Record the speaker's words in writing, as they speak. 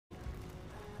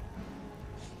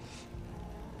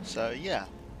So yeah,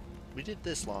 we did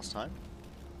this last time.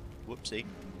 Whoopsie.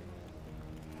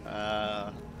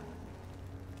 Uh,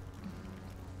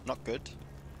 Not good.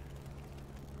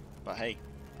 But hey,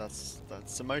 that's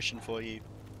emotion for you.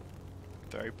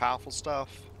 Very powerful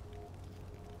stuff.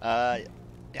 Yeah.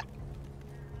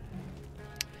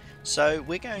 So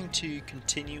we're going to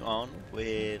continue on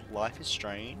with Life is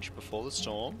Strange Before the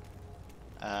Storm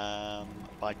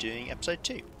by doing episode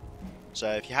 2. So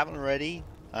if you haven't already,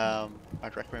 I'd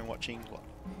recommend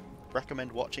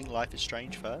watching Life is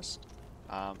Strange first.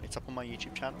 It's up on my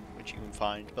YouTube channel, which you can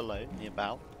find below in the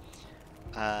about.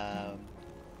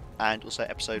 And also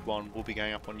episode 1 will be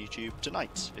going up on YouTube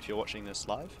tonight if you're watching this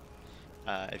live.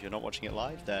 If you're not watching it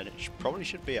live, then it probably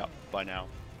should be up by now,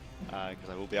 because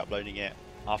I will be uploading it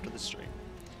after the stream.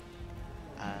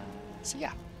 So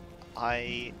yeah,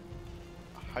 I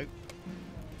hope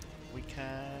we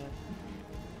can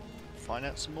find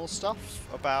out some more stuff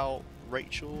about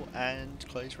Rachel and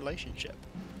Chloe's relationship.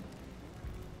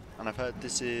 And I've heard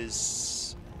this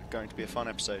is going to be a fun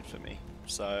episode for me,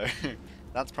 so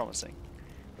that's promising.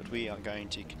 But we are going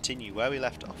to continue where we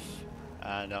left off,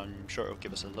 and I'm sure it'll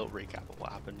give us a little recap of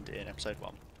what happened in episode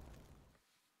 1.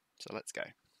 So let's go.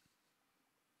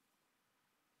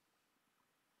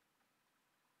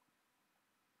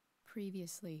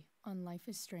 Previously on Life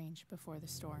is Strange Before the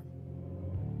Storm.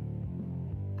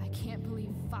 I can't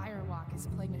believe Firewalk is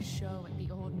playing a show at the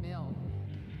old mill.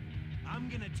 I'm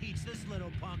gonna teach this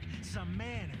little punk some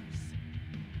manners.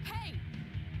 Hey!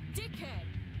 Dickhead!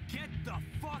 Get the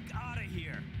fuck out of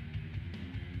here!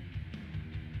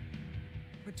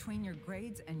 Between your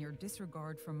grades and your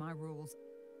disregard for my rules,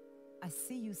 I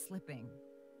see you slipping.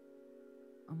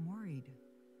 I'm worried.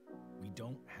 We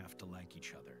don't have to like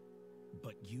each other,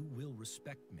 but you will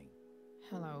respect me.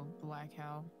 Hello, Black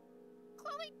Hal.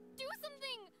 Chloe, do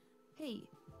something! Hey,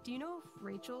 do you know if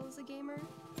Rachel is a gamer?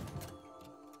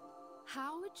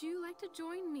 How would you like to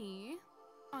join me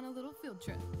on a little field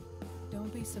trip?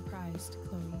 Don't be surprised,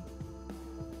 Chloe,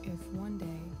 if one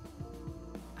day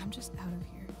I'm just out of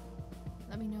here.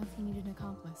 Let me know if you need an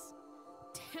accomplice.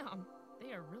 Damn,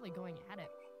 they are really going at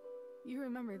it. You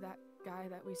remember that guy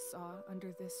that we saw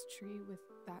under this tree with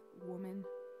that woman?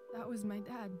 That was my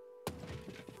dad.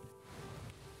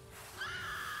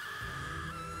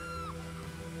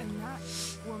 And that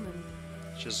woman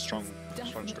She's a strong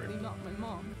definitely stream. not my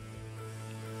mom.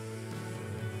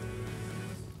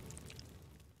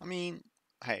 I mean,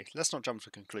 hey, let's not jump to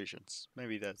conclusions.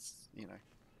 Maybe there's,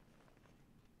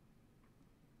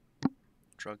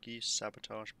 drug use,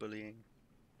 sabotage, bullying.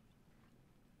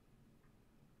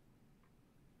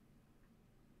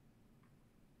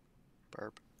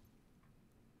 Burp.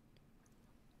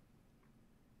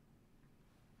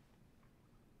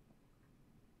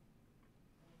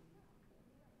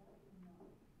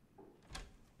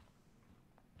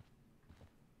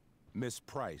 Miss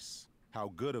Price,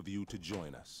 how good of you to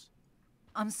join us.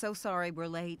 I'm so sorry we're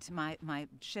late. My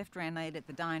shift ran late at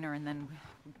the diner and then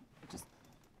just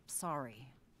sorry.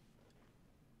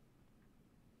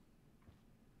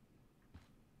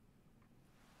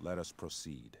 Let us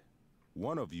proceed.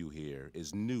 One of you here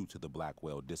is new to the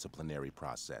Blackwell disciplinary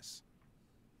process,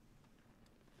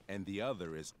 and the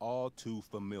other is all too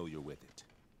familiar with it.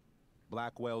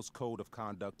 Blackwell's code of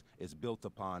conduct is built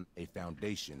upon a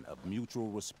foundation of mutual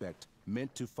respect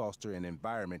meant to foster an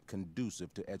environment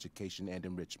conducive to education and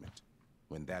enrichment.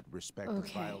 When that respect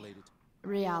is violated...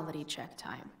 Reality check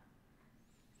time.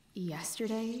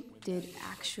 Yesterday did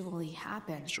actually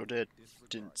happen. Sure did.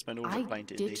 Didn't spend all of I it playing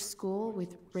D&D. ditched school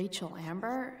with Rachel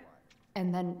Amber,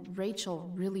 and then Rachel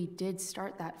really did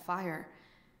start that fire.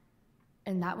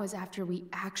 And that was after we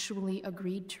actually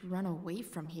agreed to run away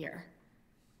from here.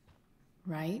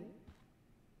 Right?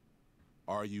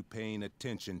 Are you paying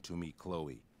attention to me,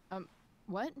 Chloe?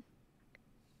 What?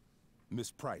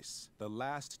 Miss Price, the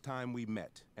last time we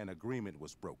met, an agreement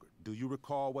was brokered. Do you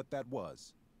recall what that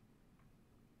was?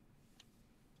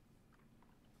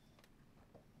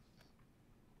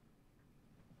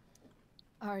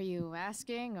 Are you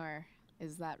asking, or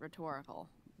is that rhetorical?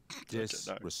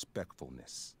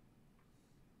 Disrespectfulness.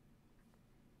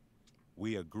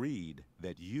 We agreed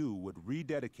that you would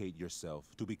rededicate yourself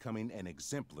to becoming an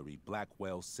exemplary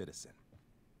Blackwell citizen.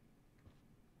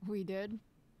 We did?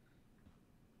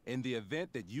 In the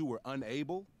event that you were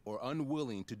unable or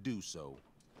unwilling to do so,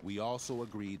 we also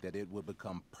agreed that it would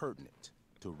become pertinent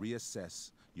to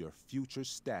reassess your future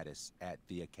status at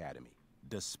the Academy.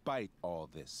 Despite all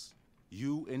this,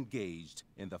 you engaged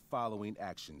in the following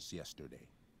actions yesterday.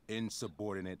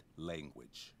 Insubordinate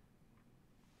language.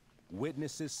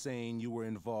 Witnesses saying you were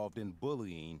involved in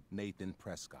bullying Nathan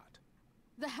Prescott.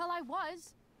 The hell I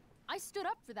was! I stood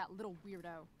up for that little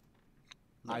weirdo.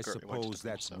 Not I great way to suppose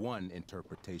defend that's yourself. one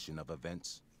interpretation of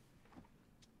events.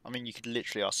 I mean, you could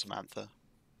literally ask Samantha.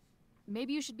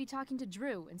 Maybe you should be talking to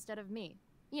Drew instead of me.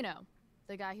 You know,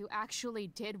 the guy who actually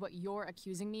did what you're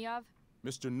accusing me of.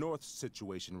 Mr. North's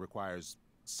situation requires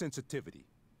sensitivity.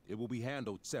 It will be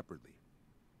handled separately.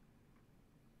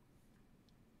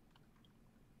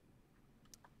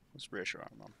 Let's reassure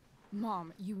our mum.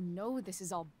 Mom, you know this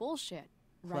is all bullshit,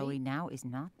 right? Chloe, now is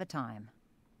not the time.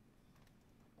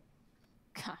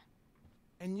 God.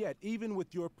 And yet, even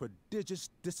with your prodigious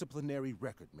disciplinary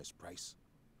record, Miss Price,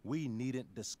 we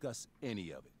needn't discuss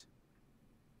any of it.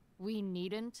 We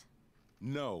needn't?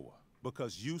 No,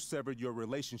 because you severed your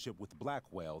relationship with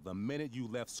Blackwell the minute you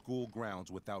left school grounds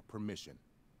without permission.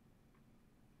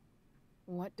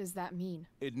 What does that mean?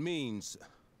 It means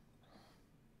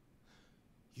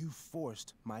you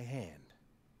forced my hand.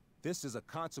 This is a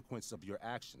consequence of your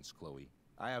actions, Chloe.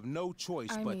 I have no choice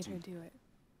I but made to... her do it.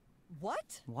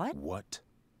 What? What? What?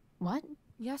 What?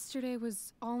 Yesterday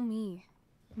was all me.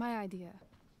 My idea.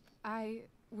 I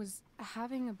was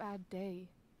having a bad day.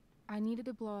 I needed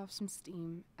to blow off some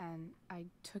steam, and I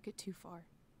took it too far.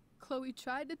 Chloe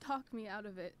tried to talk me out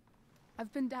of it.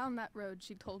 I've been down that road,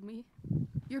 she told me.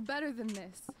 You're better than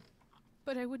this.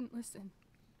 But I wouldn't listen.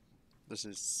 This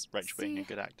is Rachel being a See?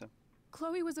 good actor.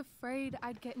 Chloe was afraid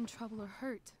I'd get in trouble or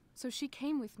hurt, so she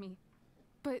came with me.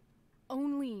 But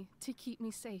only to keep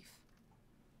me safe.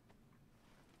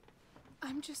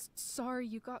 I'm just sorry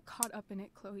you got caught up in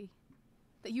it, Chloe.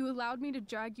 That you allowed me to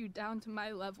drag you down to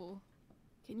my level.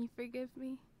 Can you forgive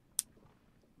me?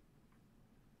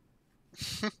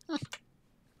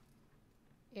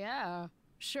 Yeah,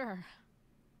 sure.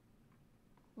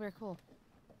 We're cool.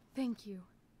 Thank you.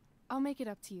 I'll make it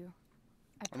up to you.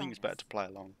 I think it's better to play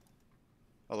along.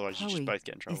 Otherwise, you just Chloe, both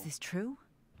get in trouble. is this true?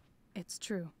 It's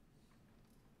true.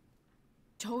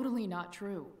 Totally not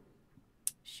true.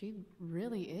 She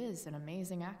really is an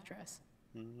amazing actress.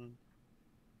 Mhm.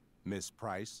 Miss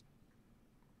Price?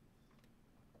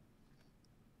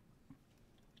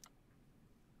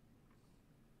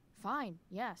 Fine,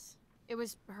 yes. It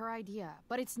was her idea,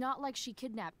 but it's not like she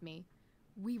kidnapped me.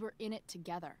 We were in it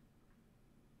together.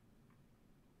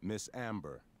 Miss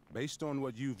Amber, based on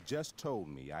what you've just told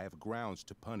me, I have grounds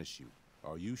to punish you.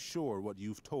 Are you sure what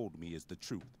you've told me is the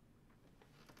truth?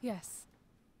 Yes.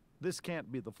 This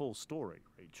can't be the full story,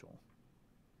 Rachel.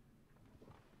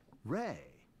 Ray.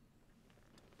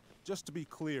 Just to be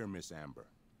clear, Miss Amber,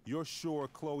 you're sure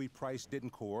Chloe Price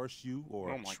didn't coerce you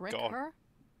or... Oh my Trick god. her?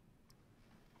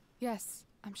 Yes,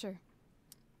 I'm sure.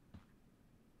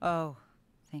 Oh,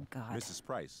 thank God. Mrs.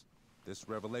 Price, this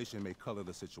revelation may color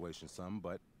the situation some,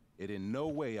 but it in no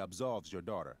way absolves your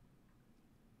daughter.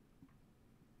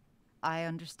 I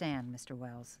understand, Mr.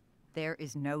 Wells. There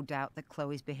is no doubt that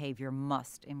Chloe's behavior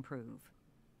must improve.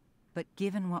 But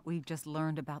given what we've just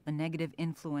learned about the negative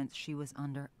influence she was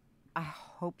under, I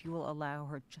hope you will allow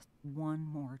her just one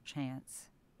more chance.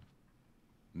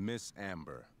 Miss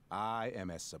Amber, I am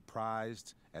as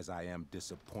surprised as I am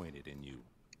disappointed in you.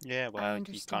 Yeah, well, you kind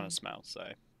understand. of smell, so.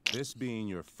 This being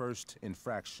your first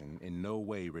infraction in no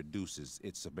way reduces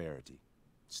its severity.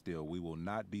 Still, we will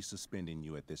not be suspending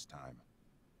you at this time.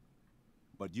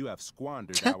 But you have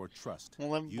squandered our trust.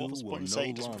 Well, then You what was the will point in no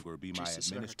saying just longer be my reduce the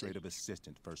severity? administrative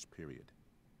assistant first period.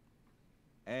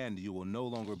 And you will no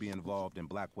longer be involved in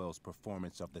Blackwell's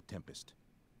performance of The Tempest.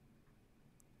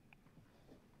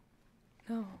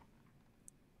 No.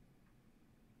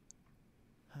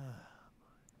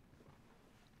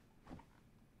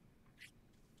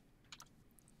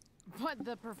 But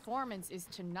the performance is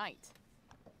tonight.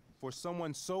 For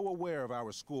someone so aware of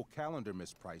our school calendar,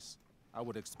 Miss Price, I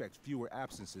would expect fewer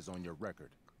absences on your record.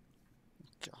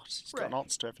 God, she's got an Ray,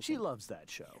 answer to everything. she loves that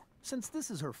show. Since this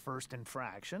is her first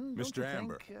infraction, don't Mr. you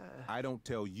Amber, think, I don't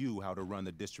tell you how to run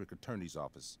the district attorney's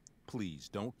office. Please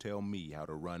don't tell me how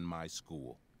to run my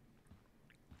school.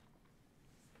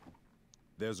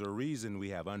 There's a reason we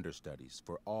have understudies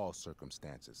for all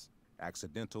circumstances,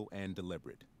 accidental and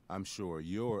deliberate. I'm sure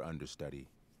your understudy...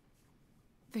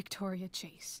 Victoria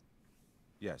Chase.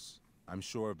 Yes, I'm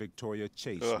sure Victoria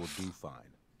Chase Ugh. will do fine.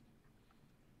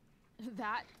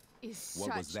 That is What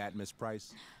such... was that, Miss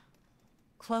Price?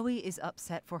 Chloe is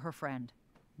upset for her friend,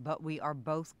 but we are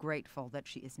both grateful that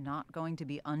she is not going to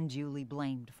be unduly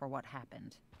blamed for what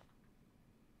happened.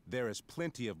 There is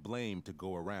plenty of blame to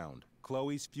go around.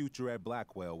 Chloe's future at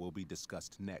Blackwell will be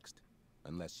discussed next.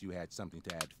 Unless you had something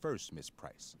to add first, Miss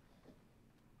Price.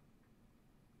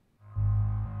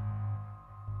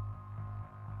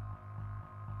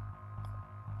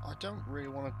 I don't really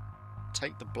want to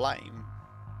take the blame,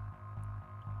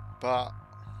 but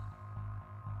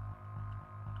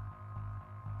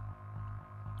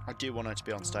I do want her to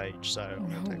be on stage, so I'm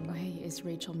gonna No take way is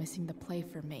Rachel missing the play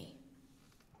for me.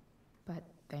 But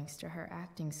thanks to her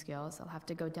acting skills, I'll have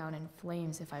to go down in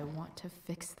flames if I want to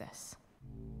fix this.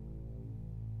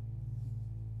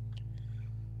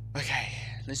 Okay,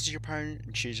 listen to your opponent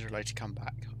and choose a relay to come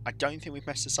back. I don't think we've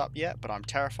messed this up yet, but I'm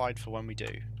terrified for when we do.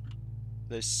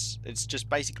 It's just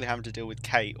basically having to deal with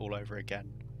Kate all over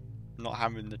again. Not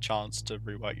having the chance to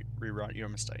rewrite your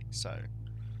mistakes, so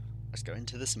let's go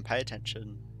into this and pay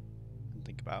attention and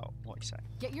think about what you say.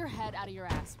 Get your head out of your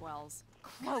ass, Wells.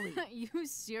 Chloe! You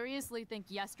seriously think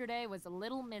yesterday was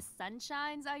Little Miss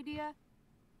Sunshine's idea?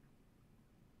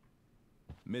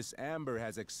 Miss Amber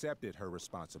has accepted her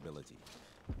responsibility.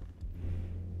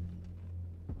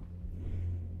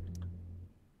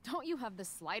 Don't you have the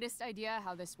slightest idea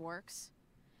how this works?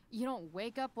 You don't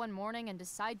wake up one morning and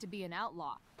decide to be an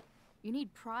outlaw. You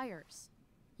need priors.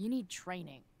 You need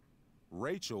training.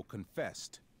 Rachel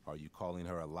confessed. Are you calling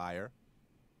her a liar?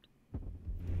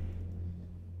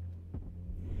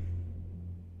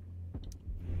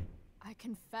 I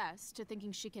confess to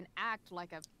thinking she can act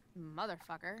like a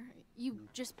motherfucker. You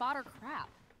just bought her crap.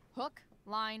 Hook,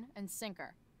 line, and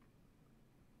sinker.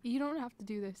 You don't have to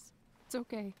do this. It's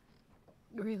okay.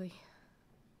 Really.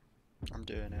 I'm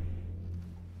doing it.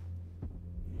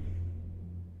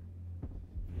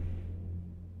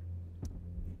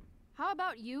 How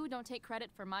about you don't take credit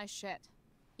for my shit?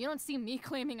 You don't see me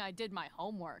claiming I did my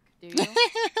homework, do you?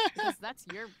 Because that's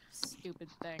your stupid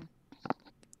thing.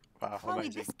 Wow, Chloe,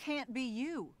 amazing. this can't be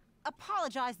you.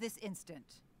 Apologize this instant.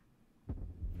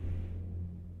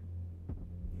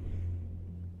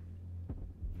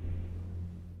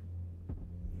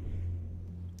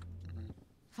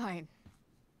 Fine.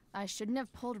 I shouldn't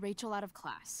have pulled Rachel out of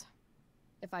class.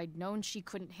 If I'd known she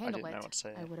couldn't handle didn't know it, what to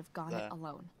say I would have gone there. it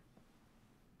alone.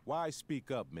 Why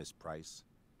speak up, Miss Price?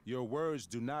 Your words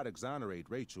do not exonerate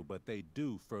Rachel, but they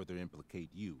do further implicate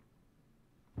you.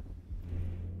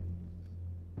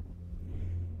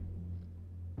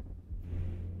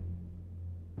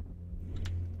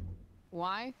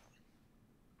 Why?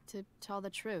 To tell the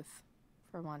truth,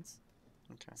 for once.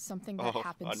 Okay. Something that Oh, I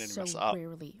happens didn't so mess it up.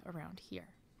 rarely around here.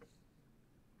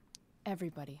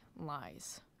 Everybody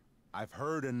lies. I've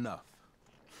heard enough.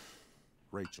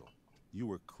 Rachel, you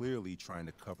were clearly trying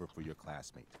to cover for your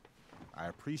classmate. I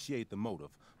appreciate the motive,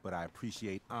 but I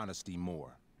appreciate honesty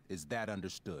more. Is that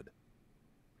understood?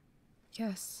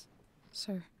 Yes,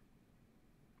 sir.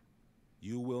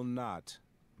 You will not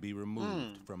be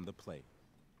removed from the play.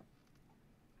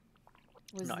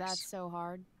 Was that Nice. so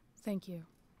hard? Thank you.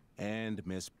 And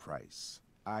Miss Price,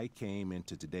 I came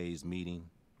into today's meeting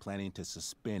planning to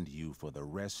suspend you for the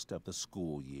rest of the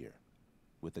school year,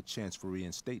 with a chance for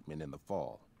reinstatement in the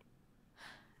fall.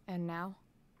 And now?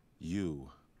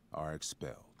 You are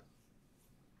expelled.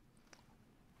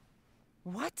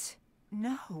 What?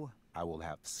 No. I will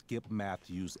have Skip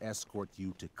Matthews escort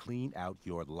you to clean out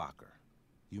your locker.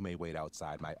 You may wait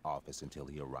outside my office until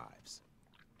he arrives.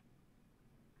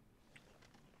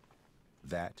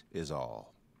 That is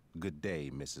all. Good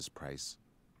day, Mrs. Price.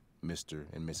 Mr.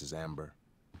 and Mrs. Amber.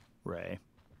 Ray.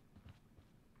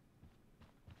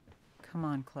 Come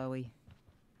on, Chloe.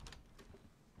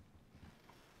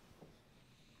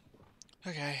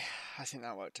 Okay, I think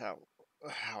that worked out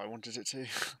how I wanted it to.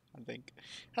 I think.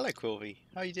 Hello, Quilvy.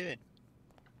 How are you doing?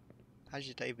 How's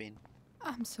your day been?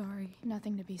 I'm sorry.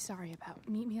 Nothing to be sorry about.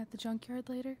 Meet me at the junkyard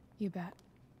later? You bet.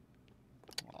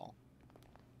 Oh.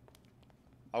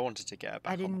 I wanted to get her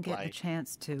back I didn't on the get play. the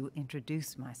chance to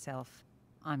introduce myself.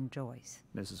 I'm Joyce.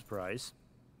 Mrs. Price.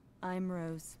 I'm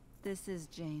Rose. This is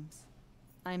James.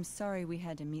 I'm sorry we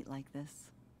had to meet like this.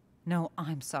 No,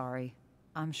 I'm sorry.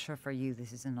 I'm sure for you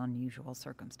this is an unusual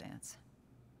circumstance.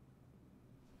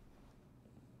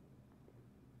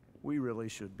 We really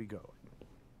should be going.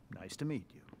 Nice to meet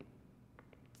you.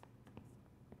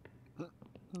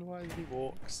 Why he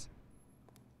walks?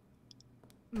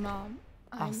 Mom,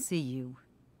 I'll see you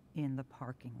in the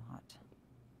parking lot.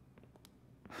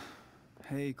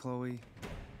 Hey, Chloe.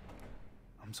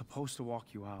 I'm supposed to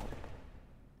walk you out.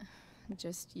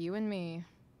 Just you and me.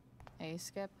 Hey,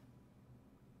 Skip.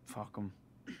 Fuck 'em.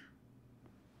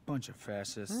 Bunch of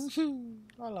fascists.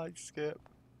 I like Skip.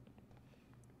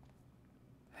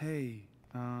 Hey,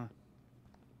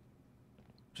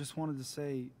 just wanted to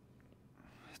say,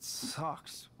 it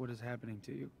sucks what is happening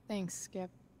to you. Thanks, Skip.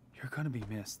 You're gonna be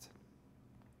missed.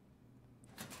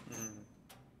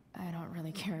 I don't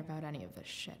really care about any of this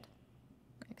shit.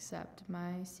 Except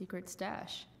my secret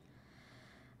stash.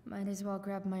 Might as well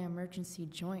grab my emergency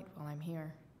joint while I'm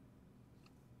here.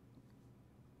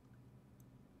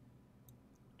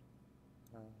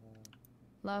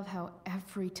 Love how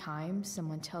every time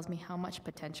someone tells me how much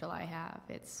potential I have,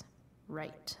 it's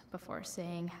right before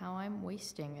saying how I'm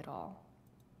wasting it all.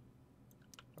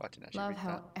 Oh, I didn't actually Love read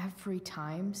how that. every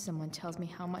time someone tells me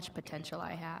how much potential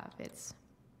I have, it's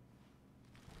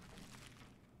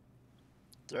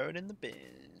Throw it in the bin.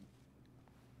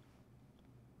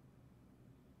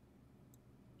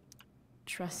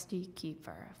 trusty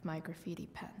keeper of my graffiti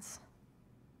pens.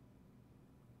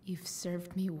 You've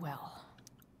served me well.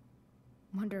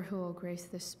 Wonder who will grace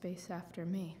this space after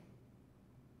me.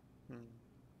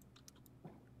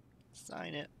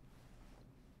 Sign it.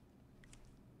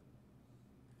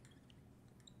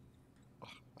 Oh,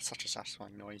 that's such a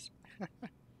satisfying noise.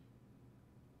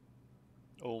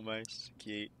 Almost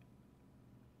cute.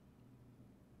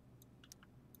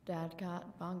 Dad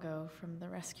got Bongo from the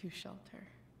rescue shelter.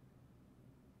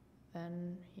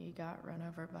 Then he got run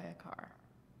over by a car.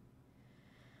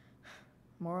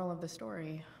 Moral of the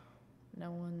story,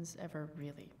 no one's ever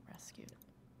really rescued.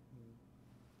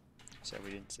 So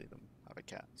we didn't see them have a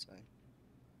cat, so.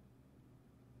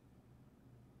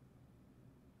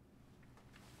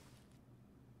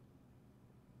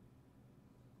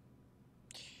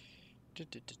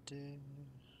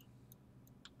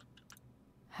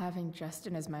 Having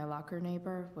Justin as my locker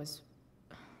neighbor was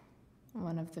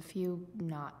one of the few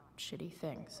not shitty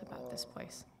things about this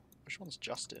place. Which one's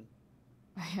Justin?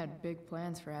 I had big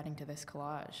plans for adding to this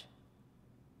collage.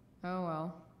 Oh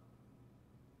well.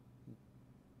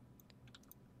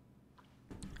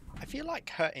 I feel like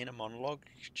her inner monologue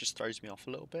just throws me off a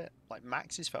little bit. Like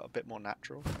Max's felt a bit more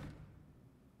natural.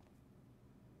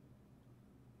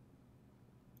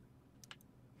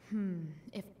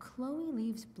 If Chloe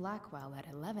leaves Blackwell at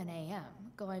 11 a.m.,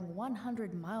 going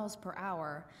 100 miles per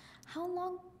hour, how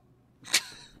long?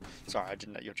 Sorry, I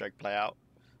didn't let your joke play out.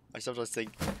 I sometimes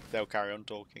think they'll carry on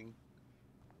talking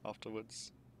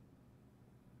afterwards.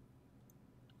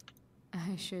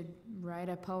 I should write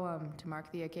a poem to mark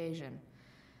the occasion.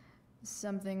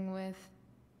 Something with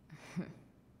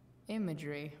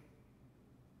imagery.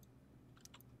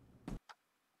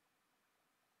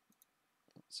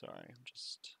 Sorry, I'm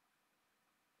just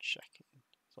checking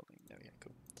something. There we go,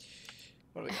 cool.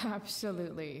 What do we got?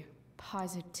 Absolutely,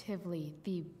 positively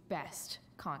the best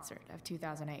concert of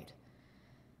 2008.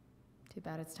 Too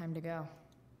bad it's time to go.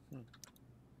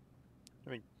 I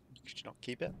mean, could you not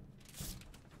keep it?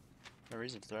 No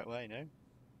reason to throw it away, no?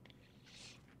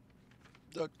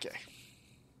 Okay.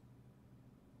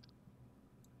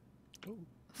 Ooh.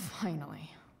 Finally,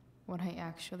 what I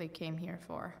actually came here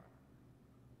for.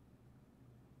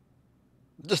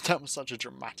 That was such a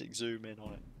dramatic zoom in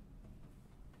on it.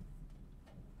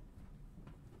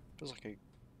 Feels like a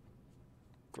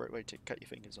great way to cut your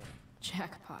fingers off.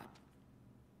 Jackpot.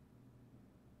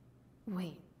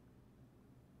 Wait.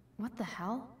 What the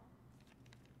hell?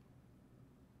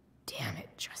 Damn it,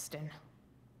 Justin.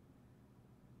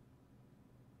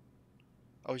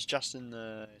 Oh, it's Justin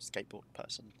the skateboard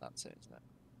person. That's it, isn't it?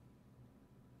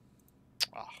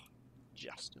 Ah,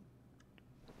 Justin.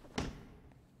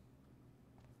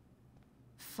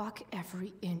 Fuck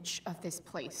every inch of this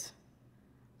place.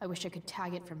 I wish I could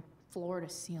tag it from floor to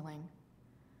ceiling.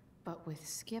 But with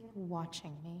Skip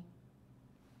watching me...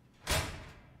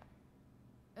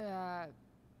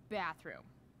 Bathroom.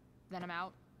 Then I'm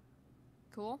out.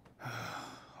 Cool?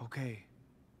 Okay,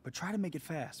 but try to make it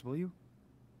fast, will you?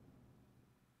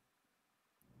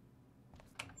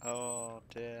 Oh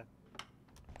dear.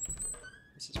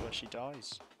 This is where she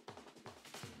dies.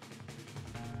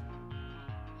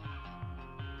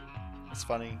 It's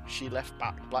funny, she left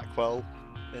Blackwell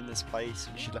in this place,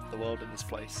 and she left the world in this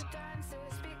place.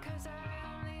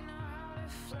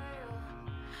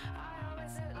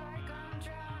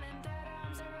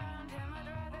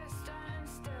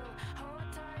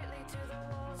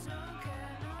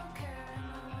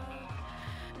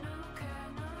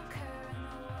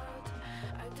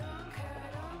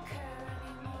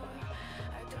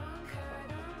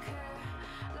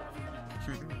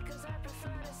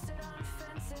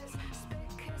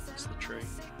 That's the tree.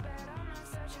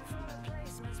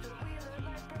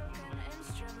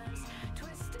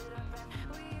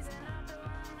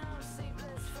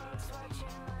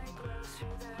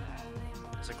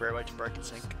 It's a great way to break and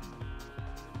sink.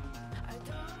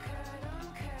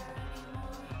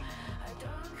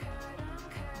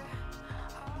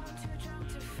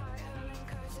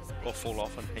 Or fall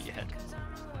off and hit your head.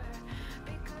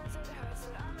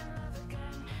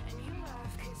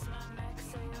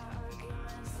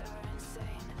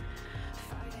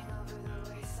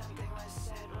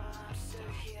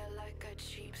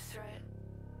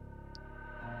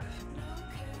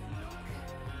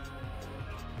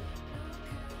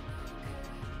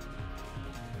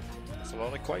 That's a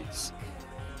lot of quotes.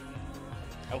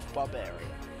 Elf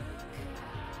Barbarian.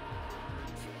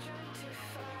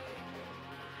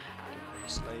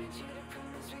 Slave.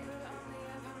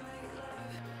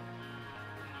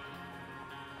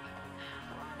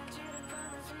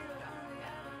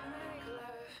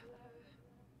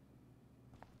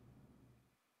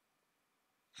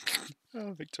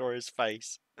 Oh, Victoria's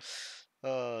face.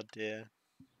 Oh dear.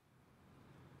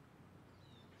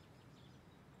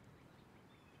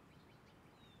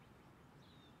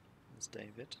 There's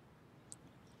David.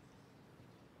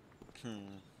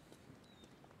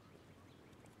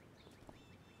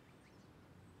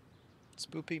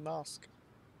 Spoopy mask.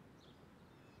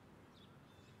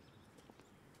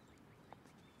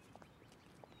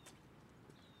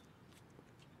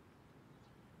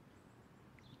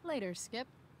 Later, Skip.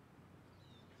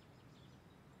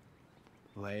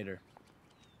 Later.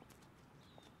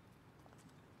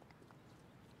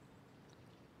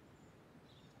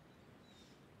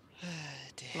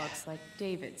 Looks like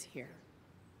David's here.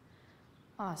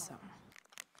 Awesome.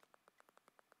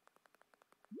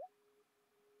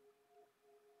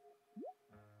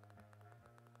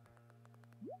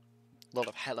 A lot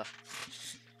of hella.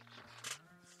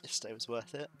 Yesterday was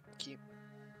worth it. Cute.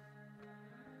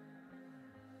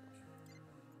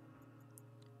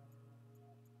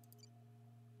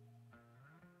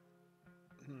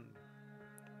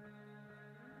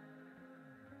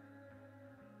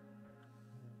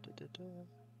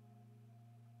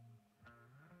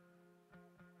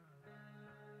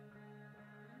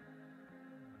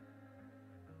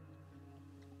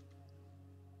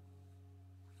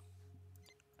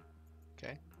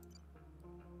 Okay.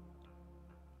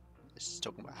 This is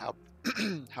talking about how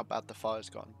how bad the fire's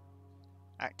gone.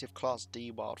 Active Class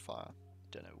D wildfire.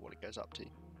 Don't know what it goes up to.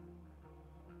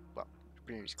 Well,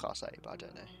 it's Class A, but I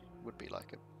don't know. Would be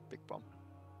like a big bomb.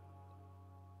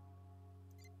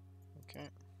 Okay.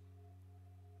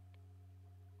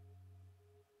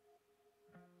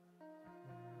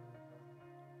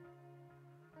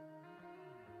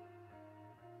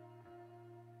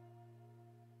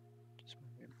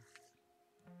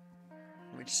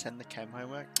 Let me just send the chem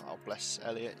homework. Oh, bless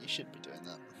Elliot, you shouldn't be doing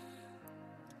that.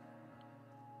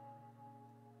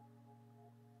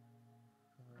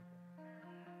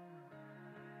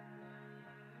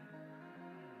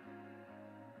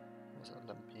 Was it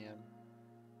 11 PM?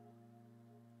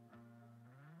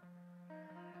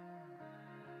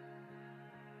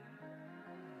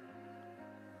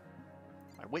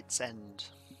 My wit's end.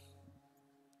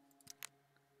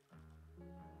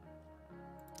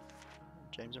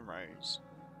 James and Rose.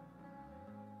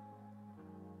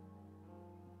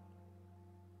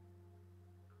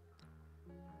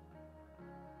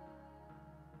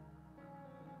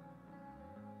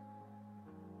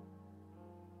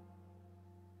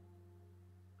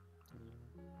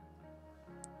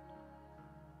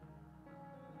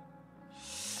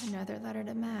 Another letter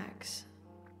to Max.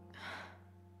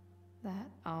 That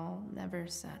I'll never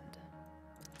send.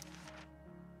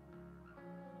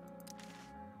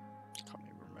 Can't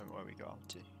even remember where we got up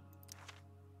to.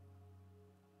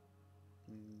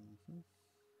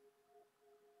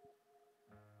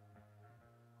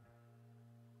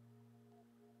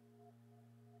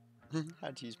 I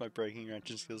had to use my braking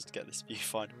wrenching skills to get this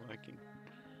viewfinder working.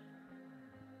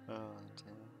 Oh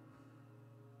dear.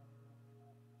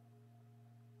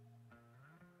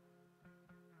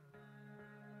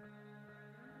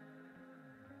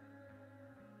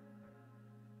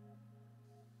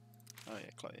 Oh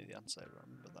yeah, Chloe the Unsaver, I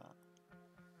remember that.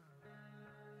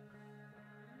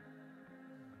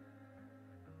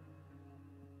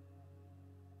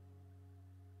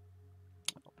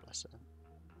 Oh, bless her.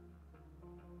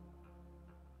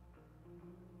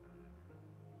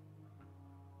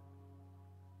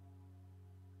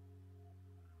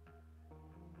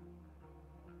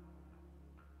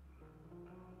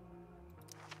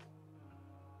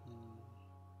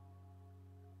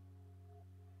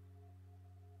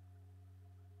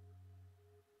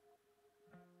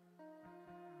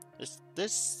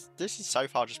 This is so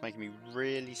far just making me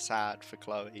really sad for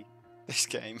Chloe, this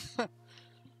game.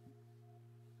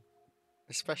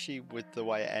 Especially with the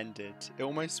way it ended. It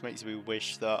almost makes me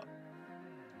wish that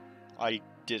I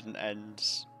didn't end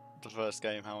the first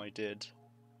game how I did.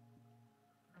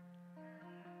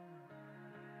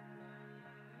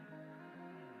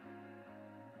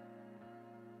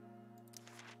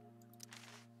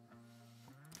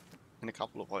 In a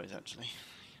couple of ways, actually.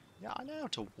 Yeah, I know how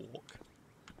to walk.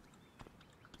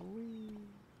 Whee.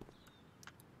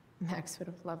 Max would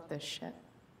have loved this shit.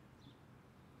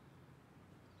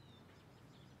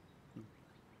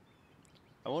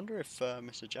 I wonder if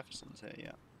Mr. Jefferson's here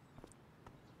yet.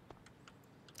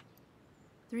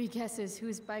 3 guesses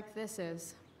whose bike this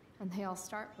is, and they all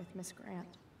start with Miss Grant.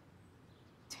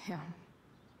 Damn.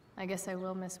 I guess I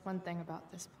will miss one thing about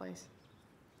this place.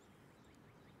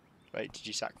 Wait, did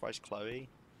you sacrifice Chloe?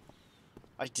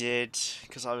 I did,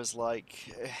 because I was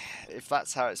like, if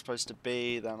that's how it's supposed to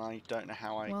be, then I don't know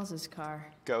how I Wells's car.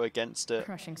 go against it.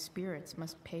 Crushing spirits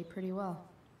must pay pretty well.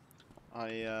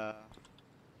 Yeah.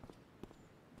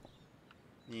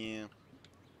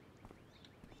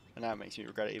 And now it makes me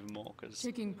regret it even more, because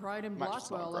Taking pride in Max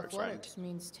is not a Blackwell great friend. Athletics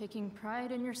means taking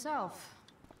pride in yourself.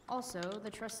 Also, the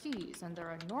trustees and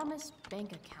their enormous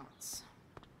bank accounts.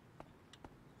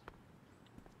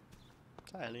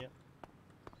 Is that Elliot?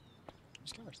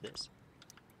 Whose car is this?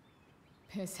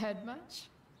 Piss head much?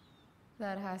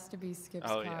 That has to be Skip's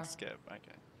Oh car. yeah, Skip. Okay,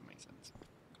 that makes sense.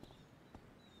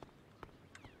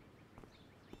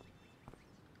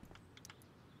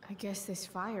 I guess this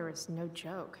fire is no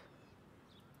joke.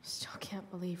 Still can't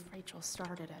believe Rachel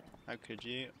started it. How could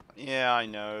you? Yeah, I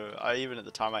know. Even at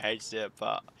the time I hated it,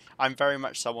 but I'm very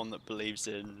much someone that believes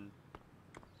in,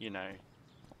 you know,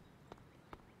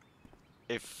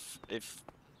 if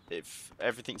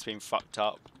everything's been fucked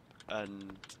up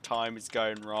and time is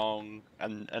going wrong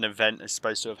and an event is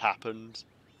supposed to have happened,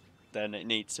 then it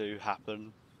needs to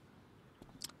happen.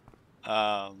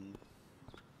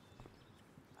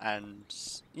 And,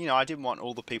 you know, I didn't want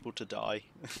all the people to die,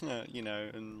 you know,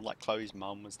 and like Chloe's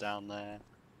mum was down there.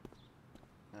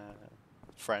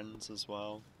 Friends as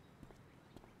well.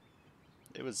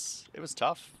 It was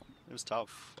tough. It was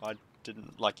tough. I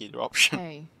didn't like either option.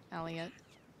 Hey, Elliot.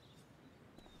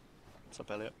 What's up,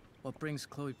 Elliot? What brings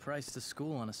Chloe Price to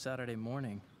school on a Saturday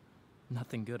morning?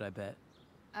 Nothing good, I bet.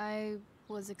 I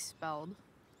was expelled.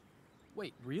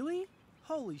 Wait, really?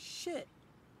 Holy shit!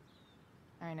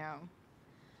 I know.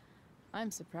 I'm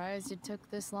surprised it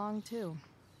took this long, too.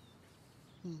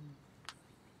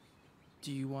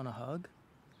 Do you want a hug?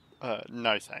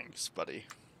 No thanks, buddy.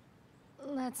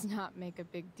 Let's not make a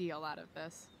big deal out of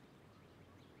this.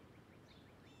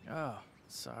 Oh,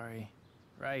 sorry.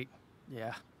 Right,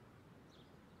 yeah.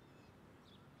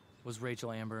 Was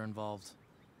Rachel Amber involved?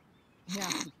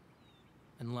 Yeah.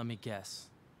 And let me guess,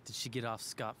 did she get off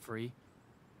scot-free?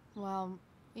 Well,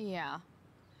 yeah.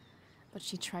 But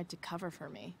she tried to cover for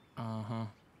me. Uh-huh.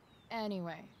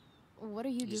 Anyway, what are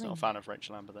you He's doing? not a fan of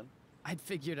Rachel Amber then? I'd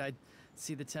figured I'd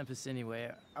see the Tempest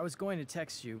anyway. I was going to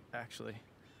text you, actually.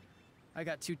 I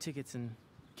got 2 tickets in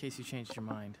case you changed your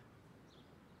mind.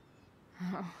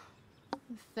 Oh,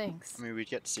 thanks. I mean, we'd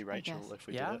get to see Rachel guess. if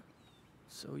we Yeah? did it.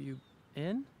 So you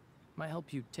in? Might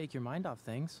help you take your mind off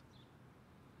things.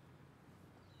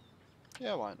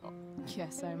 Yeah, why not?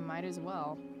 Guess I might as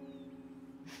well.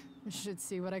 Should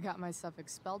see what I got myself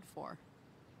expelled for.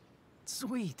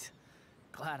 Sweet.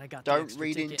 Glad I got the Don't extra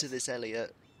read ticket. into this,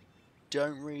 Elliot.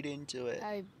 Don't read into it.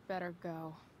 I better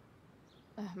go.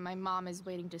 My mom is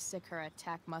waiting to sick her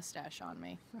attack mustache on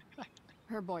me.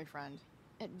 Her boyfriend.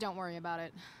 Don't worry about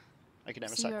it. I could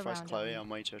never See you sacrifice around, Chloe. Elliot. I'm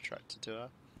way too attracted to her.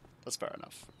 That's fair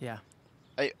enough. Yeah.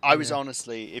 I was Yeah.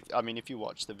 honestly, if you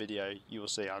watch the video, you will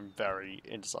see I'm very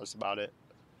indecisive about it.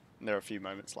 And there are a few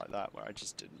moments like that where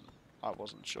I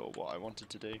wasn't sure what I wanted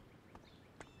to do.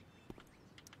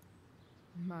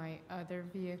 My other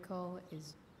vehicle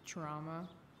is trauma.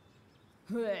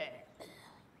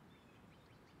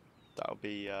 That'll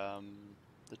be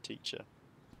the teacher.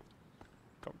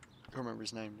 Can't remember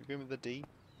his name. Begin with a D.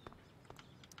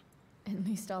 At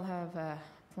least I'll have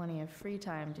plenty of free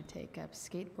time to take up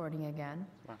skateboarding again.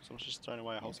 Wow, someone's just thrown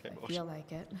away a whole If I skateboard. feel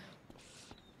like it.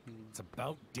 It's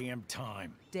about damn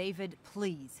time. David,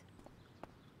 please.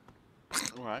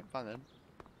 Alright, fine then.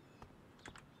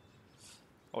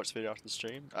 I'll watch the video after the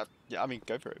stream. Yeah, I mean,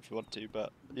 go for it if you want to,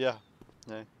 but yeah,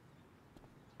 no.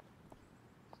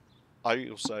 I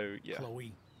also, yeah.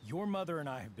 Chloe, your mother and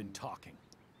I have been talking.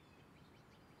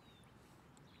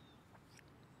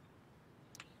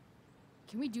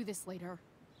 Can we do this later?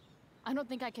 I don't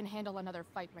think I can handle another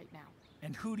fight right now.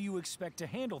 And who do you expect to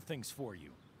handle things for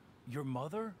you? Your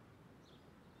mother?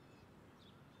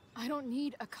 I don't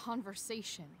need a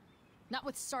conversation. Not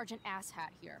with Sergeant Asshat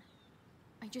here.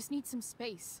 I just need some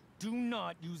space. Do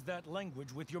not use that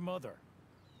language with your mother.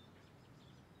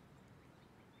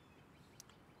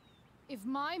 If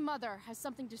my mother has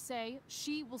something to say,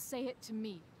 she will say it to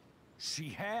me. She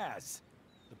has.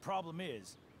 The problem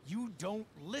is, you don't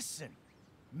listen.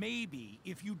 Maybe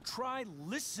if you try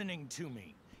listening to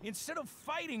me, instead of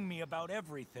fighting me about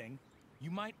everything, you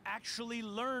might actually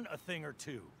learn a thing or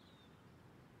two.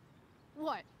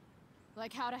 What?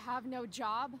 Like how to have no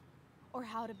job? Or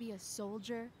how to be a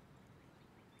soldier?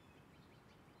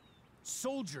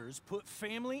 Soldiers put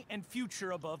family and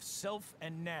future above self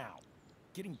and now.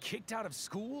 Getting kicked out of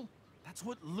school? That's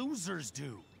what losers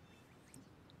do.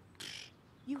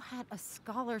 You had a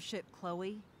scholarship,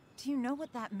 Chloe. Do you know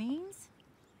what that means?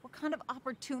 What kind of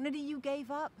opportunity you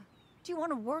gave up? Do you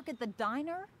want to work at the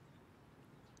diner?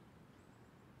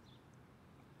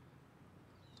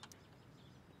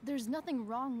 There's nothing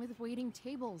wrong with waiting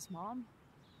tables, Mom.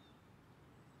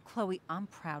 Chloe, I'm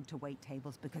proud to wait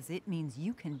tables because it means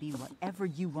you can be whatever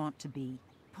you want to be.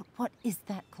 But what is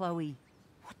that, Chloe?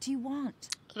 What do you want?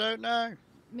 I don't know.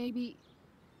 Maybe...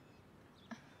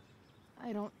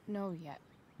 I don't know yet.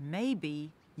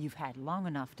 Maybe you've had long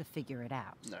enough to figure it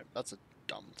out. No, that's a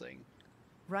dumb thing.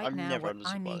 Right I've now, never what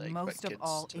I understood why they need most expect of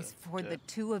all kids is to for do the it.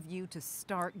 two of you to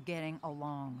start getting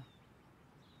along.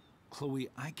 Chloe,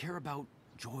 I care about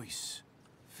Joyce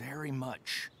very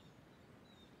much.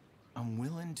 I'm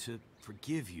willing to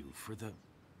forgive you for the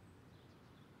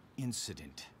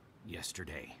incident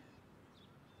yesterday.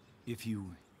 If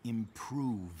you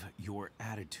improve your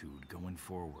attitude going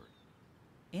forward.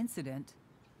 Incident?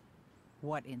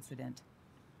 What incident?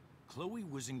 Chloe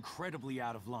was incredibly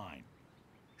out of line.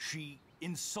 She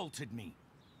insulted me,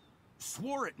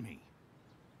 swore at me.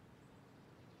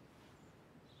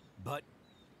 But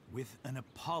with an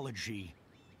apology,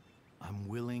 I'm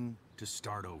willing to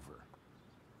start over.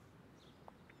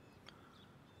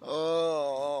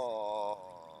 Oh.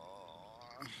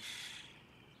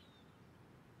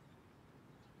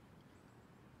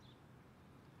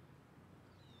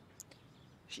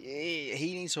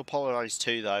 He needs to apologize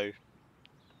too, though.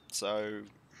 So,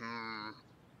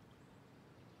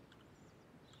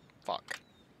 fuck.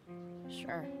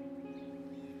 Sure.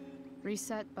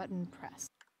 Reset button pressed.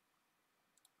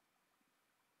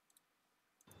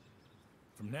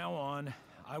 From now on,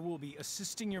 I will be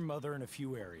assisting your mother in a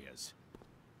few areas.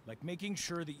 Like making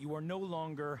sure that you are no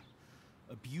longer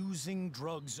abusing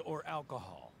drugs or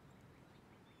alcohol.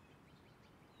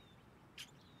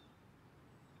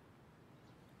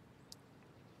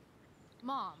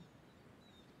 Mom.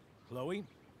 Chloe,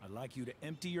 I'd like you to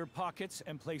empty your pockets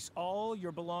and place all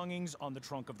your belongings on the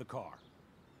trunk of the car.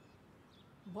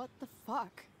 What the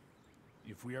fuck?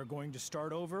 If we are going to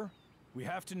start over, we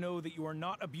have to know that you are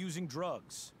not abusing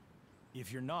drugs.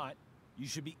 If you're not, you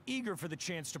should be eager for the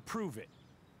chance to prove it.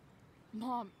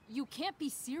 Mom, you can't be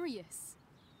serious.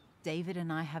 David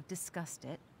and I have discussed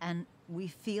it, and we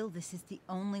feel this is the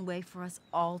only way for us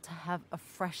all to have a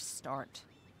fresh start.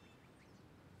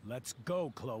 Let's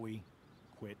go, Chloe.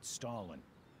 Quit stalling.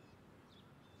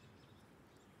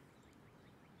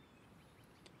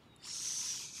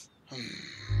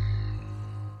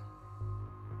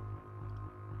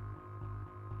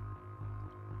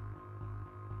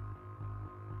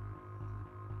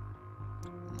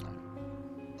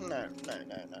 No.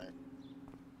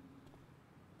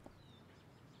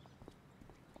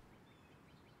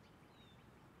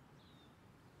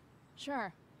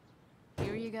 Sure.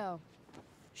 Here you go.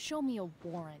 Show me a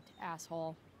warrant,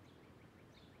 asshole.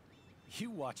 You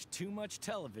watch too much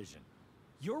television.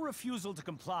 Your refusal to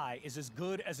comply is as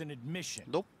good as an admission.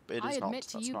 Nope, it is I not. admit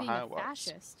to That's you not being how a it works.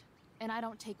 fascist, and I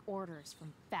don't take orders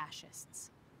from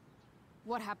fascists.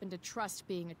 What happened to trust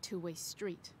being a two-way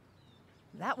street?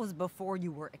 That was before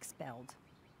you were expelled.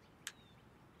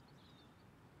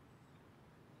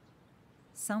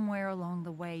 Somewhere along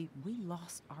the way, we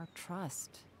lost our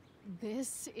trust.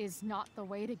 This is not the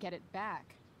way to get it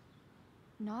back.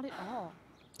 Not at all.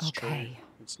 It's true. Okay.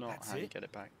 It's not That's how you it? get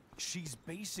it back. She's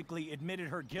basically admitted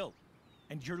her guilt,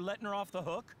 and you're letting her off the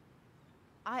hook?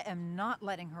 I am not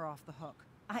letting her off the hook.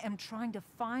 I am trying to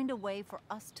find a way for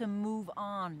us to move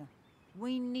on.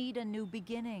 We need a new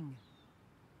beginning.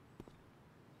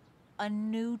 A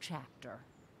new chapter.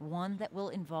 One that will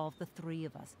involve the three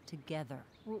of us together.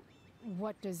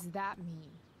 What does that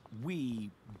mean? We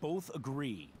both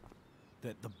agree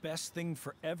that the best thing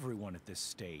for everyone at this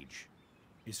stage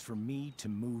is for me to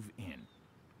move in.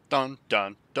 Dun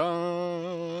dun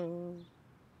dun.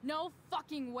 No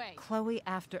fucking way! Chloe,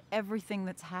 after everything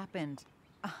that's happened,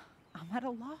 I'm at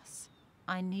a loss.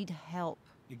 I need help.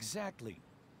 Exactly.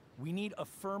 We need a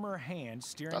firmer hand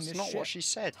steering That's this not ship. what she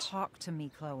said. Talk to me,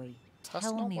 Chloe. That's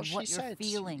Tell not me what she what you're said.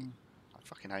 feeling. I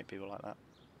fucking hate people like that.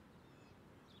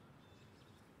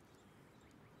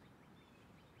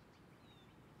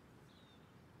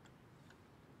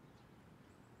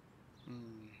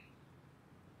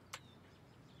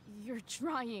 You're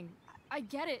trying. I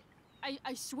get it.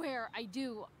 I swear, I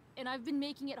do. And I've been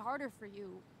making it harder for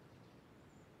you.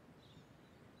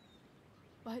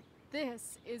 But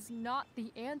this is not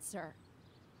the answer.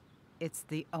 It's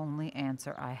the only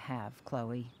answer I have,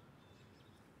 Chloe.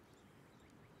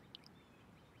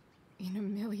 In a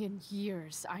million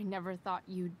years, I never thought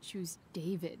you'd choose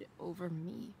David over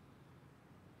me.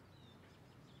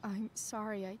 I'm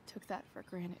sorry I took that for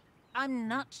granted. I'm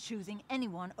not choosing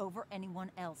anyone over anyone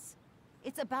else.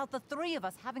 It's about the three of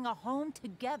us having a home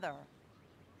together.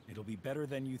 It'll be better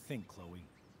than you think, Chloe.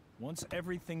 Once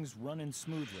everything's running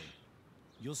smoothly,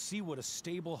 you'll see what a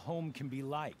stable home can be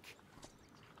like.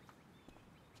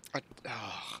 I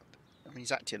mean,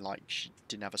 he's acting like she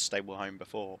didn't have a stable home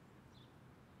before.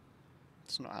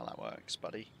 That's not how that works,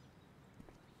 buddy.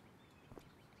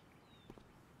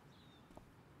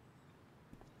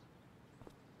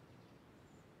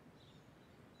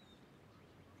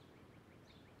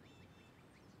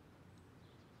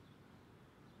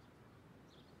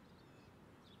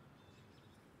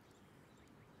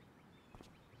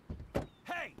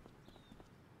 Hey!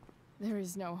 There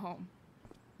is no home.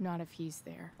 Not if he's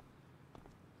there.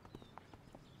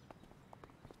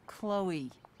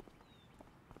 Chloe.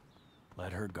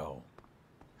 Let her go.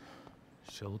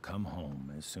 She'll come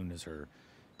home as soon as her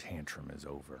tantrum is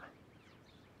over.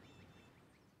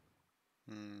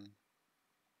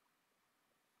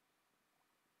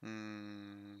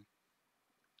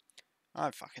 I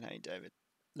fucking hate David.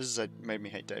 This has made me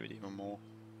hate David even more.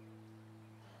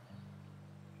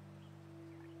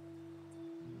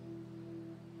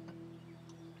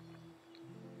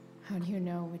 How do you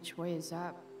know which way is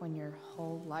up when your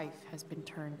whole life has been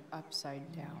turned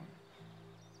upside down?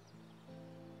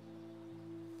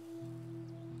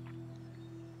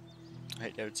 I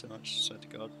hate David so much, I swear to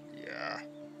God. Yeah.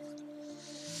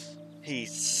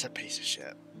 He's a piece of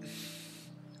shit.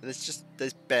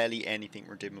 There's barely anything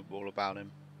redeemable about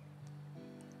him.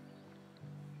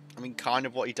 I mean, kind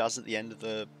of what he does at the end of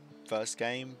the first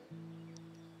game,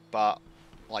 but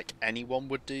like anyone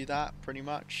would do that pretty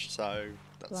much, so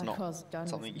that's Blackwell's not done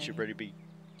something with you should me. really be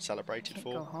celebrated Can't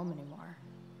for. go home anymore.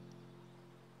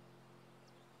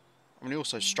 I mean, he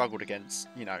also struggled against,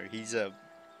 you know, he's a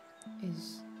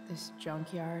Is this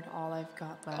junkyard all I've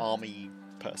got left? army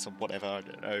person, whatever, I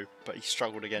don't know, but he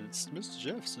struggled against Mr.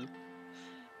 Jefferson.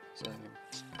 So,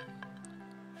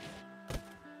 I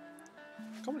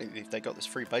can't believe they got this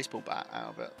free baseball bat out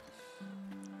of it.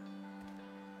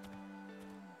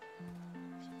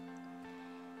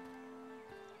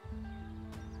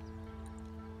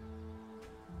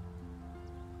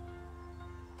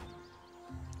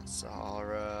 It's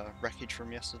our wreckage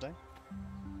from yesterday.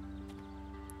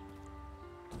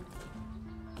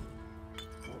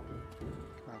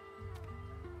 Oh.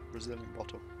 Brazilian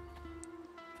bottle.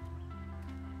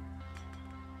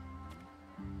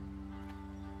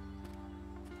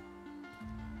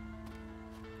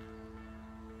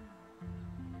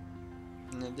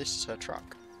 And then this is her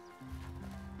truck.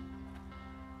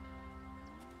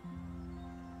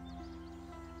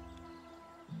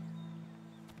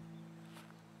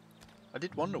 I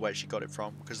did wonder where she got it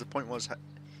from, because the point was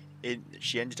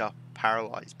she ended up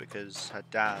paralyzed because her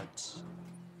dad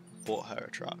bought her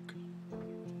a truck.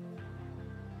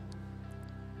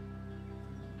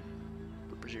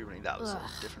 But presumably that was a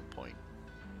different point.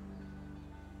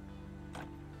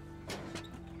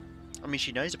 I mean,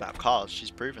 she knows about cars, she's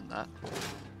proven that.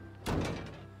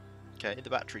 Okay,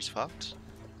 the battery's fucked.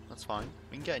 That's fine.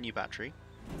 We can get a new battery.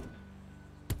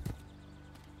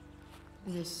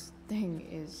 This thing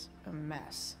is a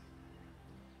mess.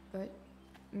 But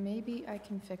maybe I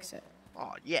can fix it.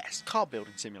 Oh, yes! Car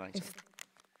building simulator. If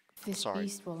this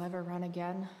beast will ever run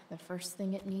again, the first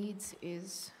thing it needs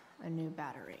is a new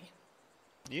battery.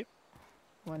 Yep.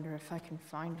 Wonder if I can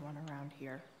find one around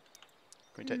here.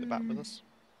 Can we take the bat with us?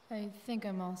 I think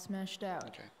I'm all smashed out.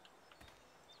 Okay.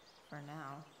 For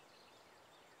now.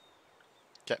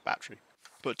 Get battery.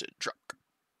 Put it truck.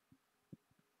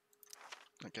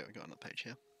 Okay, we got another page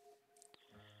here.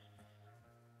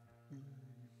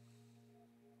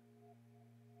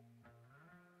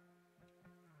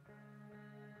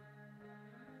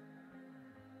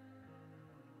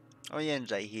 Oh, at the end of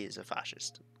the day, he is a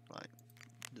fascist. Like,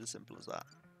 it's as simple as that.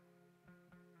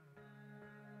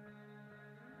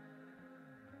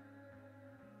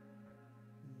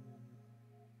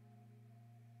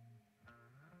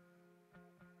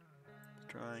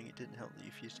 Trying, it didn't help that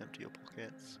you refused to empty your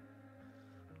pockets.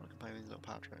 I can play with little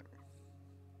Patrick.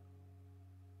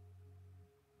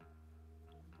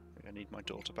 I need my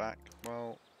daughter back.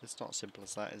 Well, it's not as simple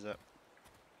as that, is it?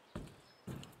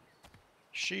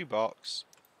 Shoebox.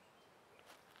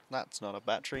 That's not a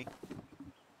battery.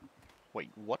 Wait,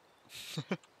 what?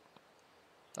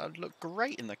 That would look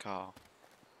great in the car.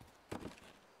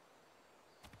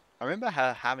 I remember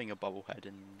her having a bubble head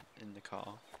in the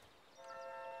car.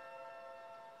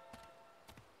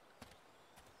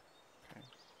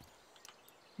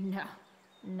 No,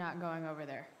 Not going over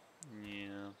there.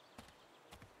 Yeah.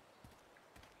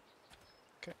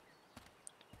 Okay.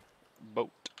 Boat.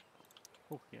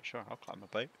 Oh, yeah, sure, I'll climb a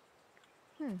boat.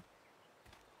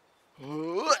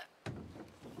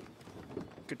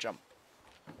 Good jump.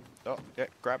 Oh, yeah,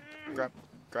 grab.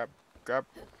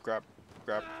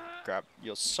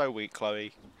 You're so weak,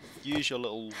 Chloe. Use your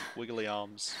little wiggly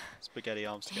arms, spaghetti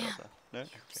arms to get up there. No?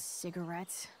 Okay.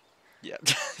 Cigarettes. Yeah,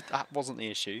 that wasn't the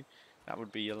issue. That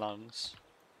would be your lungs.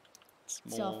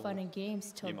 It's all fun and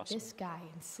games till your muscle. this guy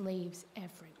enslaves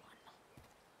everyone.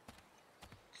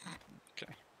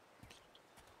 Okay.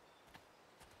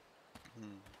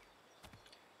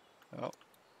 Oh.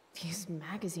 These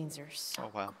magazines are so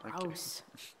Oh, wow, okay. gross.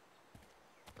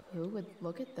 Who would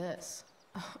look at this?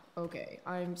 Okay,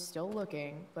 I'm still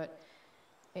looking, but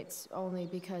it's only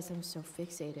because I'm so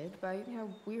fixated by how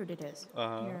weird it is.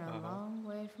 You're a long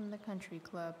way from the country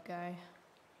club, guy.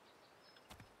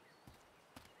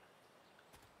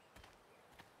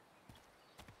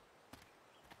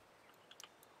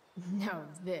 Now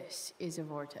this is a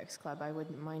Vortex club I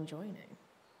wouldn't mind joining.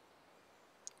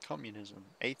 Communism,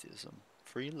 atheism,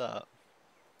 free love.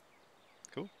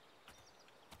 Cool.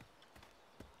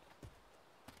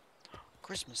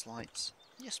 Christmas lights.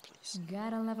 Yes, please.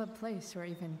 Gotta love a place where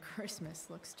even Christmas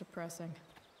looks depressing.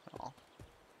 Aw.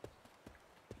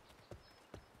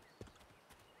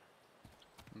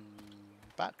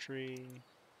 Battery.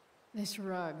 This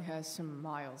rug has some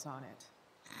miles on it.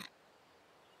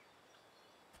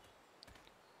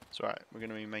 It's alright, we're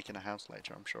going to be making a house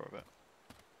later, I'm sure of it.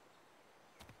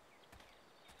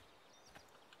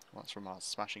 That's from our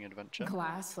smashing adventure.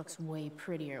 Glass looks way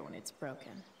prettier when it's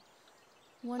broken.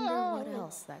 Wonder what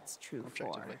else that's true for.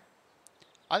 Objectively.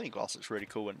 I think glass looks really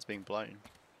cool when it's being blown.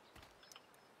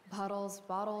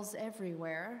 Bottles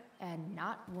everywhere, and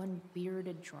not one beer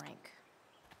to drink.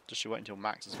 Just you wait until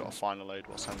Max has got a final load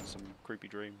whilst having some creepy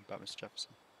dream about Mr.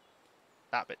 Jefferson.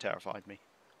 That bit terrified me.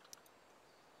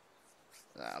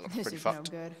 That looks This pretty is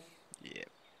fucked. no good. Yeah.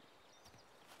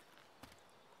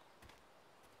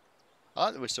 I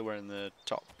like that we're still wearing the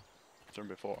top from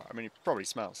before. I mean, it probably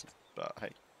smells, but hey.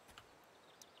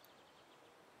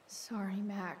 Sorry,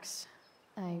 Max.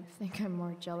 I think I'm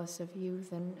more jealous of you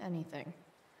than anything.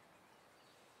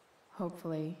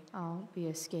 Hopefully, I'll be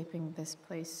escaping this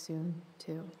place soon,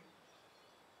 too.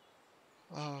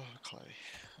 Oh, Chloe,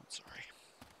 I'm sorry.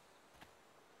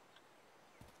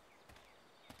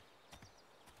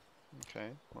 Okay,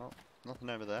 well, nothing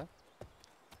over there.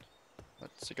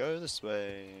 Let's go this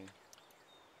way.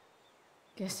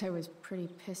 Guess I was pretty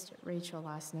pissed at Rachel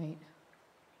last night.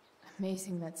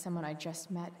 Amazing that someone I just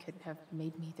met could have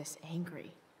made me this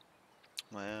angry.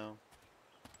 Well,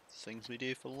 things we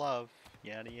do for love.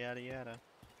 Yada yada yada.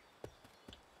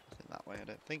 Nothing that way, I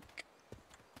don't think.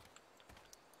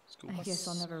 School I bus. guess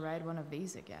I'll never ride one of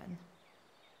these again.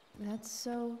 That's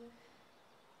so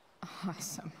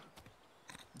awesome.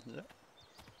 Yeah.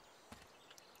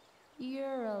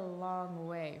 You're a long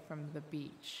way from the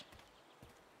beach.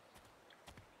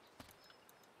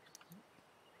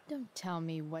 Don't tell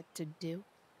me what to do.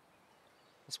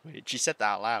 That's weird. She said that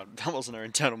out loud. That wasn't her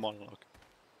internal monologue.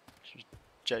 She was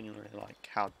genuinely like,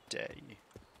 how dare you?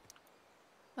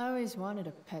 I always wanted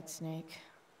a pet snake.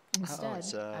 Instead,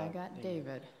 it's, I got yeah.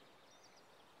 David.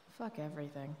 Fuck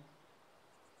everything.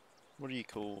 What do you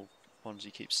call ones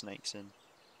you keep snakes in?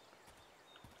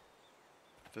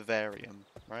 Vivarium,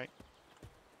 right?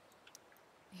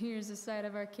 Here's a side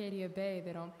of Arcadia Bay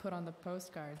they don't put on the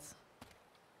postcards.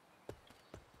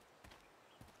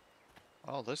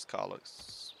 Oh, this car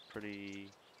looks pretty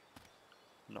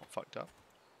not fucked up.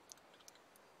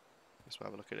 Guess we'll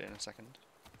have a look at it in a second.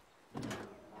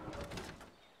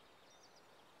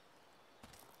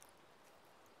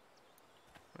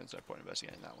 There's no point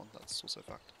investigating that one, that's also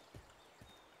fucked.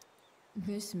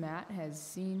 This Matt has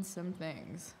seen some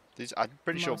things. These, I'm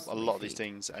pretty sure a Mostly lot of these feet.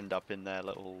 things end up in their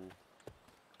little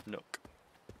nook.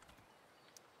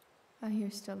 I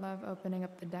used to love opening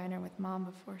up the diner with Mom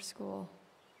before school.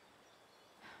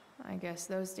 I guess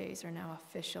those days are now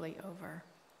officially over.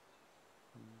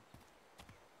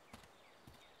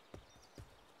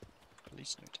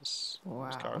 Police notice. Wow.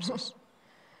 Whose car is this?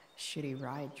 Shitty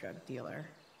ride drug dealer.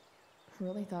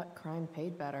 Really thought crime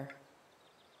paid better.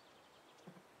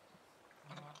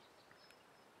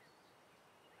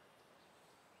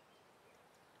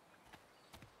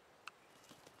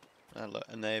 Look,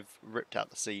 and they've ripped out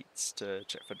the seats to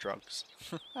check for drugs.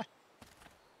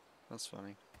 That's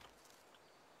funny.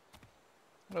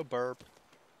 Hello, Burb.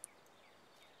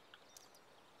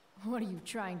 What are you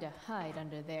trying to hide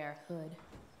under there, Hood?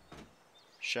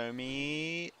 Show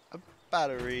me a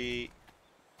battery.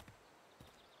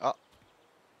 Oh,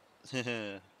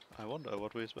 I wonder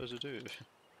what we're supposed to do.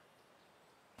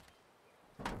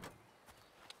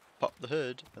 Pop the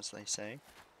hood, as they say.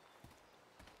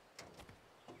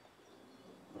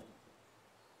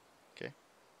 Okay.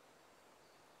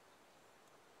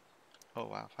 Oh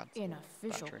wow, fancy. In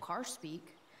official Battery. car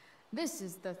speak, this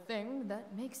is the thing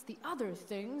that makes the other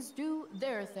things do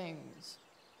their things.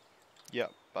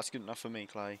 Yep, that's good enough for me,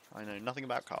 Clay. I know nothing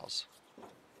about cars.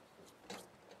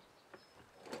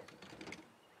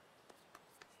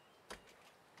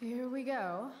 Here we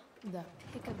go. The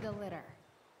pick of the litter.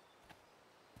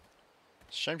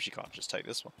 Shame she can't just take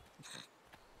this one.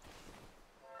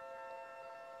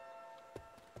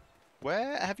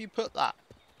 Where have you put that?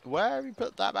 Where have you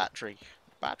put that battery?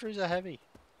 Batteries are heavy.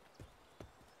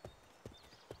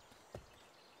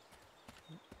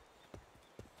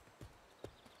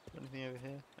 Anything over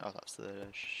here? Oh, that's the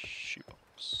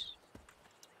shoebox.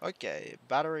 Okay,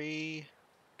 battery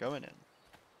going in.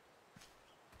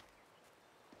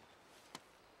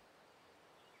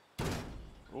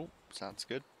 Oh, sounds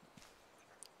good.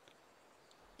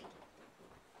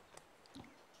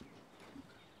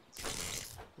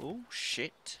 Oh,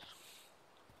 shit.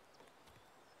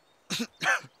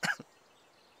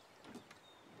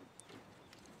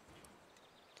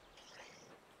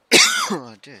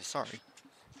 Oh dear, sorry.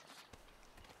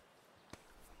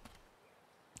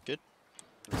 Good.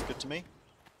 Looks good to me.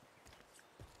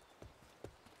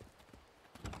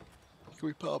 Can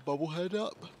we put our bubble head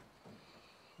up?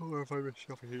 Or if I miss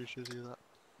off here, should do that.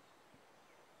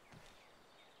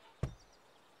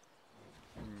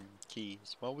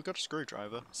 Keys. Well, we've got a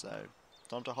screwdriver, so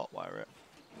time to hotwire it.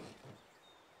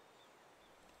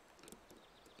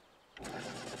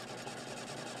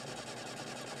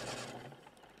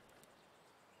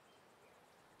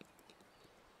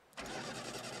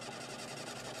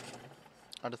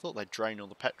 I'd have thought they'd drain all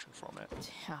the petrol from it.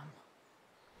 Damn.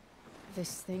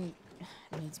 This thing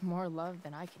needs more love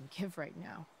than I can give right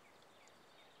now.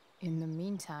 In the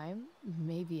meantime,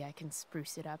 maybe I can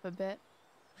spruce it up a bit.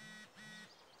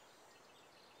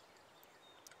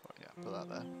 Oh, yeah, put that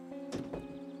there.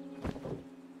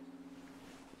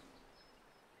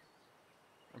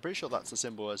 I'm pretty sure that's the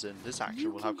symbol as in this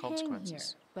action will have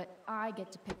consequences. Here, but I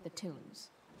get to pick the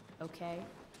tunes. Okay?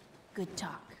 Good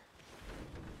talk.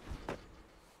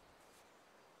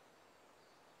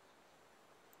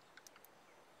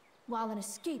 While an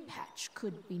escape hatch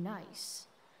could be nice,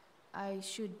 I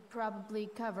should probably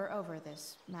cover over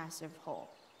this massive hole.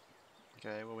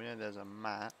 Okay, well we know there's a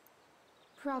mat.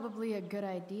 Probably a good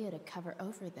idea to cover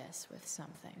over this with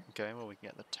something. Okay, well we can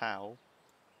get the towel.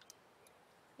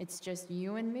 It's just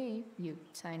you and me, you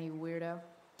tiny weirdo.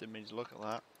 Didn't mean to look at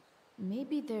that.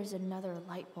 Maybe there's another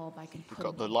light bulb I can We've put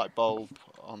got in the here. light bulb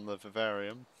on the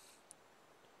vivarium.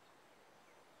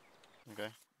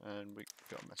 Okay, and we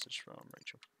got a message from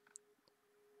Rachel.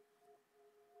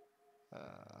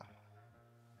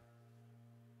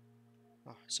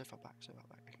 Oh, so far back, so far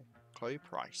back. Okay. Chloe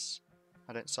Price.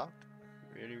 I don't suck.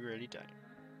 Really, really don't.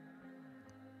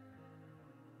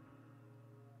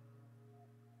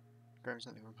 Grab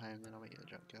something from home, then I'll meet you at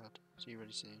the junkyard. See you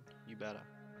really soon. You better.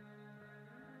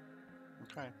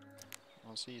 Okay.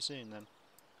 I'll see you soon then.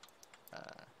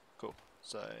 Cool.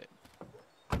 So,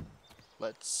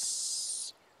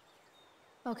 let's...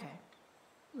 Okay.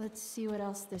 Let's see what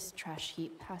else this trash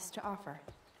heap has to offer.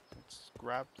 Let's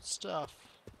grab the stuff.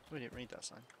 We didn't read that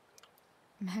sign.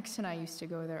 Max and I used to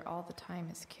go there all the time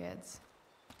as kids.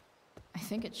 I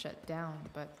think it shut down,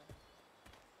 but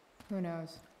who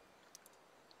knows?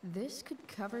 This could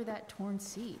cover that torn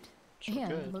seat. Sure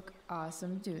and could. look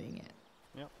awesome doing it.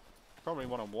 Yep. Probably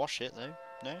want to wash it though.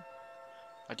 No?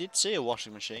 I did see a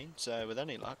washing machine, so with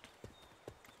any luck.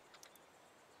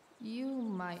 You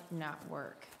might not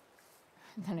work.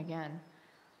 Then again,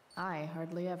 I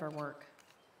hardly ever work.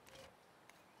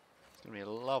 It's gonna be a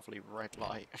lovely red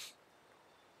light.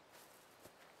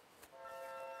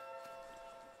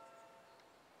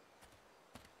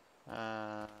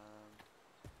 And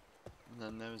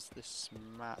then there was this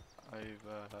mat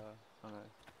over. Oh no.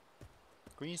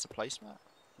 Can we use the placemat?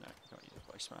 No, we can't use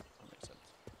the placemat. That makes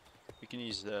sense. We can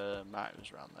use the mat. It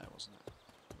was around there, wasn't it?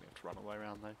 We have to run away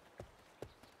around there.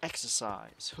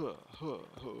 Exercise. Huh, huh,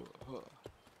 huh, huh.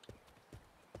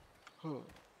 Huh.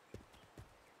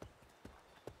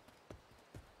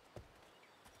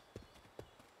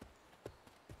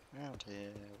 Round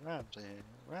here, round here,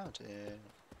 round here.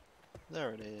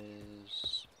 There it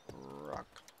is. Rock.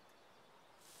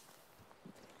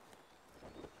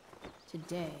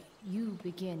 Today, you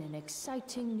begin an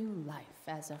exciting new life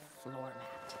as a floor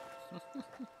mat.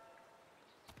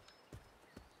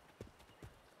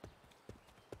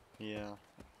 Yeah.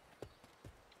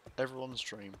 everyone's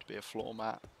dream to be a floor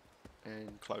mat in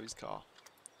Chloe's car.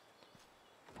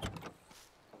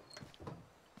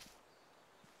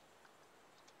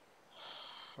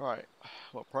 Right,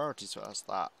 well, priorities first,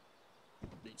 that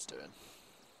needs doing.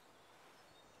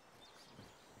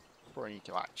 Probably need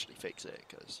to actually fix it,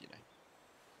 because, you know,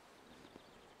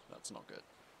 that's not good.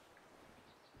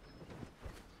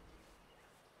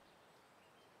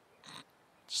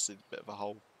 Just see a bit of a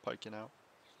hole poking out.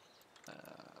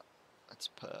 Let's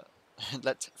put,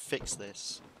 let's fix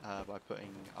this by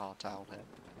putting our towel here.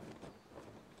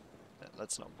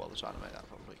 Let's not bother trying to make that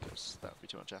properly, because that would be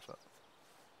too much effort.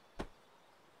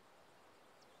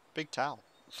 Big towel.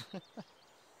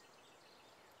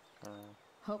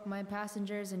 Hope my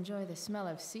passengers enjoy the smell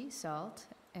of sea salt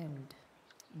and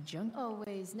junk.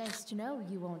 Always nice to know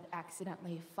you won't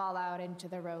accidentally fall out into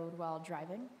the road while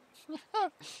driving.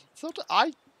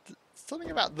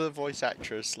 Something about the voice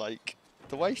actress, like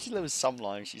the way she delivers some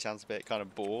lines, she sounds a bit kind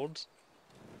of bored,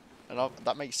 and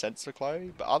that makes sense for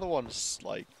Chloe. But other ones,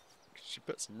 like, she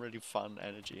puts some really fun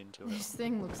energy into it. This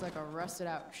thing looks like a rusted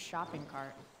out shopping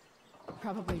cart.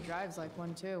 Probably drives like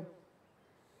one too.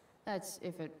 That's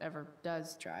if it ever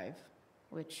does drive,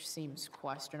 which seems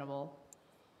questionable.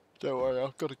 Don't worry,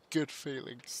 I've got a good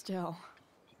feeling. Still,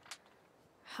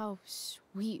 how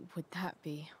sweet would that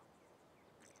be?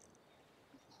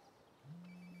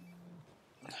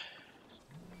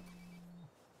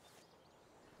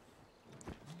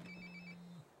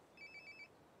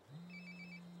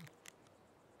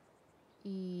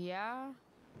 Yeah?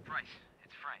 Bryce,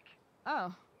 it's Frank.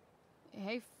 Oh.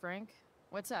 Hey, Frank.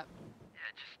 What's up? Yeah,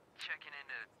 just checking in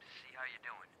to see how you're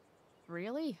doing.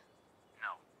 Really?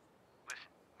 No.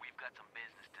 Listen, we've got some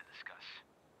business to discuss.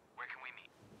 Where can we meet?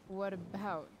 What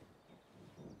about?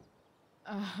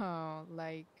 Oh,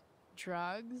 like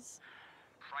drugs?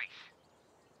 Price.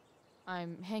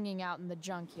 I'm hanging out in the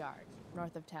junkyard,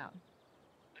 north of town.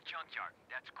 The junkyard.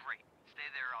 That's great. Stay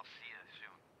there, I'll see you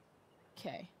soon.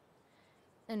 Okay.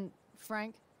 And,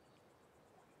 Frank?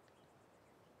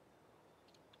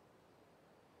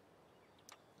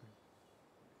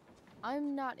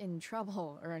 I'm not in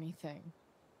trouble or anything,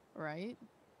 right?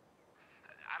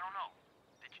 I don't know.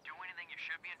 Did you do anything you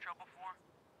should be in trouble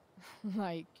for?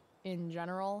 Like, in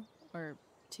general, or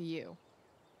to you?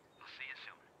 I'll see you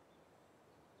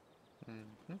soon.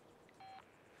 Mm-hmm.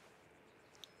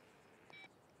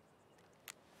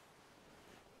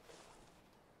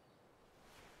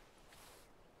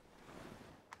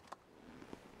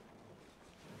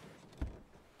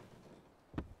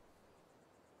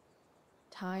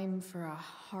 Time for a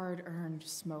hard-earned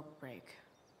smoke break.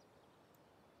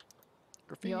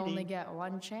 Graffiti. You only get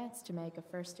one chance to make a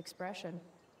first expression.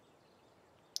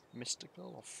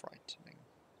 Mystical or frightening?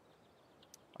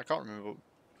 I can't remember.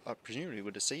 I presumably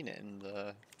would have seen it in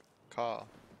the car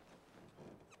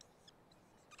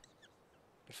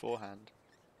beforehand.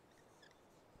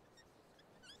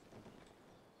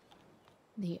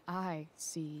 The eye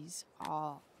sees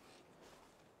all.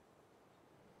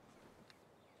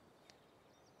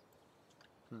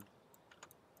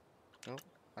 Oh,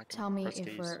 I can Tell me press if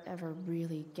keys. we're ever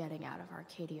really getting out of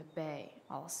Arcadia Bay,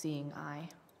 all-seeing eye.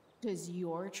 Does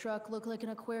your truck look like an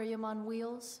aquarium on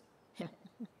wheels?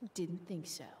 Didn't think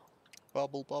so.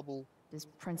 Bubble, bubble. Does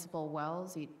Principal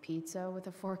Wells eat pizza with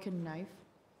a fork and knife?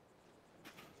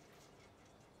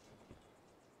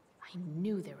 I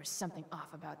knew there was something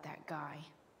off about that guy.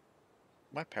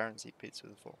 My parents eat pizza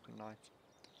with a fork and knife.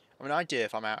 I mean, I do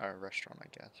if I'm out at a restaurant, I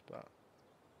guess, but...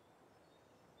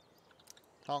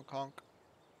 Honk, honk.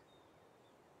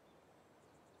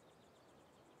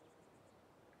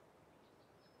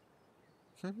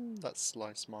 That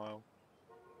sly smile.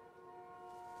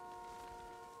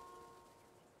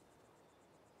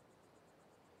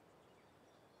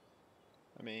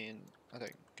 I mean, I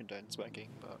don't condone smoking,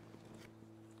 but...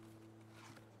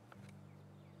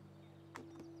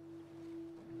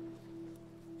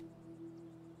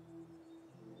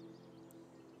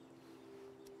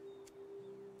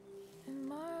 In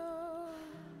my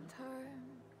own time,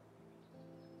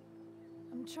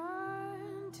 I'm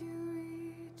trying to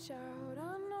reach out.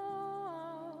 I know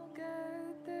I'll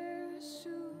get there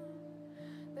soon.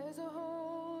 There's a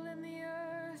hole in the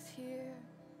earth here,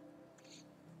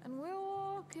 and we're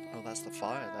walking. Oh, that's the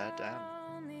fire there, damn.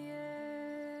 around the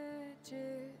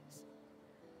edges.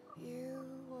 You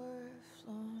were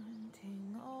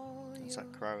flaunting all It's your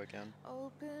that crow again.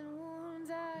 open wounds.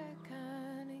 I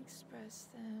can't express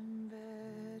them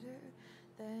better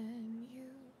than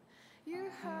you. You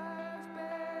have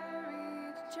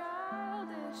buried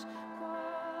childish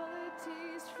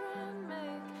qualities. Friend,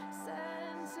 make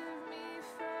sense of me.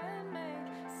 Friend,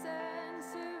 make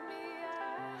sense of me.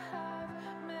 I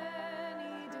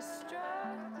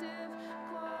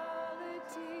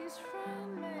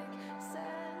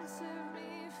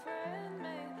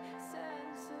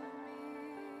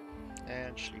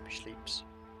And Sleepy sleeps.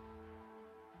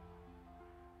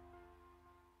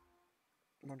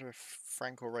 I wonder if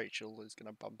Frank or Rachel is going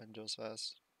to bump into us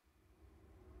first.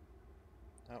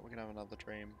 Oh, we're going to have another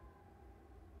dream.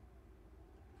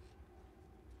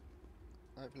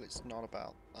 Hopefully it's not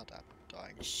about our dad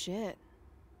dying. Shit.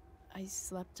 I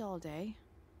slept all day.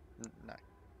 No.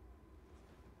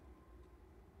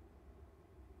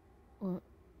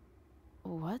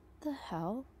 What the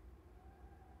hell?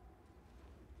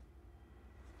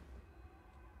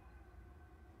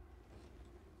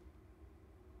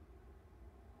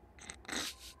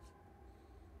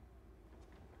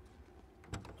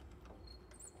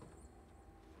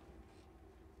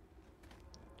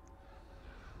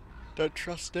 Don't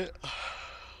trust it.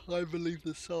 I believe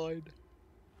the sign.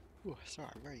 Oh, sorry,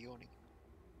 I'm very yawning.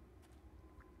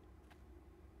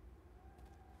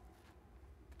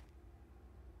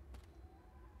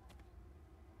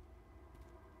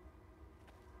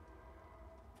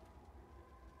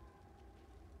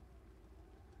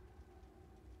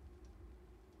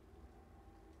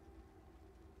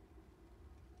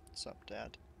 What's up,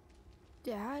 Dad?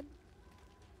 Dad?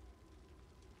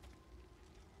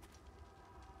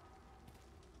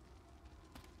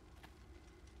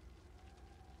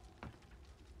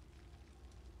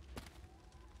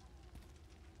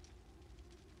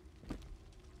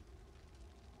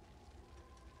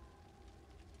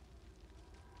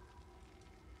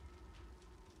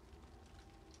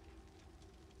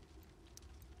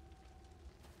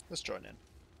 Let's join in.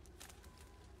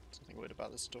 Something weird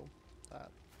about this door. That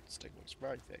stick looks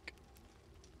very thick.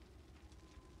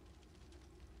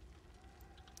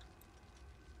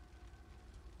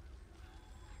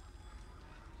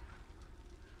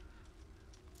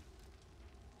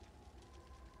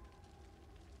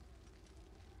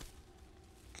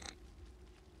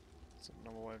 That's a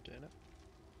normal way of doing it.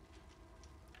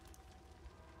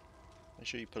 Make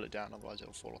sure you pull it down, otherwise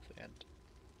it'll fall off the end.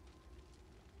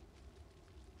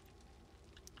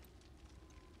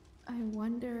 I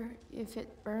wonder if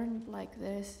it burned like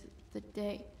this the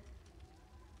day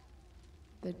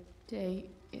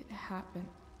it happened.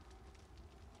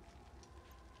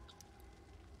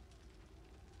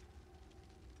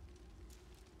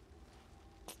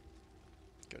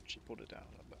 Good, she pulled it down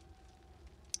a little bit.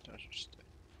 That's interesting.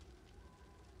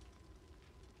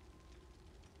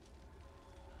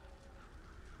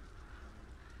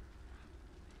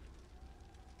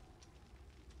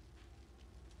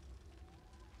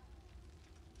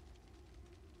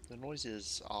 The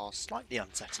noises are slightly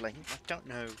unsettling. I don't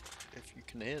know if you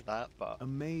can hear that, but...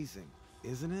 Amazing,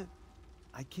 isn't it?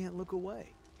 I can't look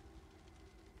away.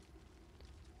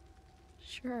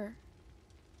 Sure.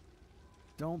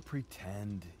 Don't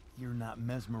pretend you're not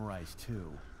mesmerized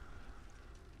too.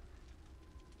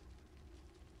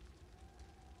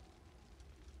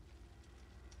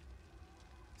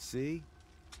 See?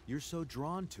 You're so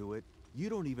drawn to it, you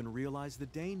don't even realize the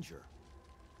danger.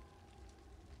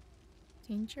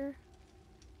 Danger?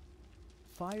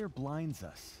 Fire blinds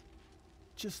us,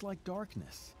 just like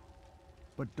darkness.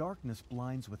 But darkness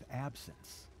blinds with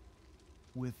absence,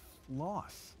 with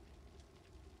loss.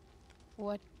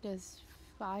 What does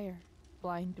fire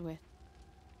blind with?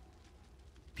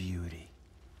 Beauty.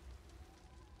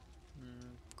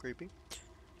 Creepy.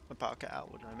 My power cut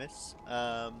out, what did I miss?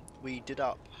 We did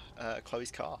up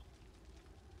Chloe's car.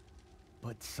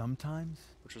 But sometimes...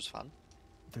 which was fun.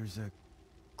 There's a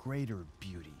greater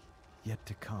beauty yet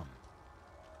to come.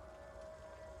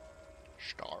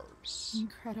 Stars.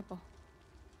 Incredible.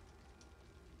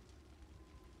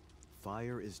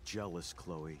 Fire is jealous,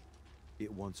 Chloe.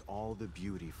 It wants all the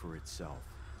beauty for itself.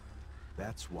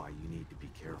 That's why you need to be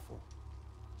careful.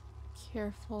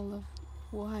 Careful of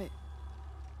what?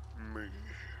 Me.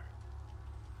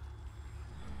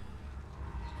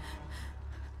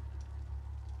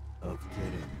 Of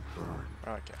getting burned.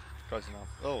 Okay, close enough.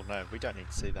 Oh no, we don't need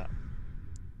to see that.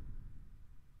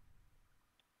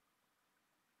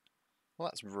 Well,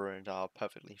 that's ruined our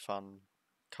perfectly fun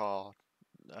car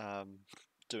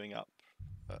doing up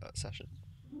session.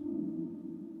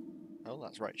 Oh,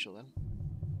 that's Rachel then.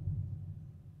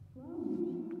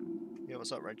 Yeah,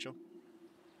 what's up, Rachel?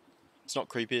 It's not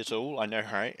creepy at all, I know,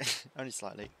 right? Only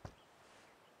slightly.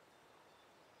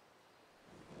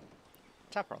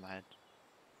 Tap her on the head.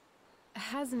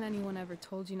 Hasn't anyone ever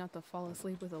told you not to fall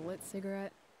asleep with a lit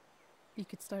cigarette? You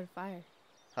could start a fire.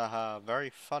 Haha, very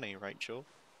funny, Rachel.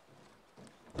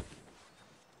 I'm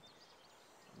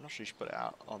not sure you should put it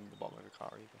out on the bottom of the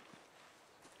car either.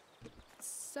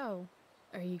 So,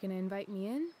 are you gonna invite me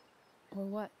in? Or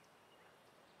what?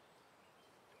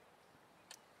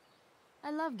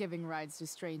 I love giving rides to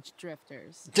strange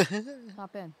drifters.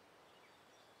 Hop in.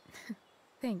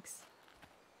 Thanks.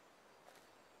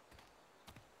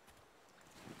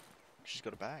 She's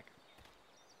got a bag.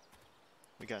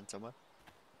 We going somewhere?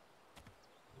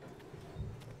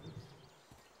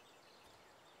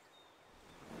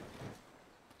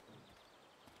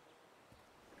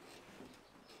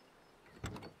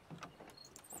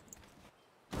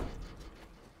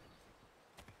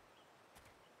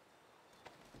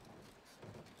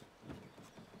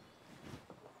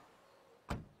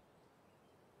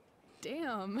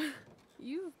 Damn,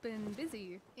 you've been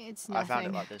busy. It's I nothing. found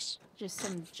it like this. Just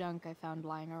some junk I found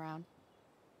lying around.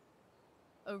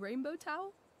 A rainbow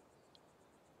towel?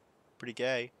 Pretty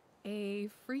gay. A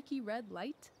freaky red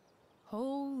light?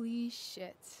 Holy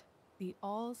shit. The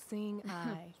all-seeing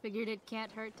eye. Figured it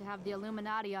can't hurt to have the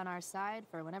Illuminati on our side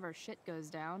for whenever shit goes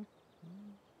down.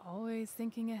 Always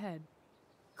thinking ahead.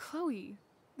 Chloe,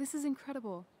 this is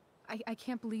incredible. I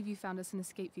can't believe you found us an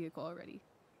escape vehicle already.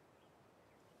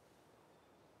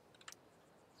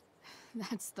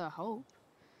 That's the hope.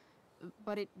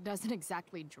 But it doesn't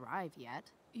exactly drive yet.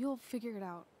 You'll figure it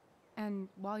out. And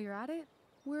while you're at it,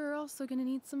 we're also gonna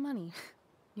need some money.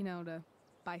 You know, to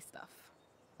buy stuff.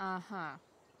 Uh-huh.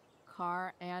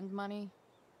 Car and money?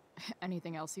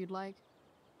 Anything else you'd like?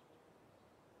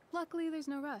 Luckily, there's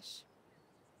no rush.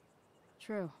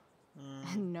 True.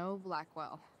 And no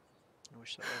Blackwell. I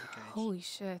wish that were the case. Holy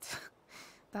shit.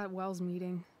 That Wells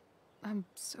meeting. I'm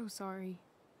so sorry.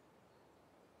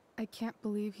 I can't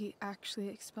believe he actually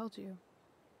expelled you.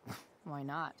 Why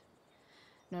not?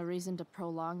 No reason to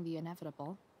prolong the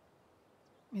inevitable.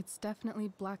 It's definitely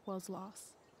Blackwell's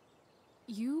loss.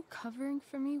 You covering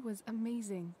for me was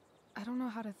amazing. I don't know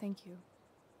how to thank you.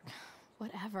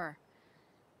 Whatever.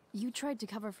 You tried to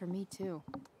cover for me too.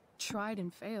 Tried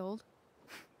and failed.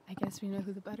 I guess we know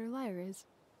who the better liar is.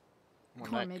 Well,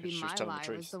 Or no, maybe 'cause she was my telling the lie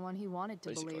truth, was the one he wanted to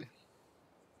basically. believe.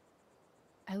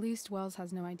 At least Wells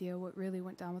has no idea what really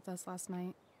went down with us last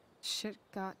night. Shit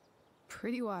got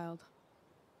pretty wild.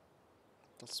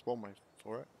 That's one way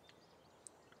for it.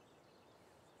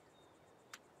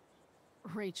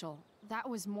 Rachel, that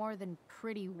was more than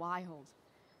pretty wild.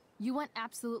 You went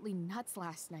absolutely nuts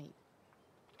last night.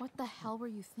 What the hell were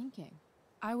you thinking?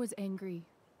 I was angry.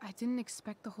 I didn't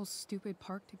expect the whole stupid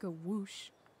park to go whoosh.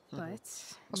 But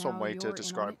That's now one way you're to in on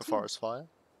describe it the too. forest fire.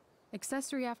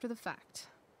 Accessory after the fact.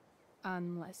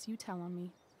 Unless you tell on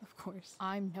me, of course.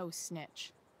 I'm no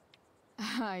snitch.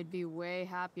 I'd be way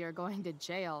happier going to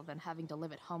jail than having to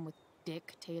live at home with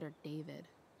Dictator David.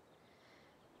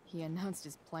 He announced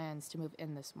his plans to move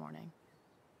in this morning.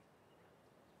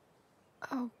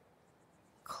 Oh,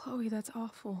 Chloe, that's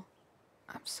awful.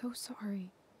 I'm so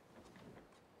sorry.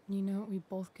 You know what we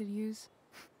both could use?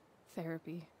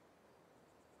 Therapy.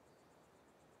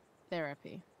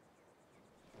 Therapy.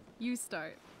 You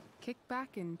start. Kick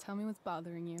back and tell me what's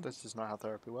bothering you. This is not how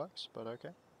therapy works, but okay.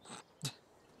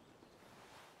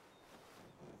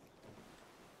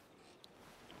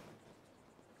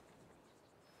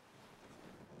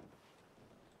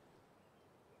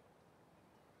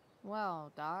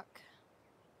 Well, Doc.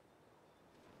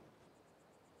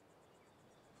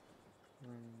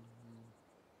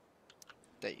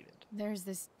 David. There's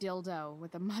this dildo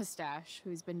with a mustache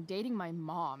who's been dating my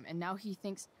mom, and now he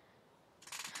thinks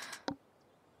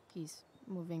he's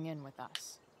moving in with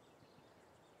us.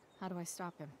 How do I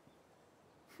stop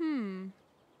him?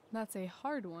 That's a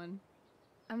hard one.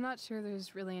 I'm not sure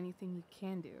there's really anything you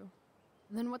can do.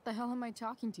 Then what the hell am I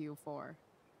talking to you for?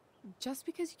 Just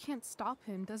because you can't stop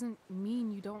him doesn't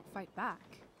mean you don't fight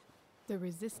back. The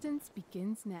resistance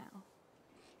begins now.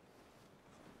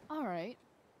 All right.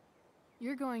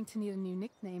 You're going to need a new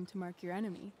nickname to mark your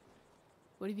enemy.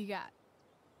 What have you got?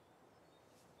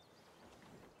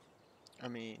 I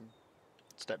mean,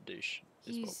 step douche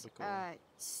is what He's, we call him.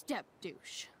 step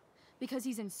douche. Because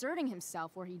he's inserting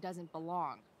himself where he doesn't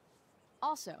belong.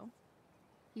 Also,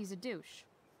 he's a douche.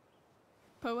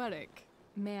 Poetic.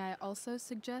 May I also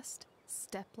suggest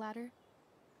stepladder?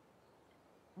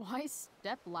 Why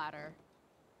stepladder?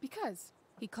 Because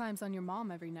he climbs on your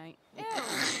mom every night. Ew!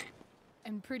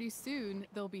 And pretty soon,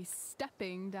 they'll be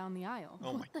stepping down the aisle.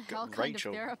 Oh my What the God, hell kind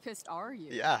Rachel. of therapist are you?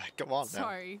 Yeah, come on now.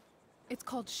 Sorry. It's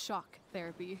called shock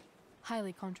therapy.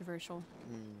 Highly controversial.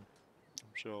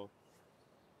 I'm sure.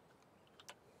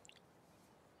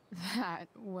 That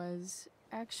was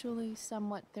actually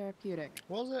somewhat therapeutic.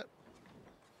 Was it?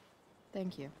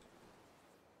 Thank you.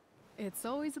 It's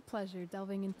always a pleasure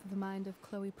delving into the mind of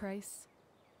Chloe Price.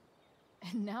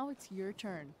 And now it's your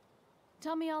turn.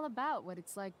 Tell me all about what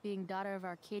it's like being daughter of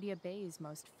Arcadia Bay's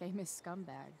most famous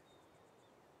scumbag.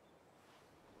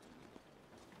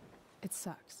 It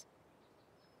sucks.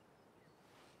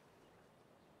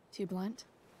 Too blunt?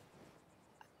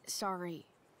 Sorry.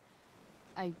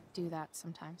 I do that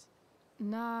sometimes.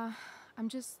 Nah, I'm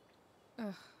just...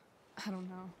 Ugh, I don't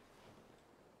know.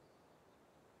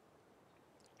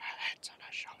 Her head's on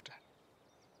her shoulder.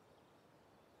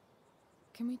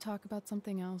 Can we talk about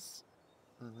something else?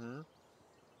 Mm-hmm.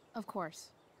 Of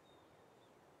course.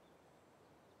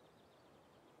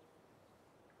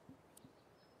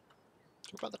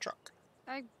 What about the truck?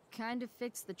 I kind of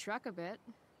fixed the truck a bit.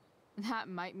 That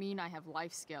might mean I have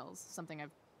life skills, something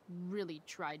I've really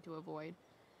tried to avoid.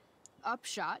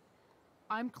 Upshot,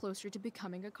 I'm closer to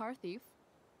becoming a car thief.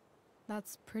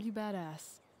 That's pretty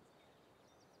badass.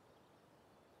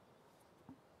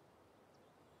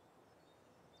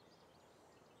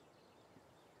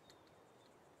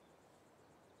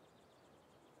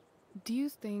 Do you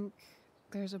think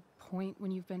there's a point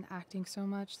when you've been acting so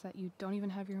much that you don't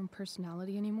even have your own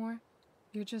personality anymore?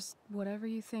 You're just whatever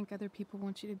you think other people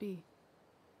want you to be.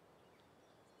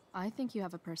 I think you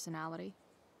have a personality.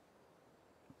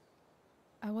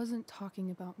 I wasn't talking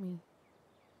about me.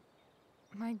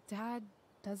 My dad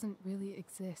doesn't really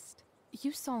exist.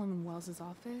 You saw him in Wells's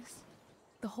office.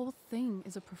 The whole thing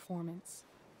is a performance.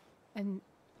 And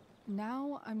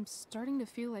now I'm starting to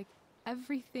feel like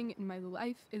everything in my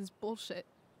life is bullshit.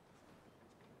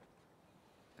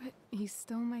 But he's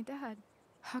still my dad.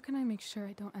 How can I make sure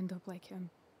I don't end up like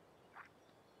him?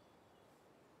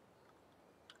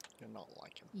 You're not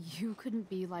like him. You couldn't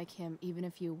be like him even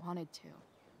if you wanted to.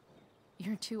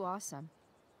 You're too awesome.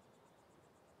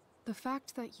 The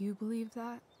fact that you believe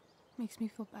that makes me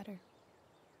feel better.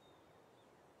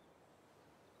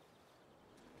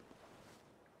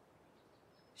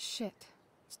 Shit.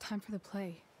 It's time for the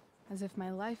play. As if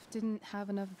my life didn't have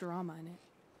enough drama in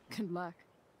it. Good luck.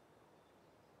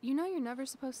 You know you're never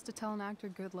supposed to tell an actor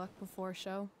good luck before a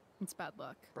show? It's bad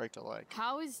luck. Break a leg.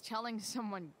 How is telling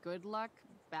someone good luck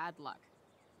bad luck?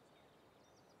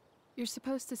 You're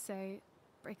supposed to say,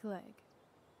 break a leg.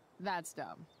 That's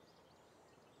dumb.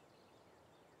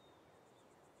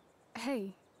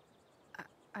 Hey,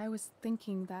 I was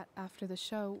thinking that after the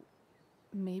show,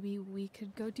 maybe we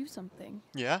could go do something.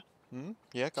 Yeah?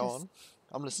 Yeah, go Just on.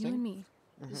 I'm listening. You and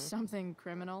me. Something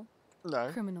criminal? No.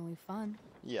 Criminally fun.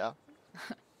 Yeah.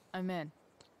 I'm in.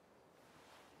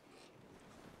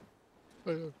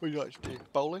 What do you like to do?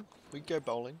 Bowling? We can go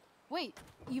bowling. Wait,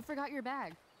 you forgot your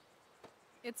bag.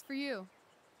 It's for you.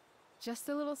 Just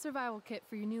a little survival kit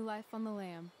for your new life on the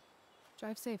lam.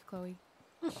 Drive safe, Chloe.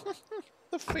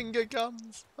 The finger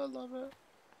guns. I love it.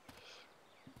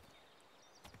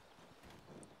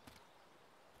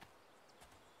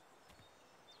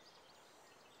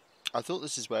 I thought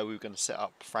this is where we were going to set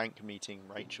up Frank meeting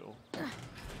Rachel.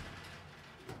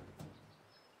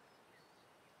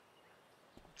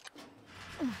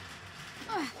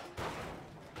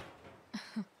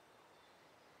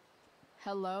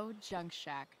 Hello, Junk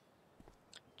Shack.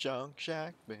 Junk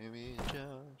Shack, baby,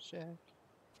 Junk Shack.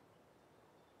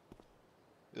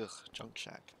 Ugh, Junk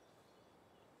Shack.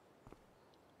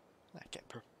 Get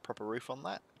proper roof on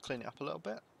that. Clean it up a little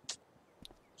bit.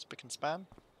 Spick and span.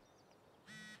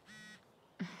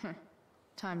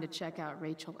 Time to check out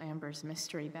Rachel Amber's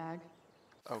mystery bag.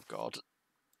 Oh god.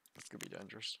 That's gonna be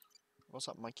dangerous. What's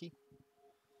up, Mikey?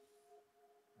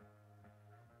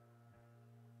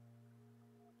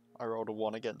 I rolled a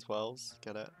 1 against Wells.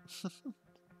 Get it?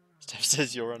 Steph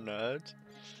says you're a nerd.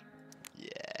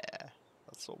 Yeah,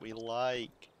 that's what we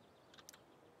like.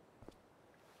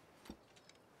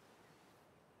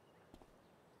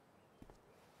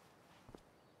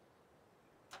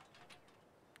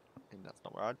 And that's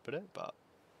not where I'd put it, but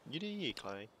you do you,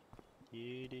 Chloe.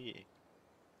 You do you.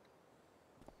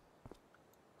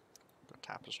 Got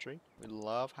tapestry. We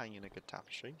love hanging a good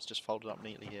tapestry. It's just folded up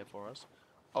neatly here for us.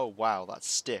 Oh wow, that's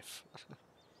stiff.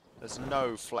 There's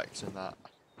no flex in that.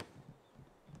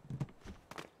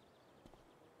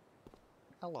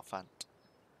 Elephant.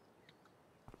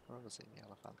 Where have I seen the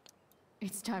elephant?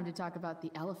 It's time to talk about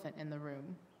the elephant in the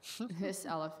room. This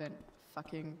elephant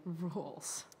fucking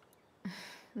rules.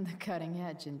 The cutting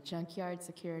edge in junkyard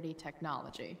security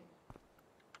technology.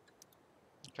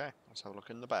 Okay, let's have a look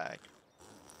in the bag.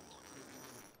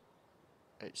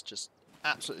 It's just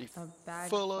absolutely A bag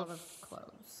full of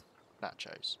clothes.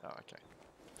 nachos. Oh, okay.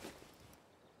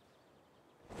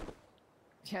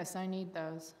 Yes, I need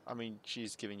those. I mean,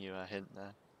 she's giving you a hint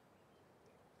there.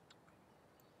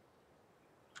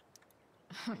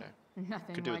 You know,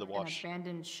 Nothing could do like with a an wash.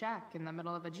 abandoned shack in the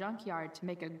middle of a junkyard to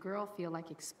make a girl feel like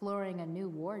exploring a new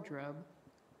wardrobe.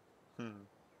 You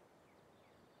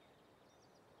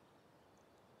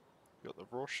got the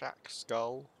Rorschach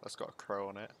skull. That's got a crow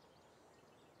on it.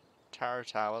 Tarot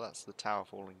tower. That's the tower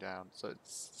falling down. So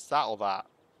it's that or that.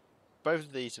 Both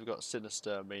of these have got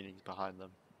sinister meanings behind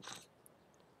them.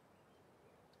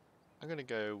 I'm gonna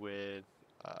go with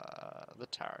the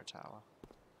Tarot Tower.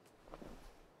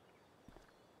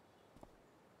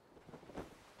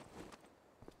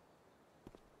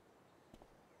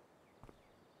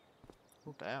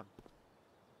 Oh damn.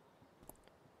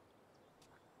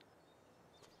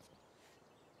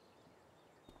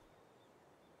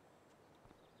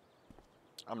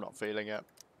 I'm not feeling it.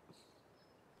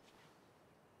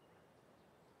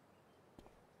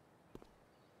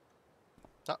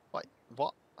 Wait,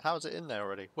 what? How is it in there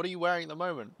already? What are you wearing at the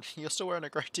moment? You're still wearing a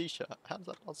grey t-shirt. How's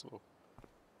that possible?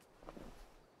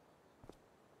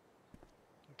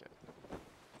 Okay.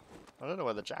 I don't know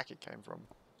where the jacket came from.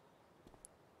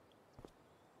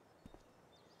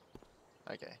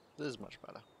 Okay, this is much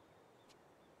better.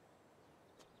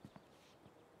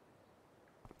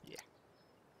 Yeah.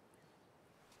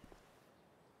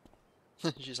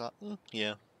 She's like,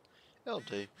 yeah, it'll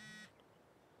do.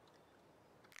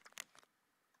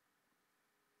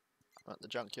 I'm at the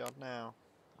junkyard now.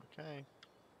 Okay.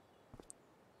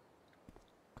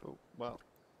 Cool. Well,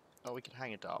 oh, we could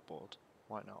hang a dartboard.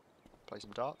 Why not? Play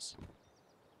some darts.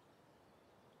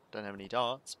 Don't have any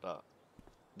darts, but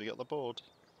we got the board.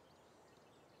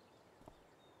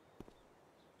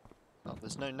 Oh,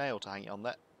 there's no nail to hang it on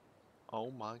that.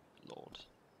 Oh my lord.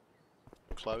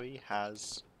 Chloe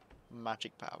has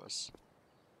magic powers.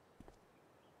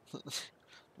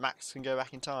 Max can go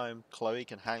back in time. Chloe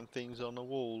can hang things on the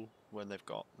wall when they've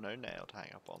got no nail to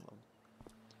hang up on them.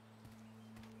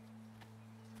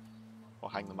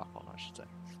 Or hang them up on, I should say.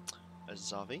 There's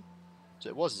Zavi. So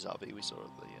it was Zavi we saw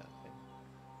at the thing.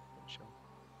 Sure.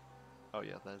 Oh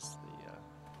yeah, there's the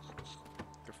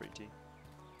graffiti.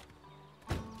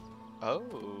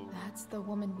 Oh. That's the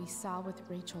woman we saw with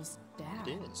Rachel's dad.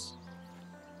 It is.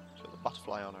 She's got the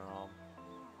butterfly on her arm.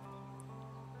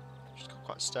 She's got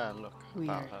quite a stern look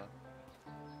about her.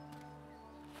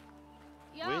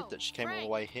 Yo, Weird that she came all the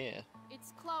way here.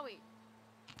 It's Chloe.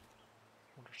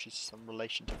 I wonder if she's some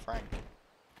relation to Frank.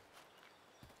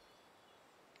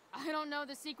 I don't know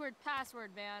the secret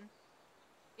password, man.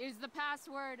 Is the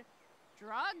password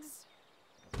drugs?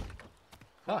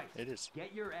 Oh, it is.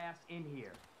 Get your ass in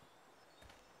here.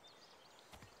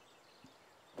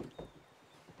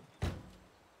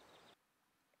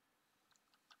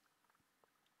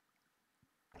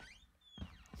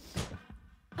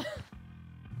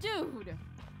 Dude,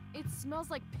 it smells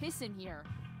like piss in here.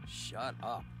 Shut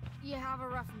up. You have a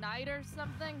rough night or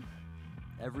something?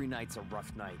 Every night's a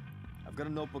rough night. I've got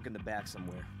a notebook in the back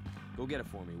somewhere. Go get it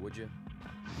for me, would you?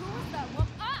 Who was that woman?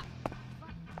 Ah!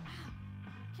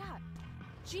 God,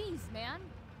 jeez, man.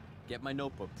 Get my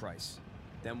notebook, Price.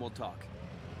 Then we'll talk.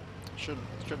 Shouldn't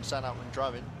stand out when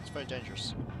driving. It's very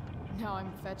dangerous. Now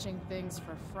I'm fetching things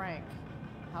for Frank.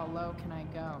 How low can I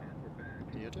go?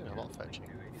 You're doing a lot of fetching.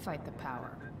 Fight the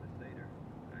power.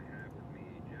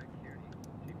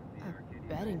 A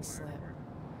betting slip.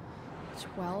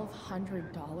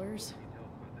 $1,200?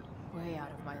 Way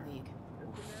out of my league.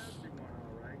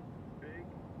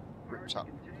 Ripped up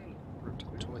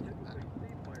toilet man.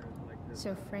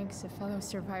 So Frank's a fellow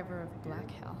survivor of Black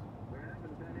Hell.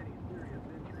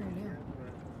 Who knew?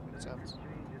 Sounds.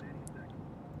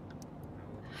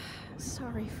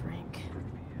 Sorry, Frank.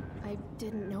 I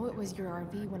didn't know it was your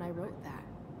RV when I wrote that.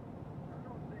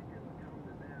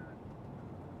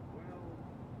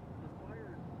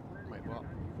 Wait, what?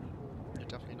 You're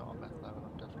definitely not a meth lab, and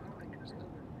I'm definitely not interested.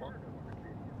 What?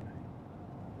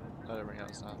 I don't really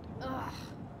understand. Ugh,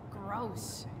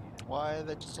 gross. Why are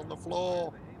they just on the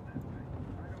floor?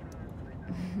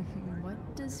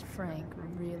 What does Frank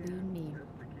really need?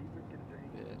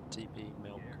 Yeah, TP,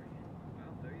 milk.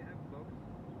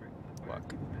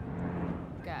 Work.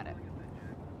 Got it.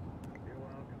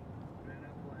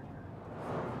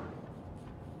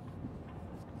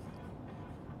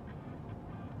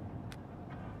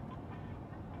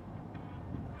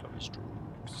 Got me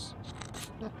strokes.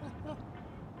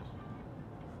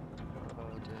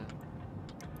 Oh dear.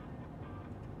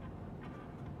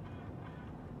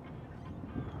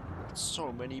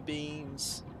 So many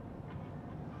beans.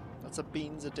 That's a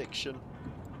beans addiction.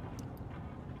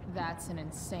 That's an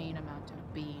insane amount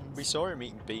of beans. We saw him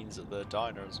eating beans at the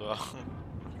diner as well.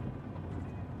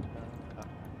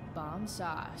 Bomb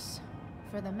sauce.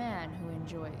 For the man who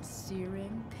enjoys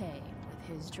searing pain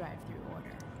with his drive-thru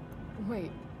order.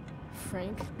 Wait,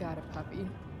 Frank got a puppy?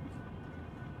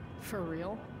 For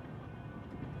real?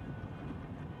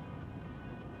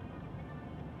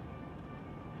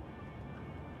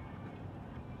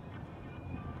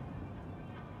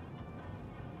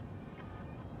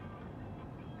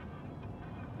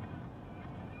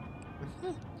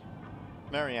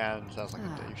 Marianne sounds like a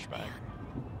douchebag.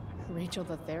 Rachel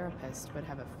the therapist would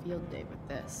have a field day with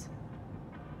this.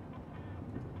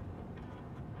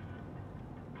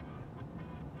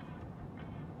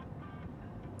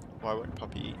 Why won't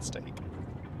Puppy eat steak?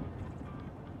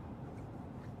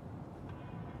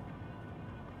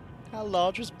 How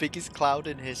large was biggest cloud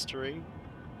in history?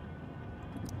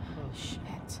 Oh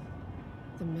shit.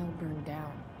 The mill burned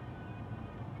down.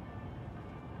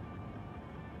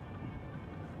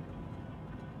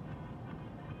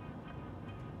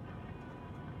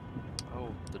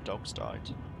 Oh, the dogs died.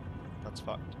 That's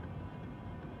fucked.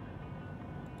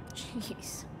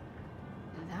 Jeez.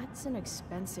 That's an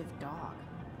expensive dog.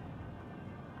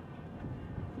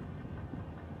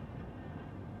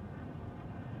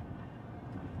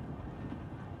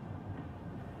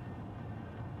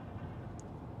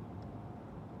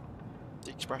 The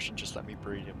expression just let me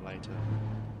breed him later.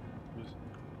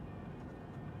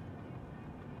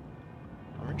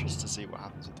 I'm interested to see what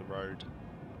happens with the road.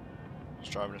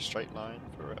 Just driving a straight line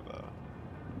forever.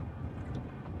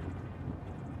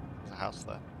 There's a house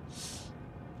there.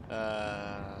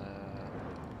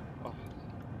 Oh,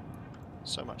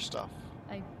 so much stuff.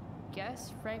 I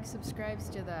guess Frank subscribes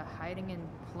to the hiding in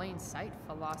plain sight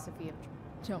philosophy of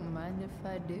don't mind if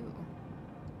I do.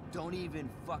 Don't even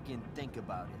fucking think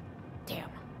about it.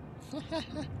 Damn.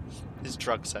 His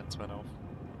drug sense went off.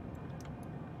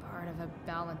 Part of a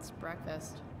balanced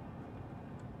breakfast.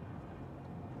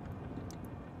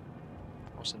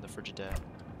 What's in the Frigidaire?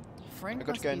 Frank I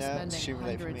got to must go be now. It's spending too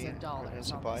late for hundreds me. of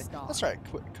dollars on Bye. this dog. That's right,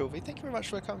 Kovi. Thank you very much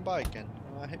for coming by again.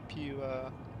 I hope you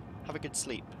have a good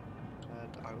sleep,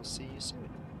 and I will see you soon.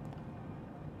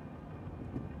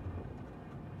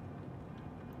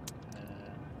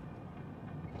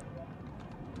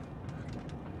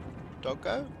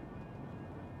 Doggo?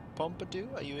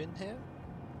 Pompidou, are you in here?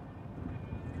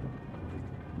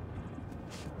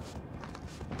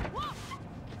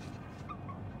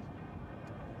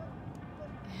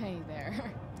 Hey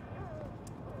there.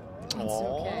 It's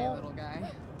Aww. okay, little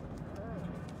guy.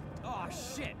 Oh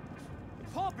shit!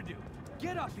 Pompidou,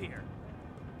 get up here!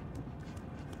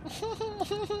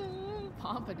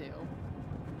 Pompidou.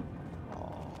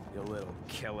 You little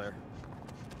killer.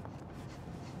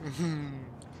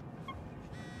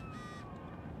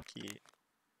 Cute.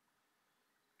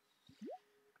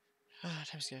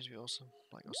 Time's going to be awesome.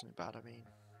 Like, not something bad, I mean.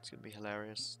 It's going to be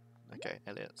hilarious. Okay,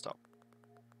 Elliot, stop.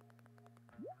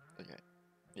 Okay.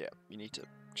 Yeah, you need to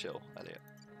chill, Elliot.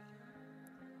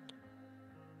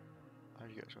 How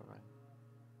do you get right?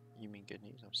 You mean good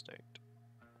news? I'm stoked.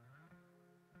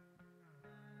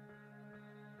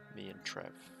 Me and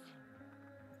Trev.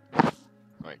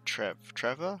 Right,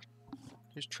 Trevor?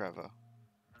 Who's Trevor?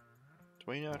 Do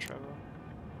we know Trevor?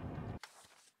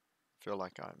 I feel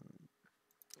like I'm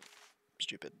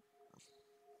stupid.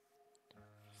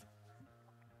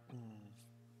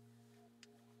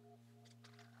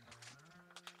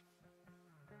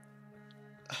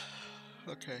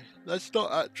 Okay, that's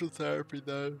not actual therapy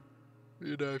though.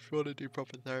 You know, if you want to do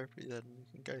proper therapy, then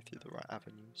you can go through the right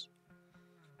avenues.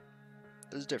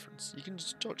 There's a difference. You can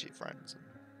just talk to your friends and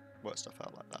work stuff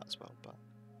out like that as well, but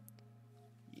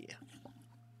yeah.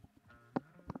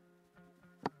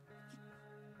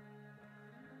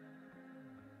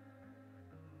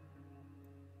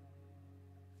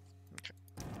 Okay.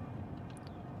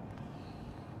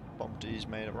 Bombdoo's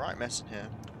made a right mess in here.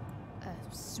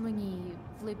 A swingy,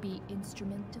 flippy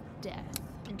instrument of death.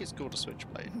 I think it's called a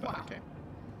switchblade, but okay.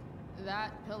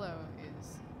 That pillow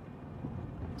is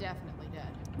definitely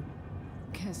dead.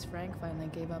 Guess Frank finally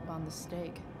gave up on the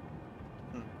steak.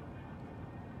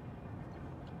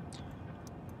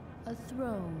 A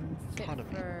throne fit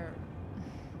for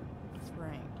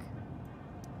Frank.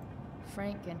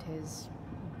 Frank and his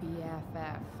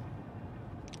BFF.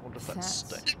 What if that's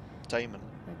Damon?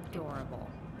 Adorable.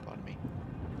 Pardon me.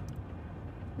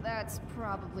 That's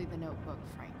probably the notebook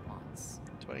Frank wants.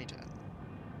 2010.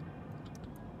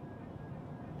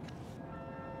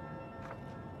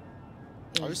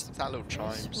 I was that little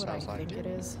chime Is what sounds I like think it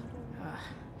is.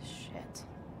 Shit.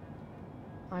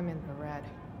 I'm in the red.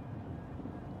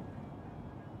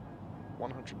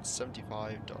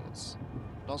 $175.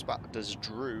 Not as bad as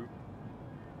Drew.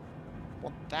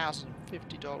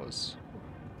 $1,050.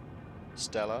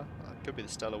 Stella. Could be the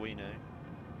Stella we know.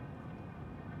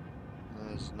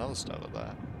 There's another Stella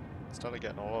there. Stella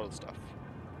getting a lot of stuff.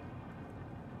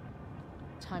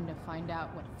 Time to find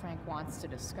out what Frank wants to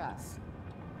discuss.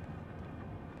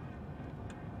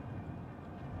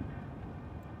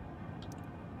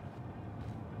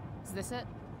 Is this it?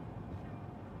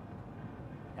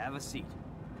 Have a seat.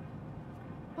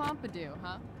 Pompidou,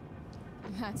 huh?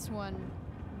 That's one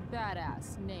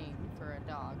badass name for a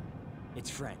dog. It's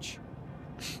French.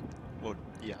 Well,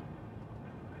 yeah.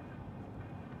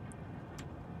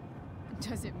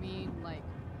 Does it mean, like,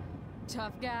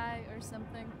 tough guy or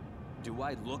something? Do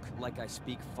I look like I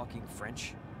speak fucking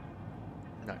French?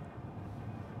 No.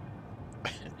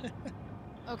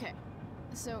 Okay,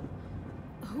 so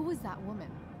who was that woman?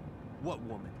 What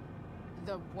woman?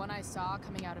 The one I saw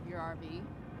coming out of your RV?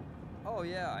 Oh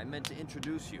yeah, I meant to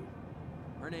introduce you.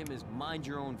 Her name is Mind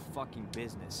Your Own Fucking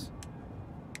Business.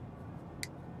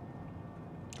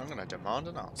 I'm gonna demand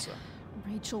an answer.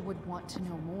 Rachel would want to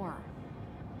know more.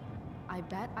 I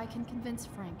bet I can convince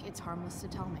Frank it's harmless to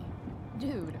tell me.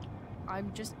 Dude,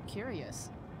 I'm just curious.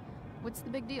 What's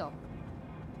the big deal?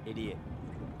 Idiot.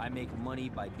 I make money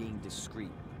by being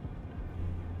discreet.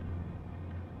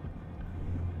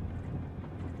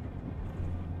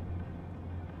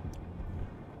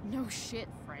 No shit,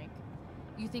 Frank.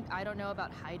 You think I don't know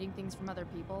about hiding things from other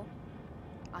people?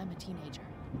 I'm a teenager.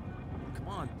 Come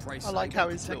on, Price. I like how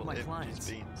he's protect still my his clients.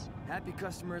 beans. Happy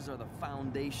customers are the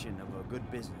foundation of a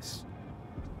good business.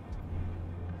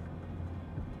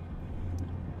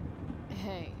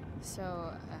 Hey,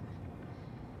 so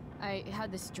I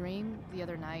had this dream the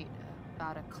other night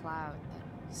about a cloud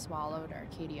that swallowed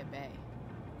Arcadia Bay.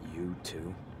 You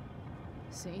too?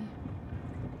 See?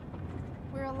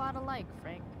 We're a lot alike,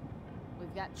 Frank.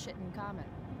 We've got shit in common.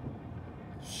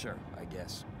 Sure, I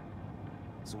guess.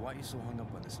 So why are you so hung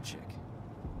up on this chick?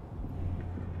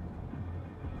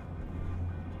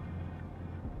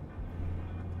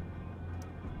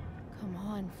 Come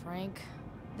on, Frank.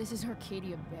 This is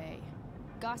Arcadia Bay.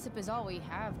 Gossip is all we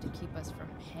have to keep us from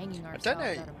hanging I ourselves don't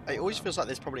know. out of It always boredom. feels like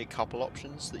there's probably a couple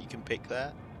options that you can pick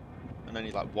there, and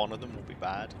only like one of them will be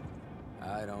bad.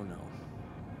 I don't know.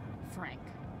 Frank.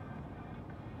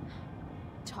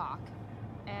 Talk,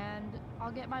 and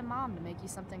I'll get my mom to make you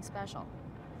something special.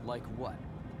 Like what?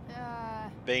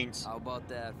 Beans. How about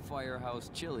that firehouse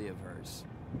chili of hers?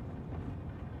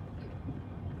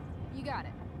 You got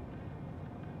it.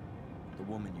 The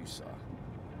woman you saw.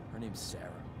 Her name's Sarah.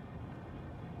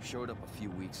 Showed up a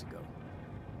few weeks ago.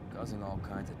 Causing all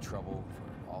kinds of trouble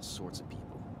for all sorts of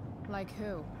people. Like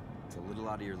who? It's a little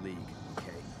out of your league,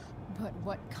 okay? But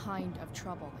what kind of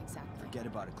trouble exactly? Forget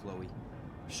about it, Chloe.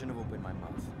 Shouldn't have opened my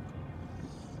mouth.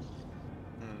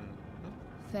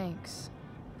 Thanks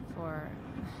for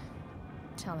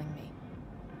telling me.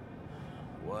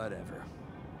 Whatever.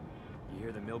 You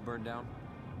hear the mill burned down?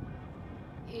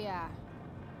 Yeah,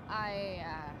 I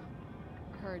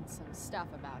heard some stuff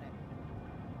about it.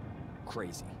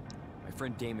 Crazy. My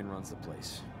friend Damon runs the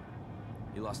place.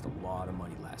 He lost a lot of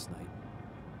money last night.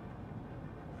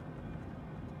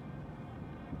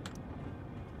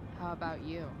 How about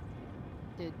you?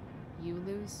 Did you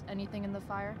lose anything in the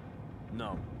fire?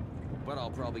 No. But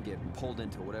I'll probably get pulled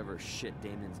into whatever shit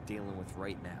Damon's dealing with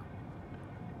right now.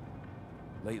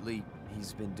 Lately,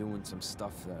 he's been doing some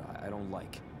stuff that I don't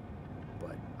like.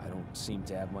 But I don't seem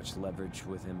to have much leverage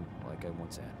with him like I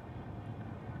once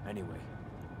had. Anyway,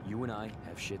 you and I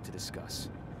have shit to discuss.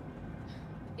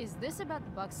 Is this about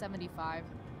the $1.75?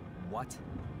 What?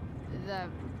 The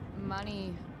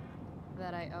money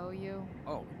that I owe you?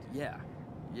 Oh, yeah.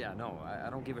 Yeah, no, I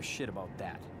don't give a shit about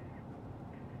that.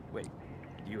 Wait,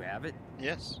 do you have it?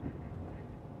 Yes.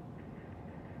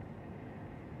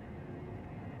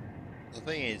 The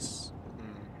thing is,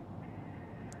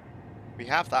 we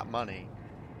have that money,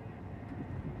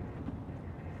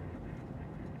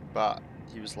 but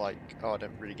he was like, "Oh, I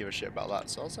don't really give a shit about that,"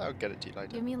 so I was like, "I'll get it to you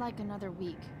later." Give me like another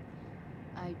week.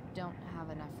 I don't have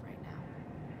enough right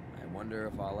now. I wonder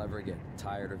if I'll ever get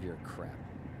tired of your crap.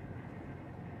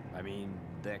 I mean,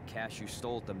 that cash you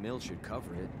stole at the mill should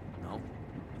cover it, no?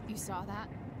 You saw that?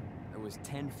 I was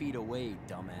 10 feet away,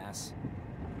 dumbass.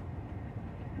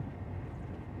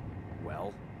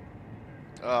 Well?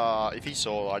 If he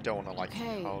saw, I don't want to like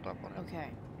Okay. hold up on him.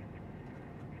 Okay.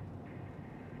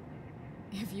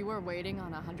 If you were waiting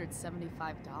on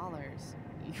 $175,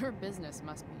 your business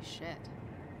must be shit.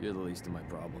 You're the least of my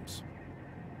problems.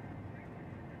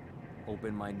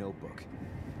 Open my notebook.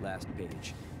 Last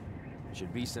page.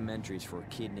 Should be some entries for a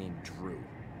kid named Drew.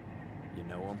 You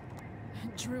know him?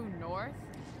 Drew North?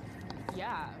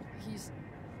 Yeah, he's...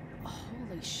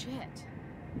 Holy shit.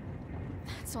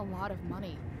 That's a lot of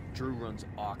money. Drew runs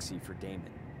Oxy for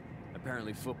Damon.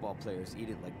 Apparently football players eat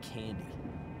it like candy.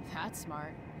 That's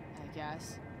smart, I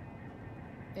guess.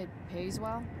 It pays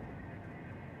well?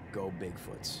 Go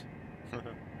Bigfoots.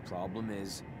 Problem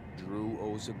is, Drew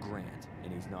owes a grant,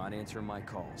 and he's not answering my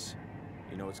calls.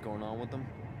 You know what's going on with him?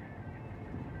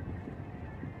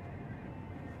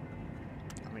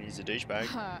 I mean, he's a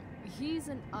douchebag. He's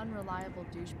an unreliable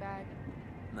douchebag.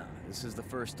 Nah, this is the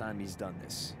first time he's done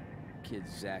this.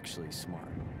 Kid's actually smart.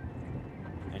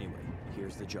 Anyway,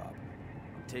 here's the job.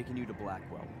 I'm taking you to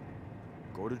Blackwell.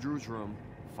 Go to Drew's room,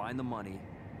 find the money,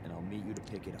 and I'll meet you to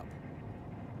pick it up.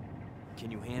 Can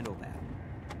you handle that?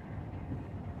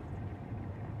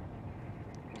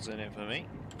 What's in it for me?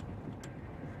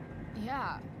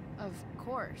 Yeah, of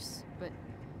course, but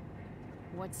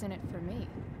what's in it for me?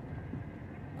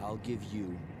 I'll give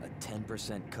you a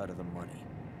 10% cut of the money.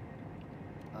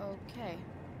 Okay.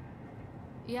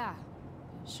 Yeah,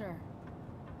 sure.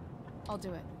 I'll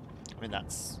do it. I mean,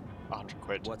 that's 100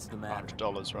 quid. What's the matter?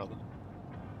 $100 rather.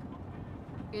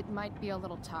 It might be a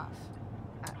little tough.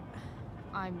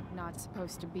 I'm not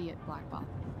supposed to be at Blackwell.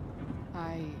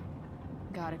 I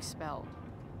got expelled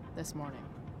this morning.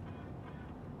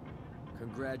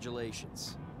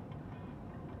 Congratulations.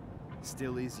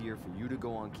 Still easier for you to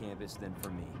go on campus than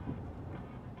for me.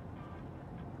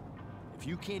 If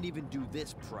you can't even do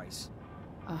this price...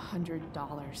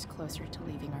 $100 closer to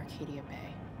leaving Arcadia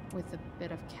Bay. With a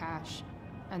bit of cash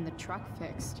and the truck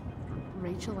fixed,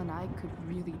 Rachel and I could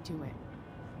really do it.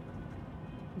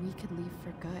 We could leave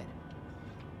for good.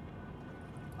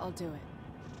 I'll do it.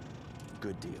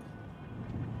 Good deal.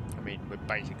 I mean,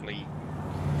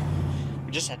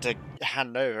 we just had to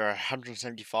hand over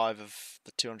 175 of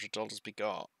the $200 we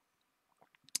got.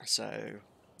 So,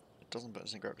 it doesn't put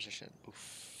us in a great position.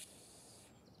 Oof.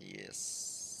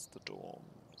 Yes, the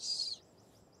dorms.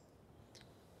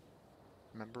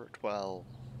 Remember at 12.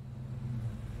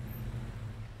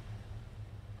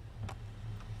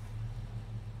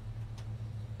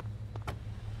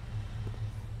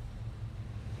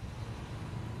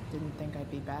 Didn't think I'd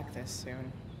be back this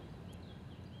soon.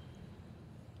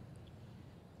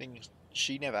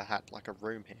 She never had like a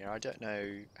room here. I don't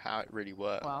know how it really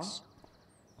works. Well,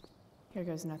 here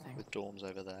goes nothing. With dorms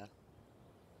over there.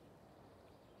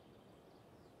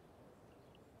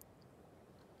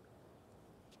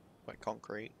 Wet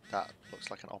concrete. That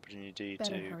looks like an opportunity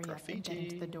Better to hurry up and get graffiti.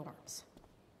 into the dorms.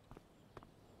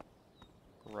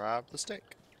 Grab the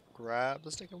stick. Grab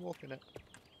the stick and walk in it.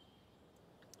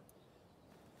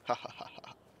 Ha ha ha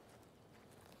ha.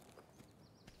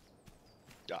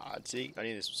 Ah, see, I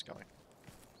knew this was coming.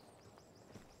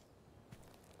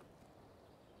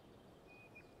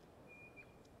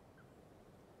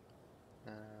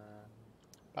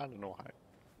 Abandon or hope.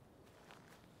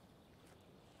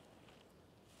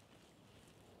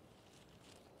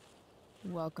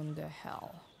 Welcome to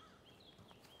hell.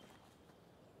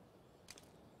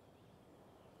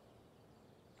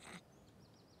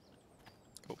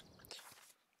 Cool.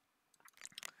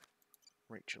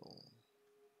 Rachel.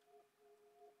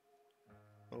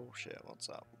 Oh shit, what's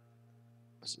up?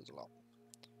 This is a lot.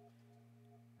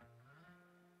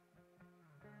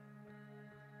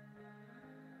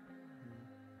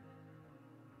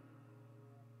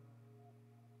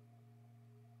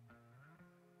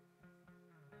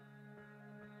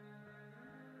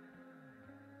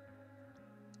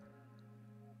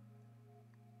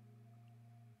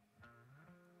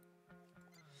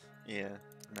 Yeah,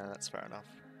 no, that's fair enough.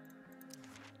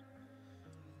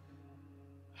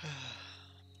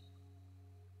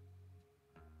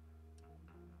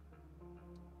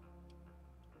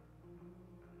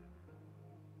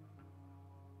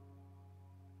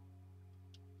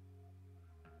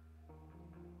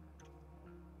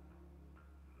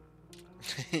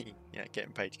 Yeah,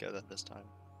 getting paid together this time.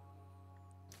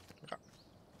 Okay.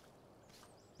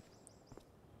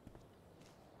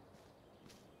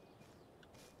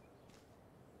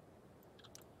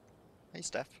 Hey,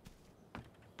 Steph.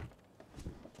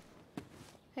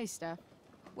 Hey, Steph.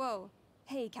 Whoa.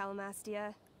 Hey,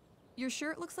 Calamastia. Your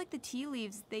shirt looks like the tea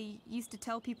leaves they used to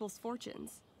tell people's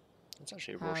fortunes. It's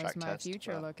actually a Rorschach How's test. my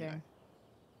future but, looking? You know.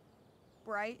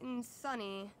 Bright and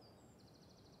sunny.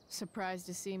 Surprised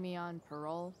to see me on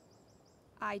parole?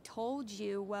 I told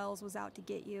you Wells was out to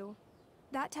get you.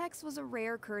 That text was a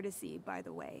rare courtesy, by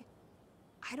the way.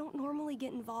 I don't normally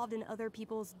get involved in other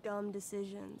people's dumb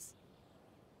decisions.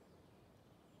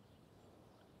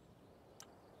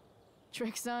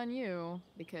 Trick's on you,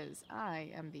 because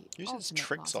I am the Who says ultimate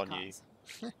tricks lost on you?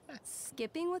 cause.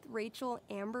 Skipping with Rachel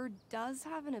Amber does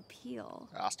have an appeal.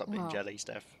 Ah, stop being Well. jelly,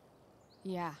 Steph.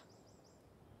 Yeah.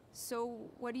 So,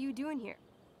 what are you doing here?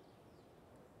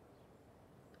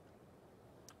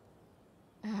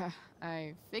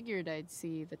 I figured I'd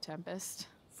see the Tempest.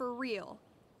 For real?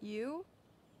 You?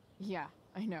 Yeah,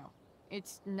 I know.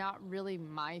 It's not really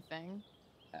my thing.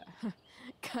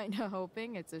 Kinda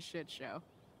hoping it's a shit show.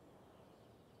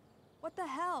 What the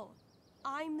hell?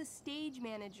 I'm the stage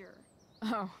manager.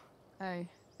 Oh, I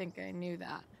think I knew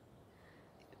that.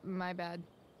 My bad.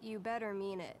 You better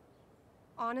mean it.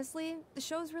 Honestly, the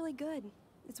show's really good.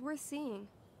 It's worth seeing.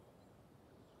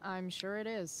 I'm sure it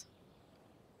is.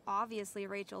 Obviously,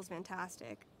 Rachel's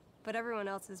fantastic, but everyone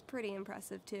else is pretty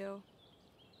impressive too.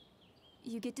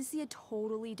 You get to see a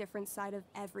totally different side of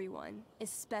everyone,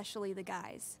 especially the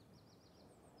guys.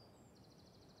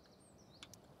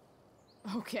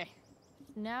 Okay.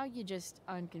 Now you just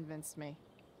unconvinced me.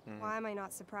 Why am I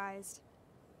not surprised?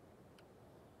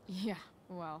 Yeah,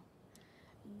 well,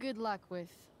 good luck with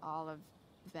all of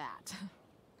that.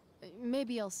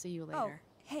 Maybe I'll see you later. Oh,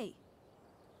 hey.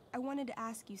 I wanted to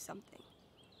ask you something.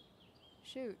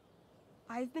 Shoot.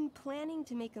 I've been planning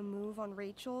to make a move on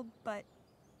Rachel, but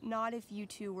not if you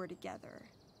two were together.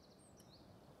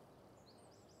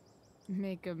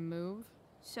 Make a move?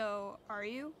 So, are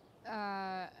you?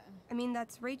 I mean,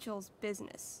 that's Rachel's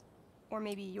business. Or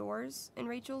maybe yours and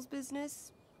Rachel's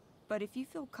business. But if you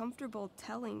feel comfortable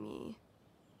telling me...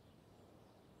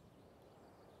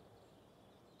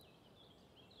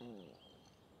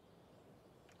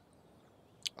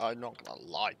 I'm not gonna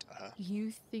lie to her.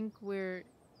 You think we're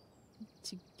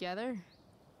together?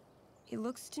 It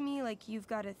looks to me like you've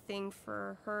got a thing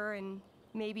for her and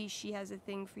maybe she has a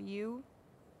thing for you.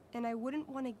 And I wouldn't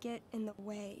want to get in the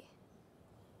way.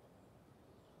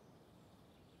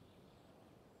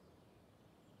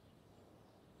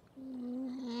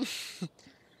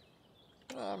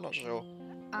 I'm not sure.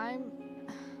 I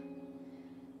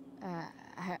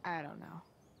don't know.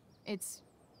 It's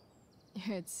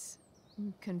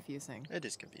confusing. It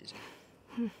is confusing.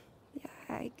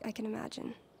 Yeah, I can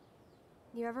imagine.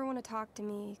 You ever want to talk to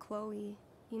me, Chloe,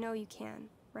 you know you can,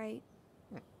 right?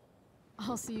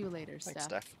 I'll see you later, Thanks,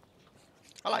 Steph. Steph.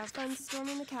 I like Have fun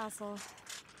storming the castle.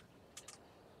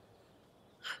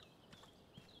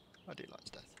 I do like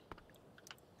Steph.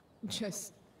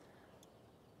 Just...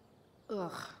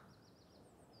 Ugh.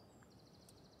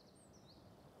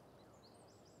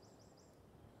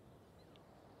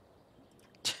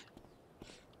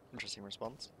 Interesting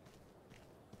response.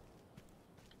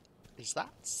 Is that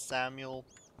Samuel?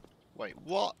 Wait,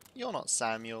 what? You're not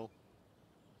Samuel.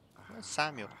 Where's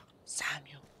Samuel?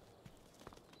 Samuel.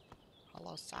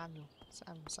 Hello, Samuel.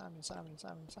 Samuel.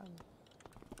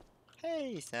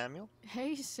 Hey, Samuel.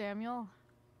 Hey, Samuel.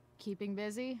 Keeping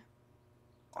busy?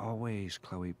 Always,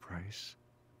 Chloe Price.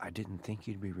 I didn't think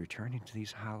you'd be returning to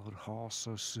these hallowed halls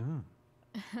so soon.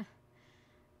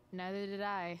 Neither did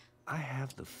I. I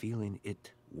have the feeling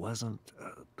it wasn't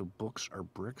the books or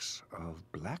bricks of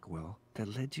Blackwell that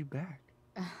led you back.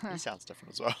 He sounds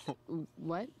different as well.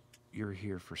 What? You're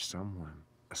here for someone.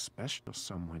 A special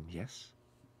someone, yes?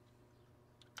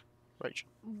 Rachel.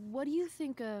 What do you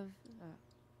think of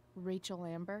Rachel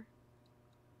Amber?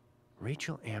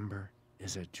 Rachel Amber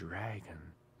is a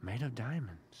dragon made of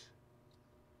diamonds.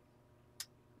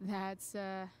 That's,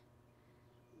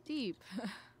 deep.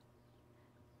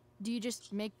 Do you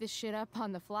just make this shit up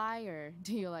on the fly, or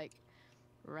do you, like,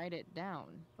 write it down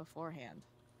beforehand?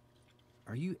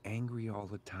 Are you angry all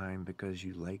the time because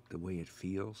you like the way it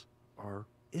feels? Or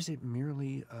is it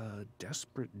merely a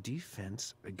desperate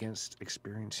defense against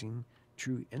experiencing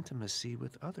true intimacy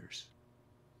with others?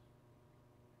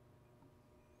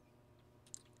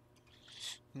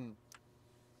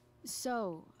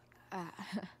 So,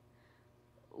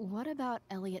 what about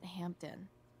Elliot Hampton?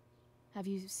 Have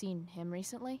you seen him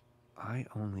recently? I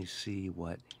only see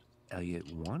what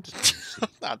Elliot wants me to see.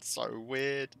 That's so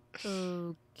weird.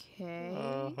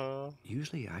 Okay.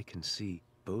 Usually I can see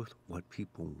both what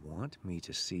people want me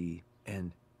to see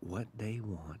and what they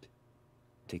want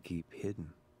to keep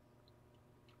hidden.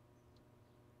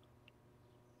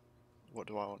 What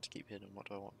do I want to keep hidden? What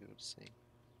do I want people to see?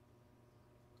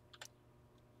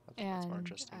 That's And more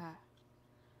interesting.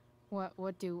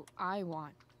 what do I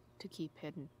want to keep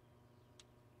hidden?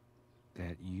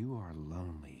 That you are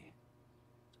lonely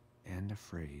and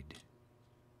afraid. ...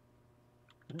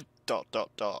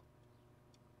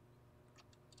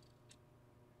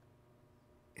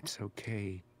 It's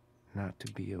okay not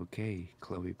to be okay,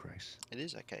 Chloe Price. It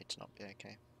is okay to not be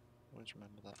okay. Always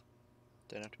remember that.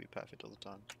 Don't have to be perfect all the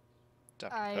time.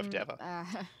 Don't have to be perfect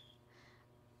ever.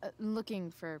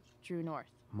 Looking for Drew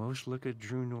North. Most look at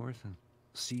Drew North and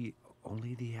see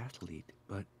only the athlete,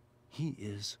 but he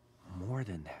is more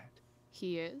than that.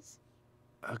 He is?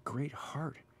 A great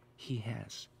heart he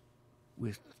has,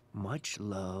 with much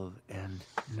love and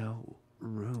no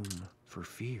room for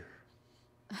fear.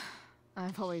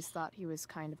 I've always thought he was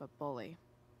kind of a bully.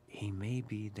 He may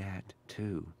be that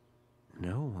too.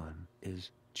 No one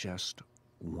is just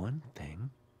one thing.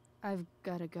 I've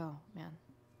gotta go,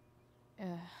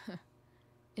 man.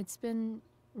 It's been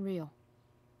real.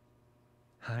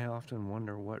 I often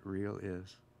wonder what real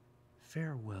is.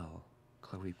 Farewell,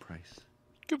 Chloe Price.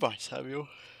 Goodbye, Samuel.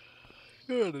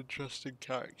 You're an interesting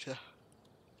character.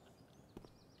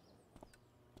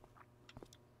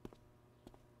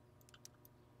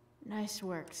 Nice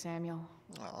work, Samuel.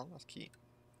 Oh, that's cute.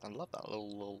 I love that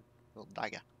little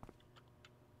dagger.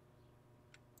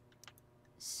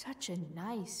 Such a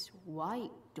nice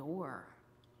white door.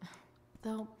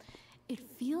 Though, it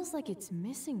feels like it's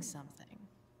missing something.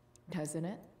 Doesn't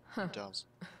it? It does.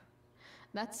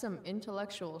 That's some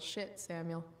intellectual shit,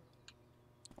 Samuel.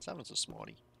 Samuel's a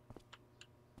smarty.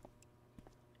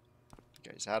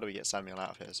 Okay, so how do we get Samuel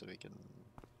out of here so we can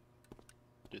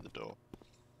do the door?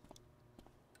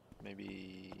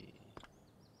 Maybe...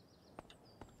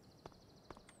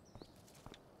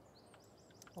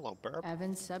 Hello, Burp.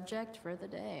 Evan's subject for the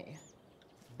day.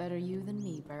 Better you than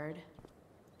me, Bird.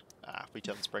 Ah, we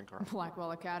turn the sprinkler on.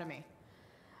 Blackwell Academy.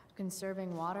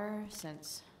 Conserving water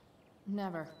since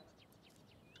never.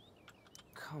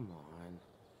 Come on.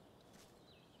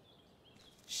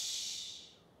 Shh.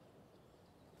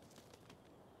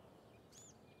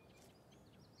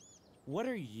 What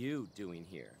are you doing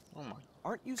here? Oh my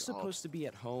Aren't you God. supposed to be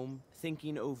at home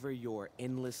thinking over your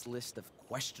endless list of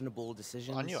questionable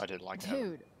decisions? I knew I did like that.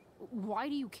 Dude, why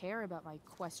do you care about my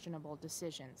questionable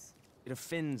decisions? It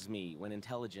offends me when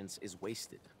intelligence is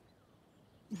wasted.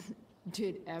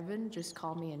 Did Evan just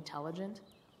call me intelligent?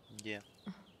 Yeah.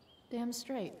 Damn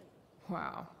straight.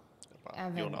 Wow. Well,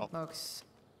 Evan you'll know. looks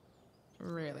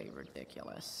really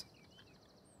ridiculous.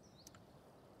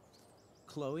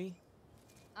 Chloe,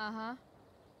 Uh-huh.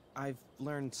 I've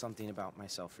learned something about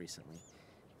myself recently.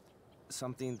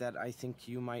 Something that I think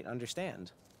you might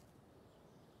understand.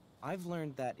 I've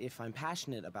learned that if I'm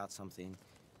passionate about something,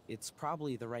 it's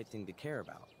probably the right thing to care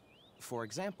about. For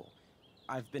example,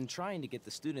 I've been trying to get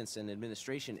the students and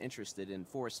administration interested in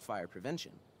forest fire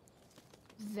prevention.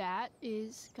 That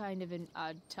is kind of an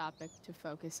odd topic to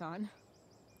focus on.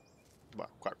 Well,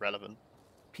 quite relevant.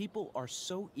 People are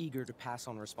so eager to pass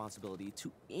on responsibility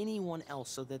to anyone else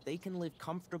so that they can live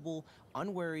comfortable,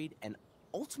 unworried, and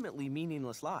ultimately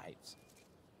meaningless lives.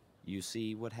 You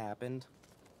see what happened?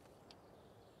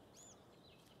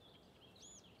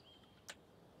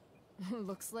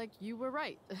 Looks like you were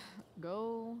right.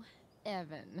 Go,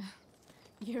 Evan.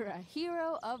 You're a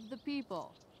hero of the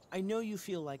people. I know you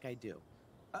feel like I do.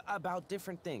 About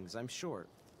different things, I'm sure.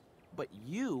 But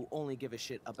you only give a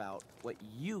shit about what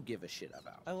you give a shit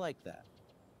about. I like that.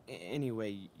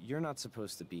 Anyway, you're not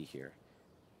supposed to be here.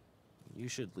 You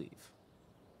should leave.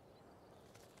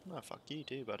 No, fuck you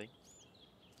too, buddy.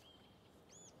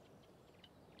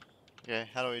 Okay,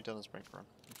 how do we turn the sprinkler on?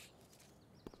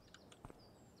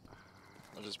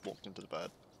 I just walked into the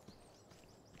bed.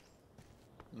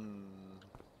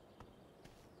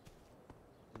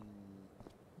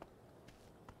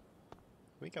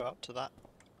 We go up to that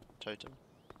totem.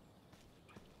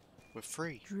 We're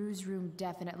free. Drew's room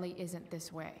definitely isn't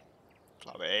this way.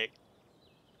 Chloe.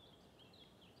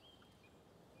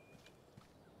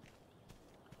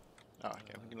 Oh,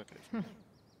 okay, we can look at it from here.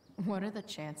 What are the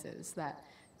chances that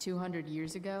 200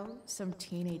 years ago, some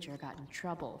teenager got in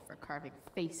trouble for carving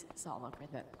faces all over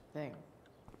that thing?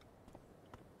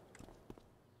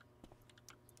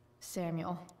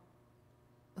 Samuel.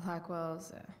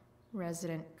 Blackwell's a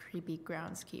resident creepy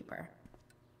groundskeeper.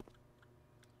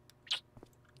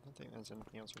 I don't think there's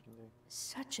anything else we can do.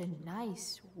 Such a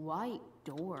nice white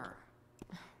door.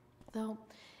 Though,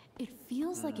 it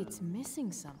feels like it's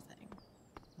missing something.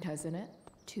 Doesn't it?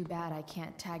 Too bad I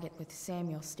can't tag it with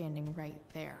Samuel standing right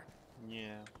there.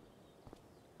 Yeah.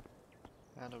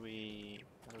 How do we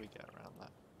get around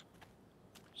that?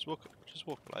 Just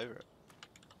walk all over it.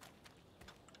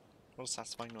 What a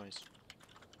satisfying noise.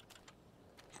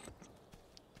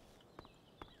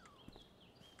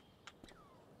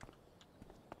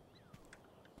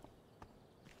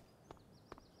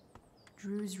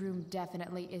 Drew's room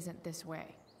definitely isn't this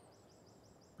way.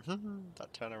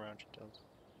 That turnaround she does.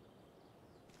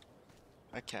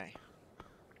 Okay.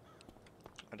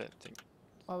 I don't think.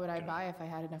 What would I buy if I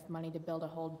had enough money to build a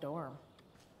whole dorm?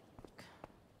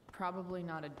 Probably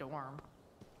not a dorm.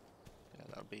 Yeah,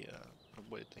 that would be a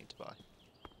weird thing to buy.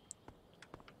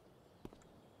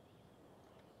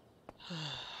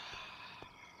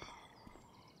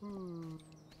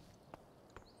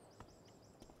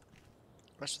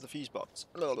 Rest of the fuse box.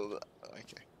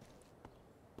 Okay.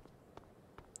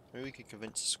 Maybe we could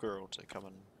convince a squirrel to come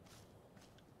and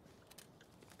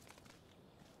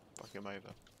fuck him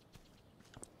over.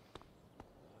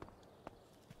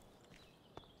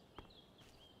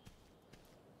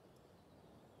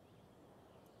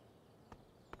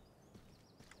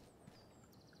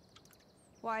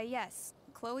 Why, yes.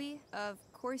 Chloe, of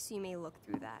course you may look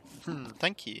through that.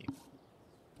 Thank you.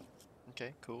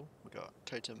 Okay, cool. We got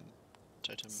totem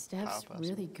power Steph's person.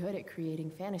 really good at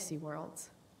creating fantasy worlds.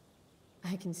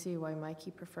 I can see why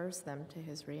Mikey prefers them to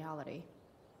his reality.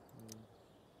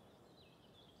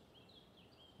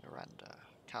 Miranda,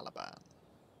 Caliban,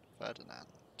 Ferdinand,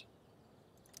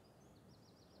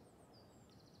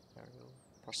 Ariel,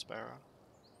 Prospera,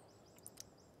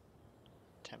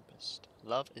 Tempest.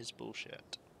 Love is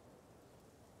bullshit.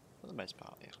 For the most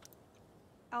part, yeah.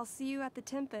 I'll see you at the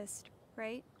Tempest,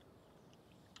 right?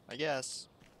 I guess.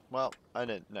 Well, I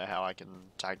don't know how I can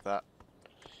tag that.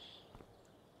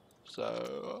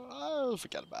 So, I'll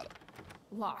forget about it.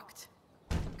 Locked.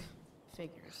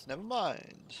 Figures. Never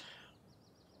mind.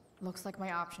 Looks like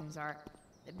my options are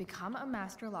become a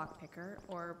master lockpicker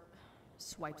or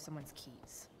swipe someone's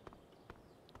keys.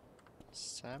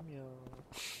 Samuel.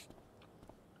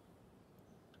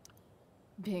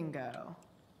 Bingo.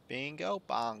 Bingo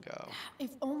bongo.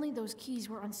 If only those keys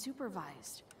were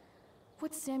unsupervised.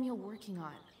 What's Samuel working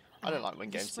on? I don't like when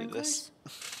The games do this.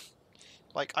 sprinklers?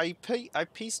 Like, I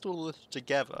pieced all this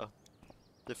together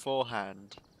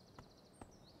beforehand.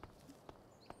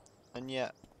 And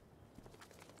yet,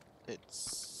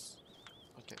 it's...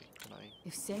 Okay, can I...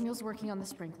 If Samuel's working on the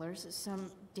sprinklers,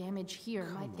 some damage here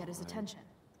might get his attention.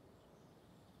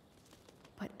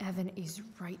 But Evan is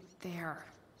right there.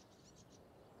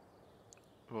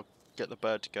 We'll get the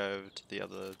bird to go over to the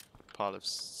other pile of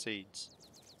seeds.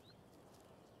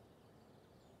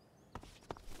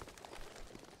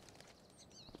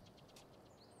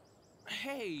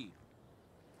 Hey!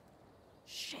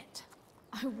 Shit.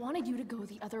 I wanted you to go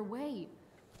the other way.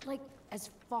 Like, as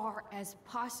far as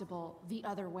possible the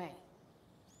other way.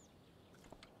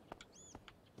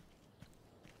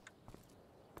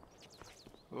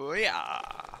 Oh yeah!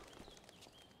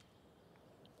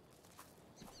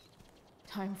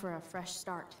 Time for a fresh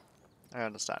start. I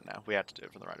understand now. We had to do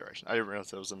it from the right direction. I didn't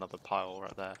realize there was another pile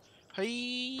right there.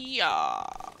 Hey-ya!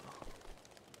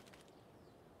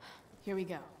 Here we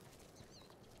go.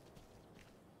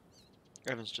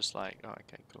 Evan's just like, oh,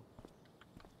 okay, cool.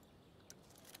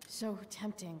 So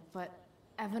tempting, but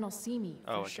Evan will see me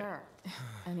for Oh, okay. sure.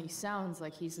 And he sounds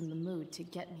like he's in the mood to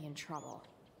get me in trouble.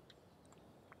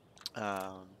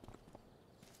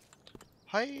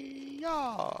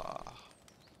 Hi-ya!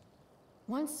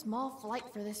 One small flight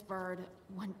for this bird,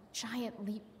 one giant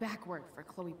leap backward for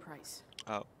Chloe Price.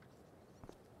 Oh.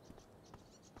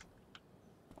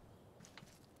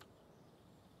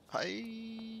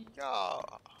 Hi-ya!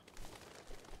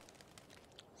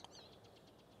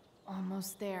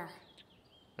 Almost there.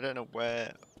 I don't know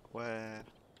where...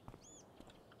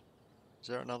 Is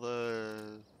there another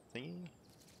thingy?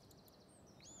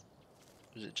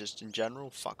 Is it just in general?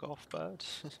 Fuck off, bird.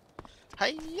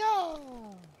 Hey-ya!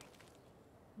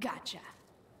 Gotcha.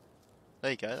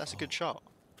 There you go, that's a good shot.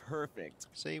 Perfect.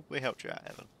 See, we helped you out,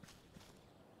 Evan.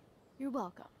 You're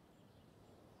welcome.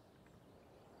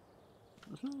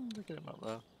 Look at him up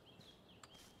there.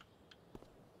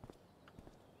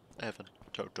 Evan,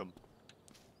 totem.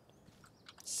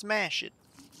 Smash it!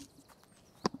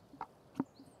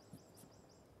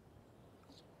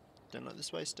 Don't look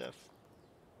this way, Steph.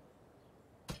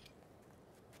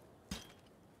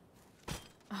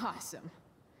 Awesome.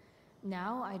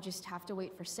 Now I just have to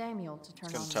wait for Samuel to turn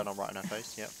It's on. gonna turn on right in our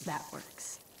face, yep. That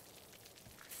works.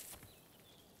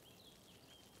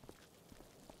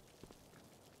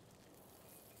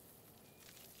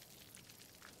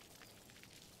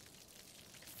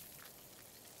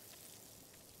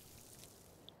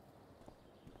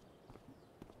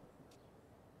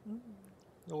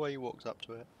 The way he walks up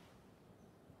to it.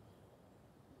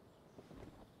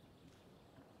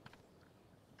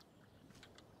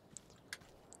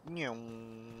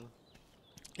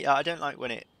 Yeah, I don't like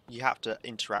when you have to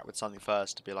interact with something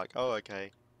first to be like, oh,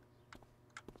 okay.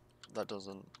 That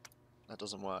doesn't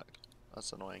work.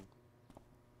 That's annoying.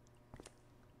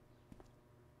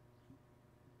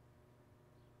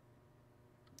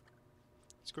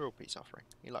 Squirrel peace offering.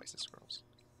 He likes the squirrels.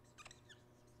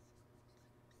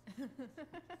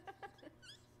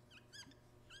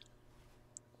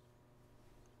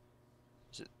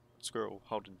 Is it squirrel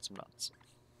holding some nuts?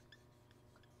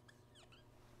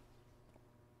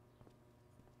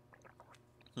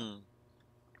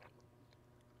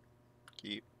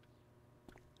 Cute.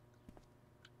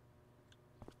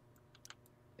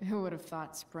 Who would have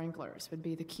thought sprinklers would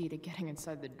be the key to getting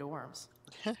inside the dorms?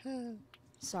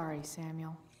 Sorry,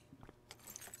 Samuel.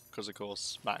 Because of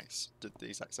course Max did the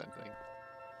exact same thing.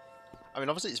 I mean,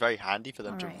 obviously it's very handy for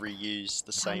them to Alright. reuse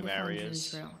the Time same to find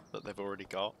areas Drew's room. that they've already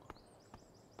got.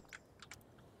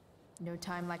 No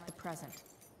time like the present.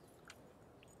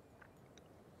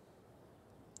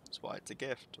 That's why it's a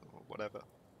gift, or whatever.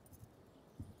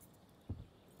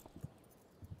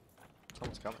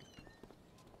 Someone's coming.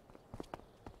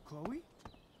 Chloe?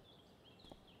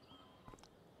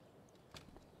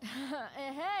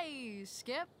 Hey,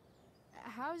 Skip.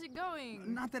 How's it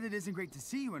going? Not that it isn't great to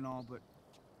see you and all, but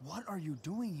what are you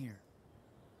doing here?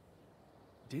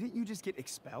 Didn't you just get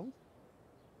expelled?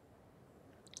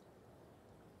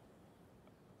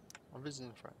 I'm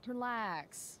visiting a friend.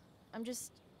 Relax. I'm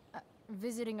just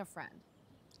visiting a friend.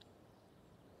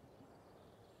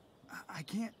 I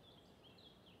can't...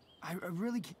 I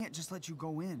really can't just let you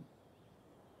go in.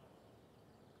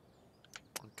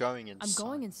 I'm going inside. I'm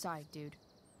going inside, dude.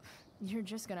 You're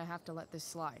just gonna have to let this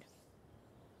slide.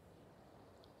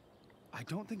 I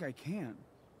don't think I can.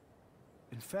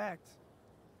 In fact,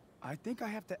 I think I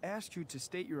have to ask you to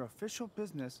state your official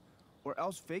business or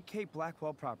else vacate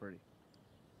Blackwell property.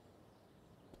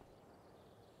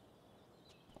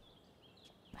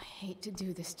 I hate to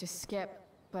do this to Skip,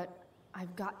 but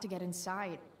I've got to get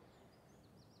inside.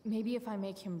 Maybe if I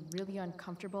make him really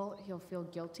uncomfortable, he'll feel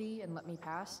guilty and let me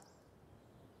pass.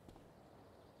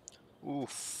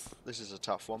 Oof, this is a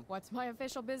tough one. What's my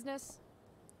official business?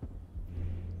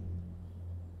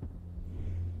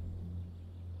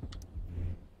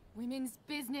 Women's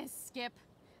business, Skip.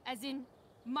 As in,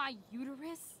 my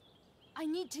uterus? I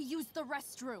need to use the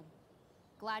restroom.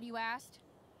 Glad you asked.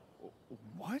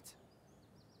 What?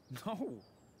 No.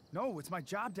 No, it's my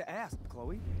job to ask,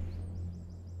 Chloe.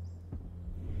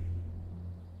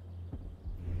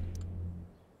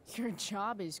 Your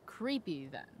job is creepy,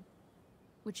 then.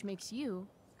 Which makes you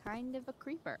kind of a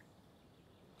creeper.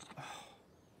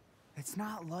 It's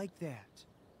not like that.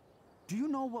 Do you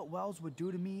know what Wells would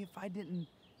do to me if I didn't,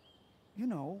 you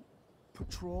know,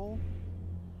 patrol?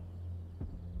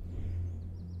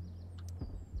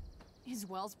 Is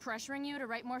Wells pressuring you to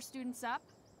write more students up?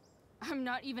 I'm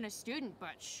not even a student,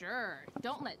 but sure.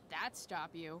 Don't let that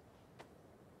stop you.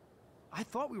 I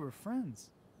thought we were friends.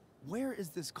 Where is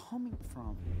this coming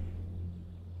from?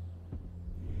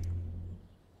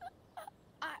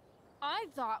 I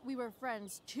thought we were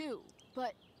friends too,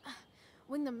 but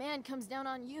when the man comes down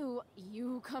on you,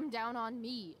 you come down on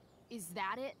me. Is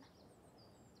that it?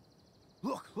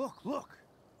 Look, look, look!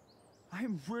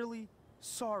 I'm really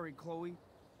sorry, Chloe.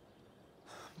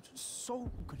 I'm just so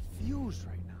confused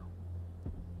right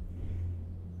now.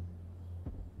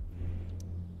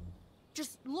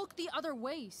 Just look the other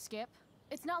way, Skip.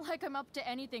 It's not like I'm up to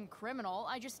anything criminal.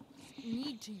 I just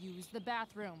need to use the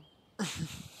bathroom.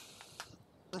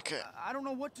 Okay. I don't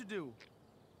know what to do.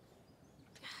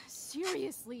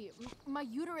 Seriously, my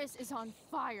uterus is on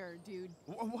fire, dude.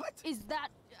 What? Is that,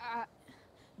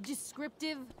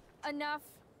 descriptive enough?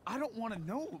 I don't want to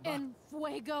know about... En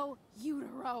fuego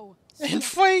utero. En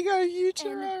fuego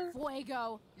utero. En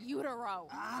fuego utero.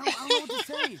 I don't know what to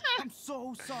say. I'm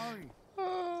so sorry.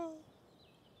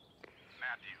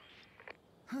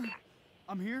 Matthews.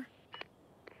 I'm here?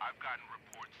 I've gotten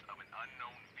reports of an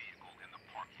unknown vehicle in the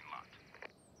parking lot.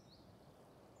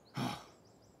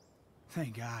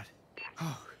 Thank God.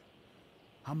 Oh,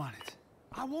 I'm on it.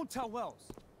 I won't tell Wells.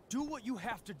 Do what you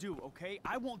have to do, okay?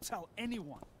 I won't tell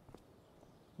anyone.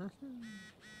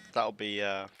 That'll be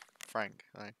Frank,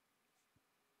 right?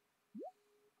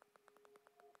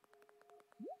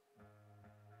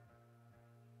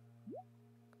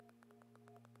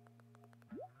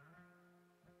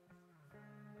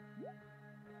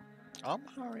 I'm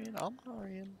hurrying, I'm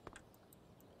hurrying.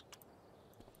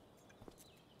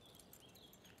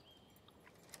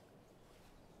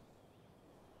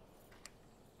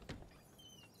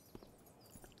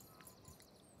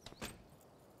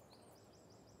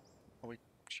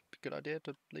 Good idea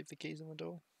to leave the keys on the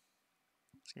door.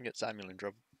 It's gonna get Samuel in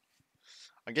trouble.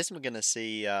 I guess we're gonna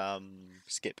see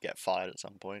Skip get fired at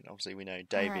some point. Obviously, we know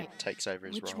David Alright, takes over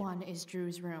his which role. one is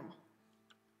Drew's room?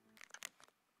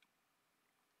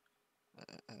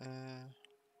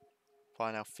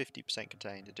 Fire now 50%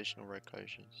 contained. Additional road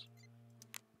closures.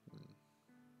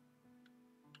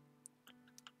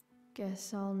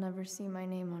 Guess I'll never see my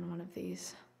name on one of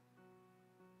these.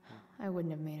 I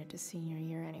wouldn't have made it to senior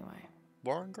year anyway.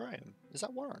 Warren Graham. Is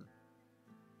that Warren?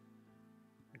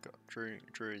 I got Drew.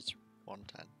 Drew is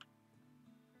 110.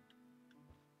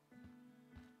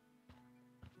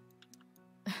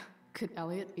 Could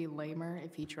Elliot be lamer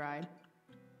if he tried?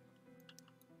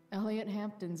 Elliot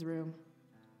Hampton's room.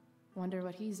 Wonder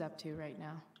what he's up to right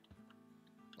now.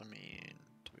 I mean,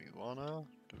 do we wanna?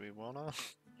 Do we wanna?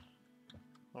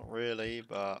 Not really,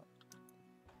 but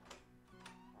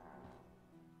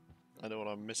I don't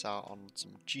want to miss out on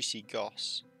some juicy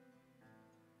goss.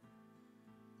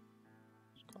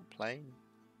 It's quite plain.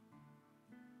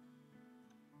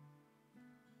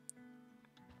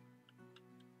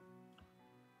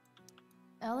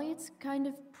 Elliot's kind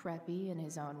of preppy in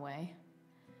his own way.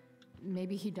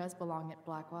 Maybe he does belong at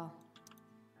Blackwell.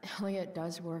 Elliot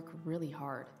does work really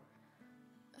hard.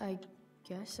 I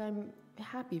guess I'm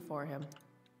happy for him.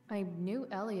 I knew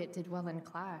Elliot did well in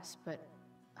class, but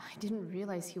I didn't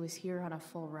realize he was here on a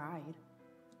full ride.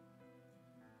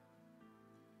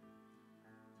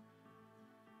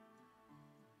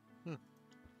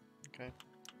 Okay.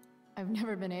 I've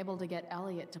never been able to get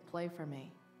Elliot to play for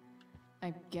me.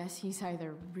 I guess he's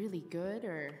either really good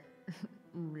or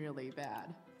really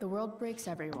bad. The world breaks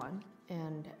everyone,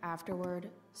 and afterward,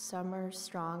 some are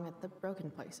strong at the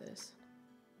broken places.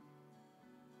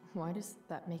 Why does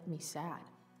that make me sad?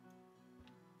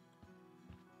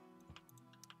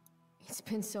 It's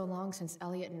been so long since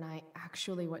Elliot and I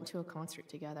actually went to a concert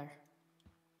together.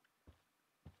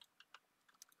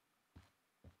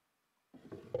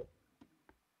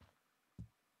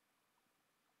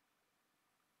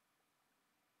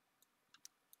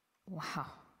 Wow.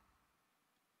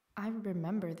 I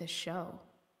remember this show.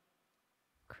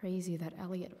 Crazy that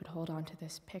Elliot would hold on to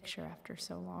this picture after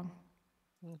so long.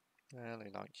 Well, he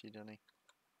likes you, doesn't he?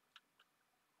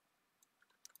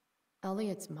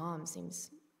 Elliot's mom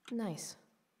seems nice.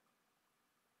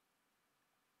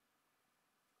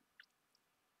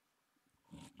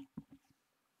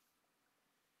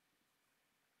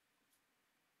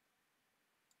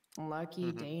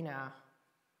 Lucky Dana.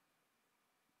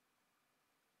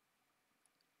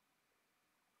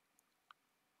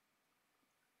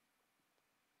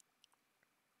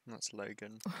 That's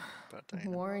Logan. But Dana.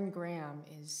 Warren Graham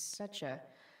is such a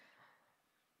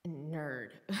nerd.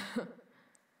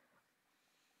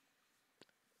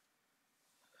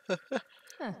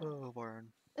 Huh. Oh, Warren.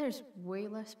 There's way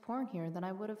less porn here than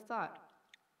I would have thought.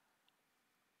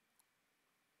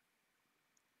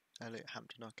 Elliot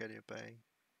Hampton, Arcadia Bay.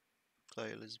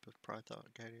 Chloe Elizabeth Prythe,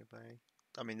 Arcadia Bay.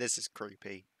 I mean, this is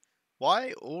creepy.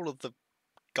 Why all of the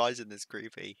guys in this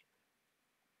creepy?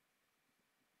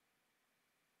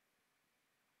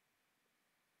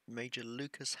 Major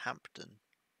Lucas Hampton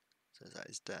says that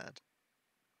his dad.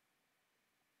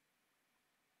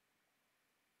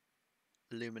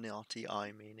 Illuminati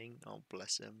eye meaning. Oh,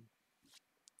 bless him.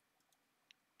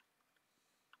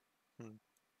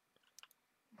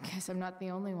 Guess I'm not the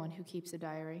only one who keeps a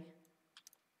diary.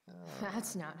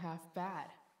 That's not half bad.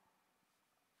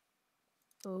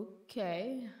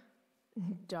 Okay.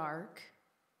 Dark.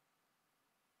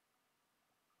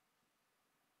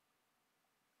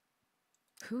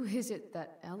 Who is it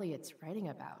that Elliot's writing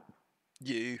about?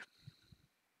 You.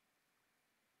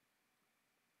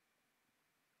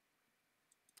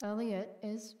 Elliot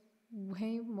is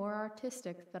way more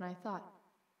artistic than I thought.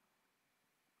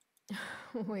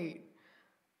 Wait,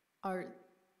 are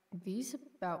these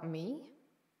about me?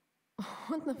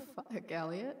 What the fuck,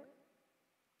 Elliot?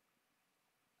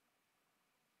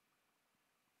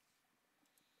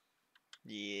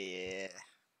 Yeah.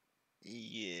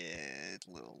 Yeah,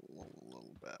 a little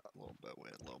bit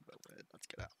weird,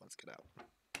 Let's get out.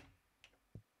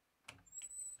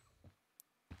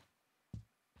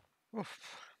 Oof.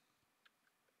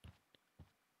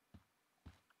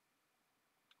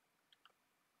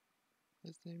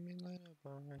 See me later,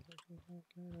 bye.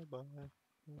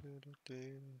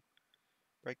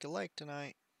 Break a leg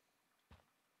tonight.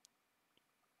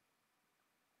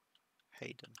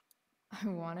 Hayden. I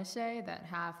want to say that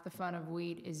half the fun of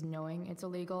weed is knowing it's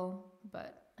illegal,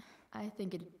 but I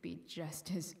think it'd be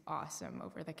just as awesome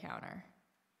over the counter.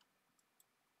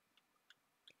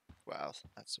 Well,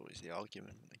 that's always the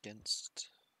argument against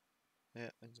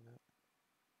it, isn't it?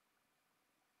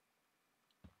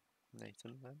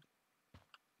 Nathan, then?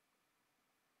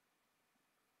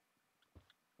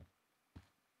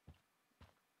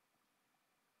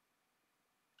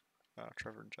 Oh,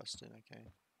 Trevor and Justin, okay.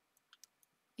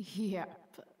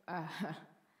 Yep.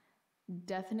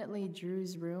 Definitely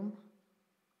Drew's room.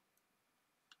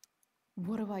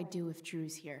 What do I do if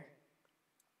Drew's here?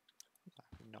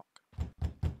 Knock.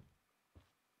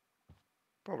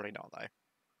 Probably not, though.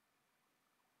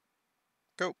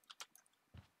 Go.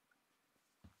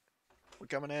 We're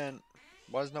coming in.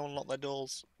 Why does no one lock their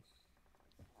doors?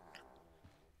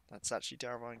 That's actually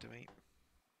terrifying to me.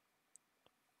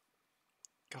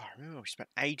 God, I remember we spent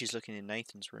ages looking in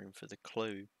Nathan's room for the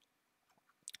clue.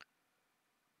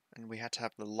 And we had to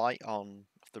have the light on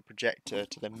of the projector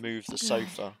to then move the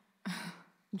sofa.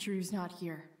 Drew's not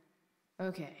here.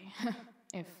 Okay.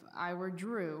 If I were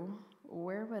Drew,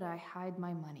 where would I hide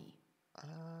my money?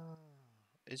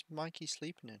 Is Mikey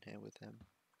sleeping in here with him?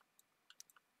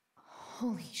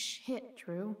 Holy shit,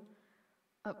 Drew.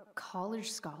 A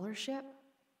college scholarship?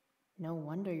 No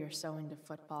wonder you're so into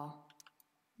football.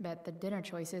 Bet the dinner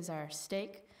choices are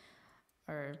steak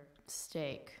or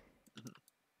steak.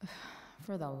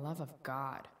 For the love of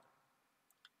God.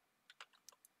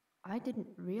 I didn't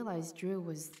realize Drew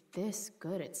was this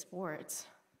good at sports.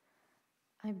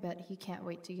 I bet he can't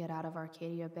wait to get out of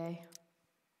Arcadia Bay.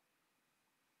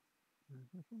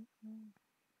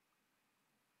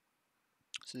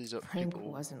 So these are Frank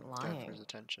people wasn't going for lying. his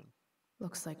attention.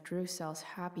 Looks like Drew sells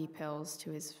happy pills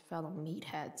to his fellow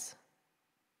meatheads.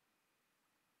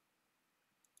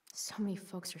 So many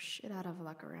folks are shit out of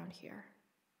luck around here.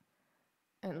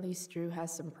 At least Drew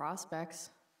has some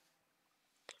prospects.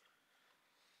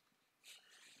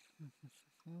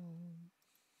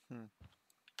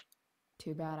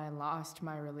 Too bad I lost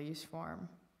my release form.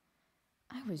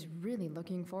 I was really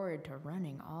looking forward to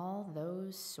running all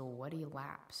those sweaty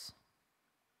laps.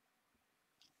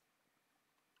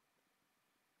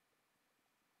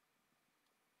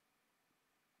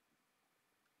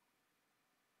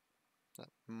 That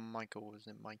Michael was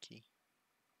in Mikey.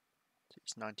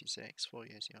 He's 96, 4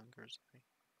 years younger, isn't he?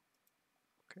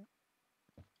 Okay.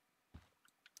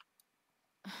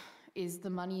 Is the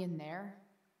money in there?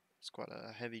 It's quite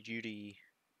a heavy duty.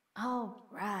 Oh,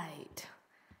 right.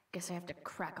 Guess I have to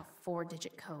crack a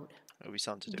 4-digit code. It'll be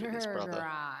something to do with his brother.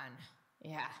 Durran.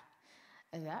 Yeah.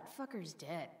 That fucker's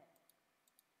dead.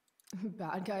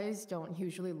 Bad guys don't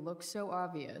usually look so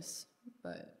obvious,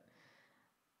 but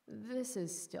this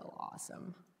is still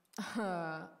awesome.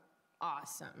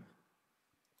 Awesome.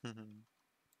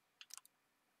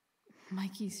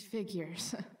 Mikey's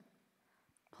figures.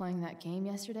 Playing that game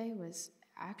yesterday was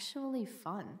actually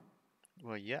fun.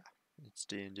 Well, yeah, it's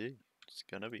D&D. It's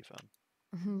gonna be fun.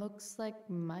 Looks like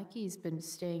Mikey's been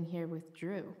staying here with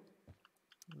Drew.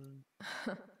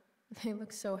 They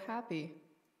look so happy.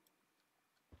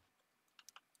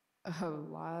 A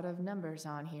lot of numbers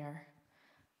on here.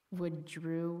 Would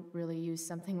Drew really use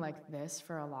something like this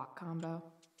for a lock combo?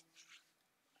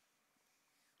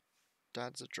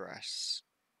 Dad's address.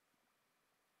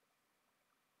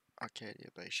 Arcadia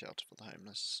Bay Shelter for the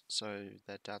Homeless. So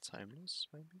their dad's homeless,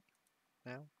 maybe?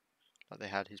 Now? Like they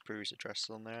had his previous address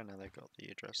on there, and now they've got the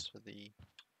address for the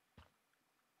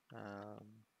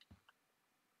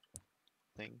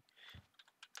thing.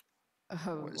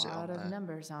 A lot of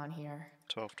numbers on here.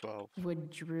 1212.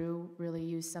 Would Drew really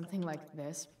use something like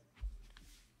this?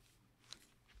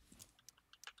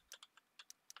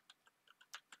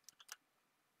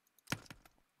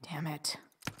 Damn it.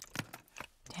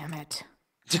 Damn it.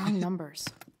 Wrong numbers.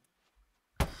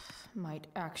 Might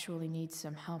actually need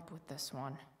some help with this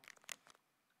one.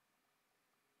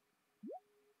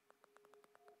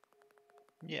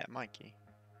 Yeah, Mikey.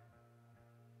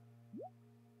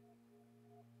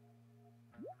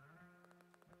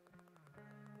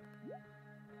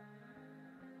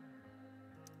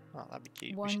 Oh, that'd be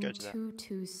cute. We should go to that.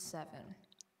 1227.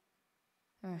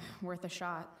 Worth a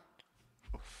shot.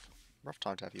 Oof. Rough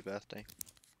time to have your birthday.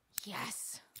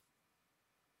 Yes.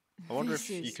 I wonder This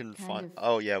if you is can kind find. of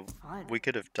Oh yeah, fun. we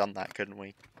could have done that, couldn't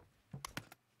we?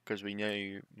 Because we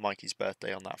knew Mikey's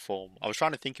birthday on that form. I was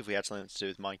trying to think if we had something to do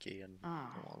with Mikey, and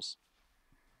it was.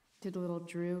 Did little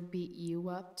Drew beat you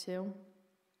up too?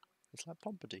 It's like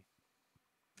Pompedy.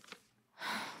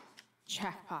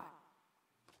 Jackpot.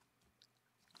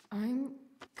 I'm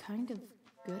kind of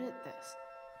good at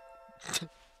this.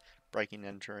 Breaking,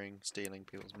 entering, stealing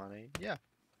people's money. Yeah.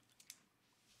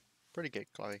 Pretty good,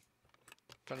 Chloe.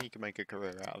 I think you can make a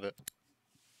career out of it.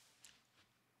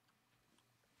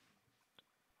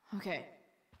 Okay,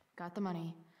 got the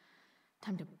money.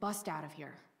 Time to bust out of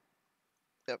here.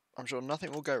 Yep, I'm sure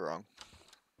nothing will go wrong.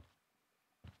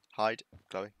 Hide,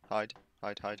 Chloe. Hide.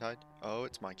 Hide, hide, hide. Oh,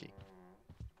 it's Mikey.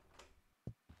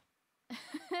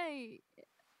 Hey,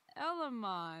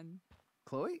 Elamon.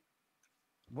 Chloe?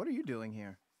 What are you doing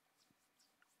here?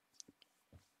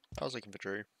 I was looking for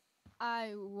Drew.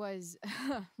 I was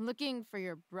looking for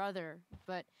your brother,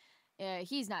 but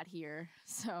he's not here,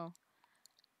 so...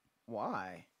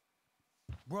 Why?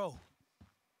 Bro,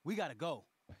 we gotta go.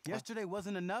 Yesterday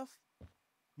wasn't enough?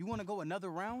 You wanna go another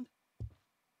round?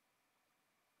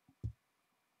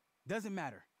 Doesn't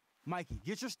matter. Mikey,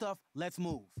 get your stuff, let's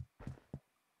move.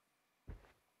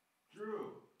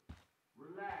 Drew,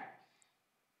 relax.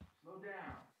 Slow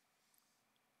down.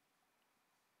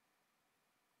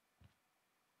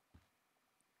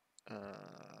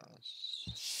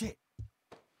 Shit.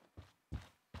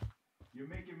 You're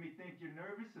making me think you're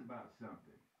nervous about something.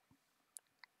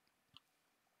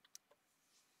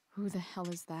 Who the hell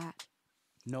is that?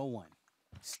 No one.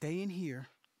 Stay in here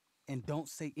and don't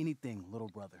say anything, little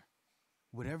brother.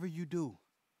 Whatever you do,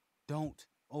 don't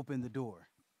open the door.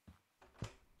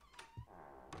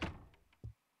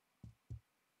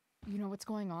 You know what's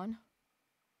going on?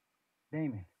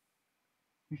 Damon,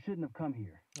 you shouldn't have come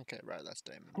here. Okay, right, that's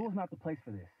Damon. School's not the place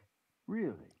for this.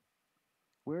 Really?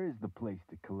 Where is the place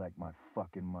to collect my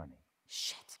fucking money?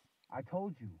 Shit. I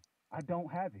told you, I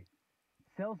don't have it.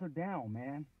 Sales are down,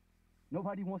 man.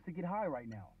 Nobody wants to get high right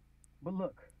now. But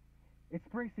look, it's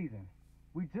spring season.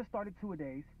 We just started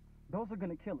two-a-days. Those are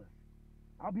gonna kill us.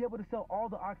 I'll be able to sell all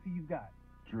the oxy you've got.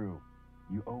 Drew,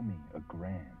 you owe me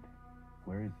 $1,000.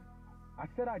 Where is it? I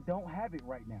said I don't have it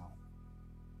right now.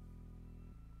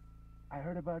 I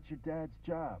heard about your dad's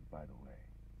job, by the way.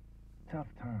 Tough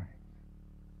times.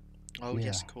 Oh, Yeah.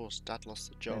 yes, of course. Dad lost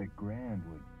the job. That $1,000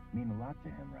 would mean a lot to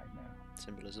him right now.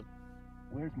 Symbolism.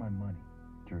 Where's my money,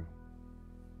 Drew?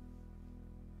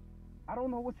 I don't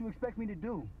know what you expect me to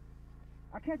do.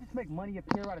 I can't just make money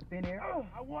appear out of thin air.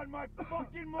 I want my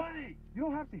fucking money! You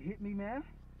don't have to hit me, man.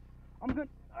 I'm gonna...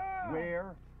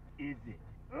 Where is it?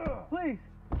 Please,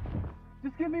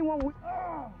 just give me one...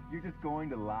 You're just going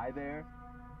to lie there?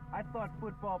 I thought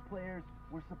football players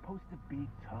were supposed to be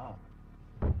tough.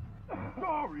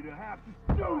 Sorry to have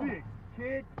to do this,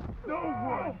 kid. No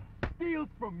one steals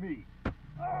from me.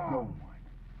 No one.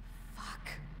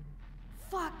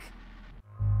 Fuck.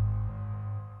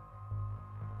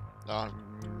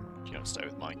 You gotta stay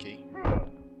with Mikey.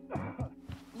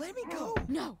 Let me go.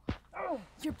 No.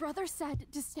 Your brother said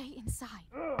to stay inside.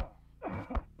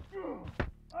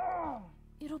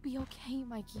 It'll be okay,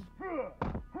 Mikey.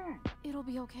 It'll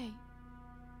be okay.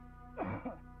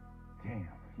 Damn,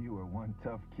 you are one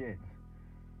tough kid.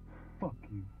 Fuck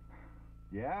you.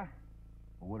 Yeah?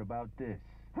 Well, what about this?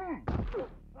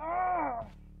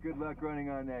 Good luck running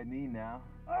on that knee now.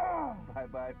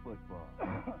 Bye-bye football.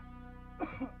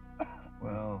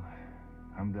 Well,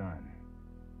 I'm done.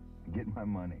 Get my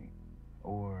money.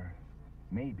 Or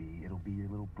maybe it'll be your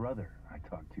little brother I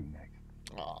talk to next.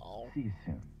 Oh. See you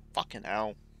soon. Fucking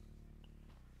hell.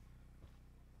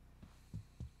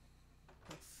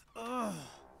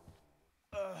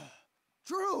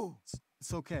 Drew!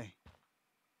 It's okay.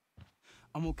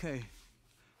 I'm okay,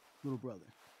 little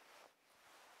brother.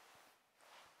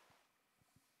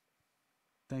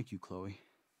 Thank you, Chloe.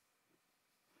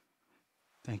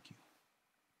 Thank you.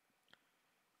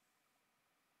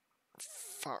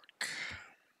 Fuck.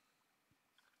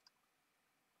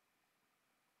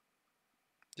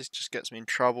 This just gets me in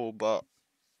trouble, but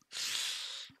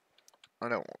I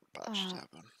don't want bad shit to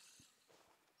happen.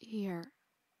 Here.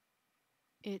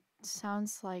 It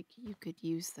sounds like you could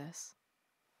use this.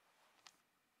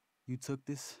 You took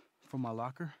this from my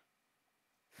locker?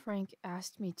 Frank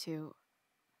asked me to.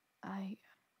 I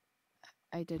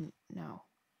didn't know.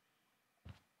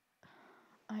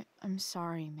 I'm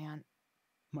sorry, man.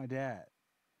 My dad.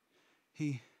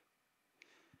 He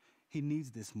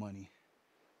needs this money.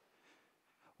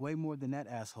 Way more than that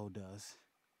asshole does.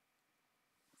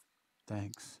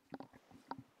 Thanks.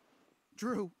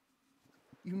 Drew,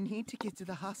 you need to get to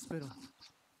the hospital.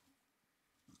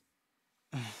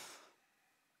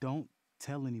 Don't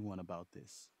tell anyone about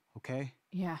this, okay?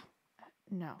 Yeah.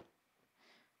 No.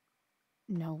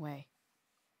 No way.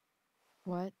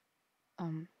 What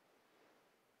are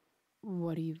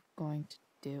you going to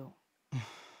do?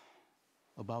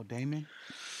 About Damon?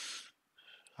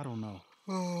 I don't know.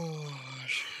 Oh,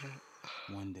 shit.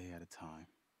 One day at a time.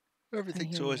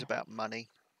 Everything's always about money.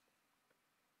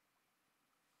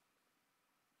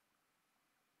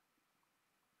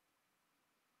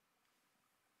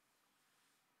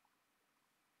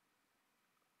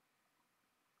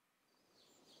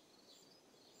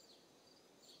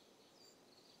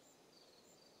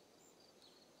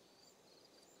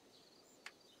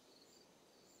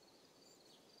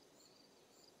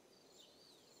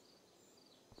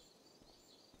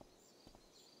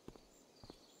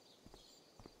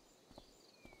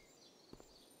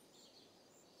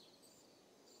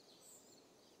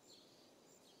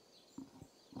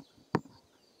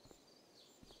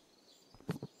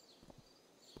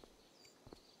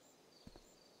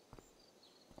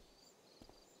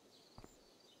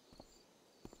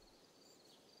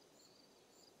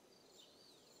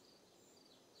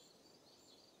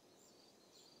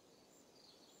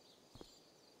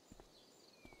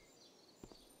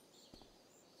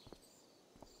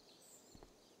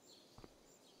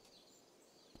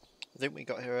 I think we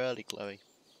got here early, Chloe.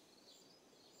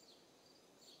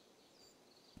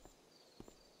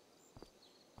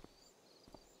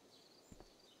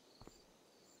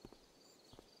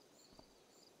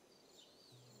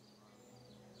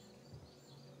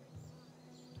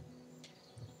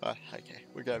 Okay,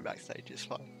 we're going backstage, it's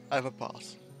fine. I have a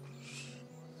pass.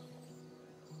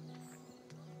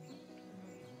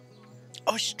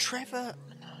 Oh, it's Trevor!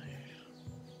 No.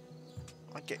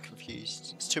 get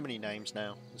confused. It's too many names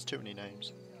now. There's too many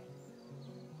names.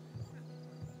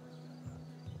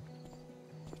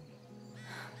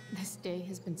 This day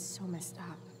has been so messed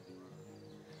up.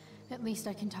 At least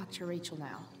I can talk to Rachel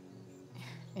now.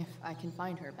 If I can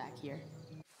find her back here.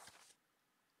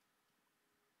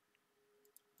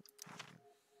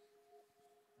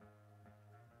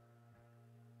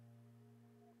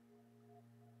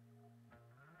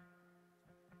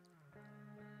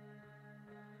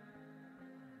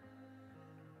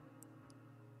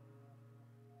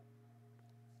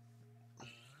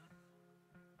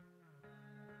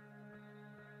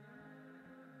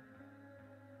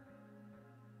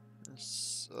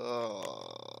 It's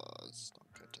not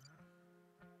good.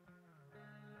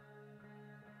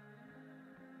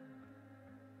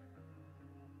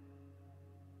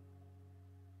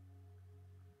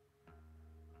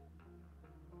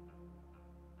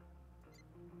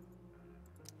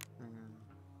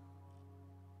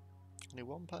 Only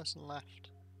one person left.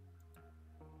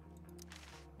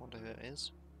 Wonder who it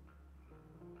is.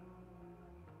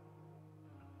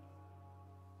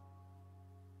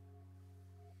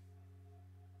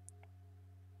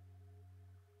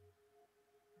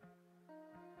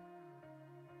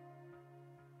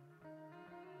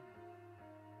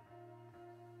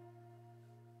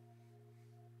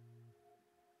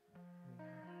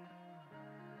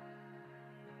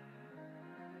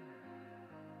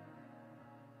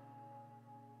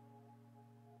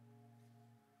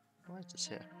 Why is this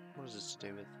here? What is this to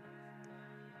do with?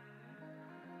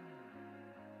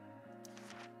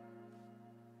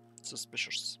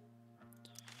 Suspicious.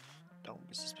 Don't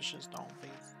be suspicious, don't be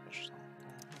suspicious.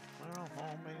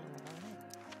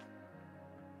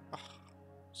 Ugh,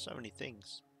 so many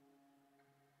things.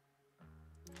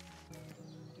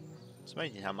 It's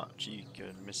amazing how much you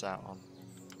can miss out on.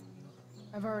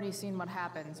 I've already seen what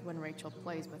happens when Rachel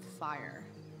plays with fire.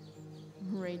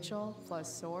 Rachel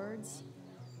plus swords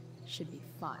should be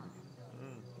fun.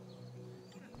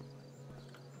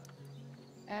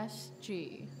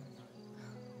 SG.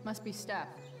 Must be Steph.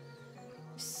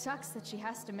 Sucks that she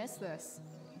has to miss this.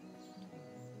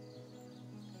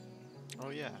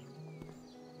 Oh yeah.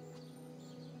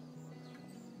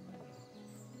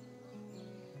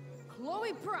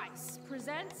 Chloe Price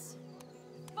presents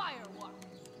Firewalk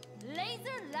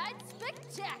Laser Light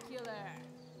Spectacular.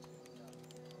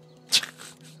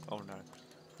 Oh no.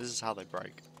 This is how they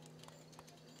break.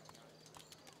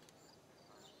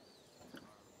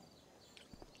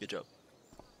 Good job.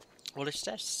 Well, if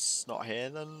Steph's not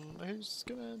here, then who's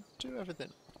gonna do everything?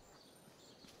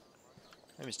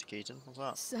 Hey, Mr. Keaton, what's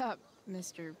up? Sup,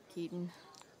 Mr. Keaton?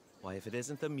 Why, if it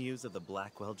isn't the muse of the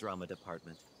Blackwell Drama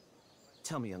Department.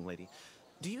 Tell me, young lady,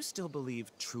 do you still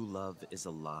believe true love is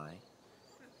a lie?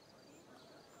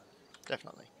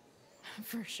 Definitely.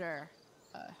 For sure.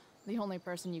 The only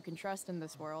person you can trust in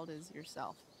this world is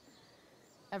yourself.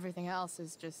 Everything else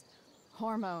is just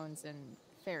hormones and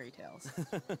fairy tales.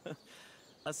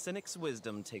 A cynic's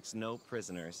wisdom takes no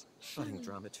prisoners. Budding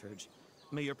dramaturge,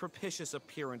 may your propitious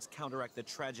appearance counteract the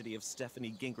tragedy of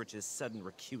Stephanie Gingrich's sudden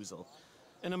recusal.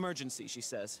 An emergency, she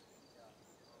says.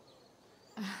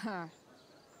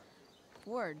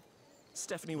 Word.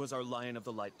 Stephanie was our lion of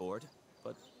the light board,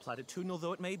 but platitudinal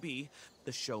though it may be,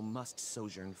 the show must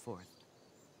sojourn forth.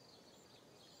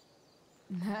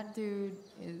 That dude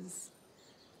is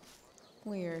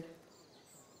weird.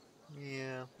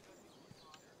 Yeah.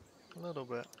 A little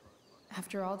bit.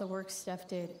 After all the work Steph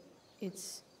did,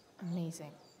 it's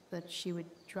amazing that she would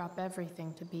drop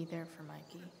everything to be there for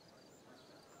Mikey.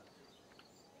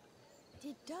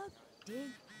 Did Doug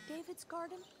dig David's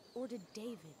garden, or did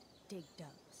David dig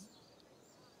Doug's?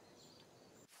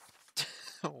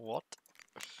 What?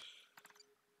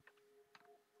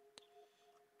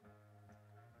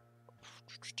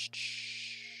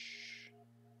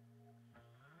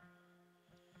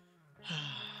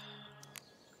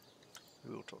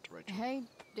 We will talk to Rachel. Hey,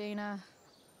 Dana.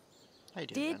 How you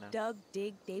doing, Did Dana? Doug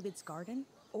dig David's garden,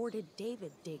 or did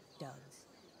David dig Doug's?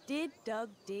 Did Doug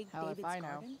dig Hell if David's I know.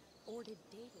 garden, or did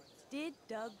David? Did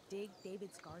Doug dig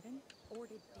David's garden, or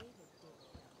did David dig?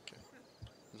 Okay.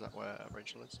 Is that where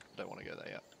Rachel is? I don't want to go there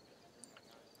yet.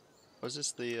 Was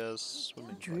this the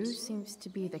swimming Drew place? seems to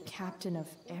be the captain of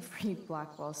every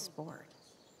Blackwell sport.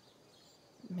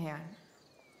 Man,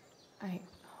 I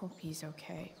hope he's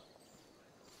okay.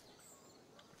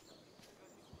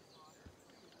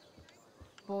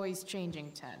 Boys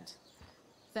changing tent.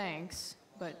 Thanks,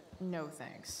 but no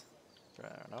thanks.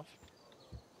 Fair enough.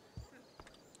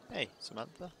 Hey,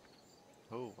 Samantha.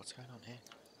 Oh, what's going on here?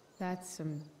 That's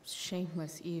some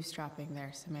shameless eavesdropping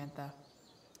there, Samantha.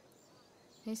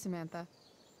 Hey, Samantha.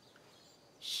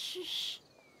 Shh.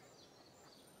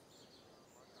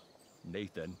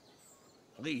 Nathan,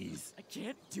 please. I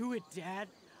can't do it, Dad.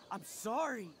 I'm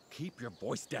sorry. Keep your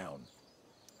voice down.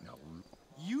 Now,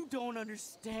 You don't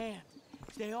understand.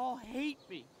 They all hate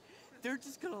me. They're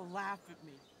just gonna laugh at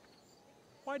me.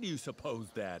 why do you suppose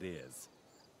that is?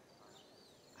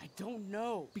 I don't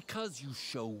know. Because you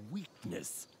show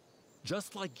weakness.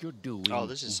 Just like you're doing Oh,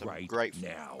 this is some right great,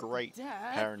 now. great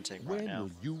Dad? parenting right When now.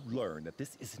 will you learn that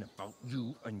this isn't about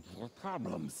you and your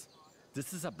problems?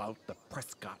 This is about the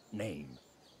Prescott name.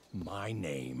 My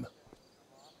name.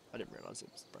 I didn't realize it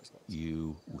was the Prescott.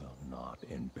 You will not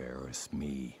embarrass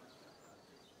me.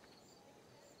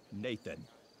 Nathan.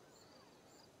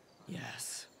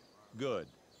 Yes. Good.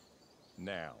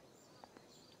 Now.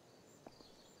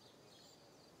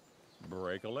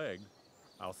 Break a leg.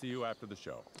 I'll see you after the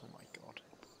show. Oh my god.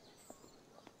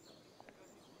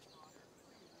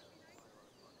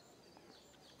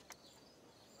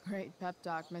 Great pep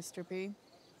talk, Mr. P.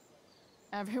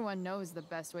 Everyone knows the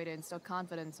best way to instill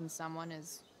confidence in someone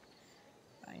is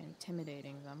by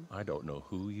intimidating them. I don't know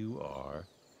who you are,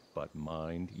 but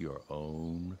mind your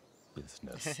own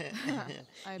business.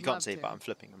 I'd You love can't see, to. but I'm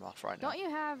flipping them off right now. Don't you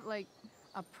have, like,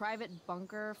 a private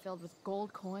bunker filled with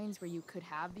gold coins where you could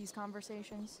have these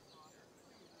conversations?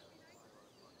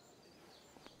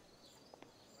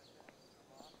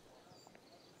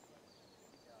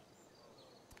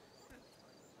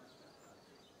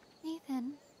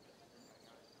 Nathan.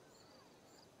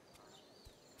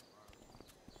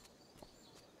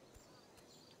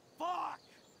 Fuck!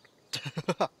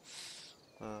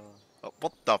 Oh,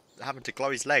 what the happened to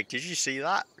Chloe's leg? Did you see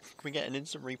that? Can we get an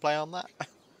instant replay on that?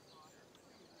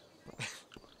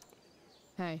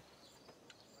 Hey,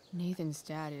 Nathan's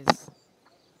dad is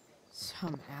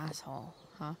some asshole,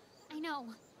 huh? I know.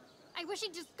 I wish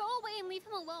he'd just go away and leave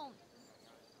him alone.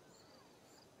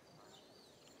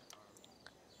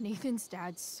 Nathan's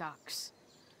dad sucks.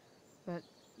 But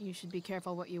you should be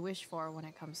careful what you wish for when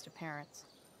it comes to parents.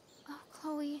 Oh,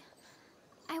 Chloe.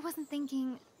 I wasn't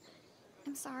thinking.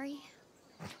 I'm sorry.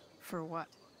 For what?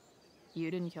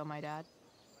 You didn't kill my dad.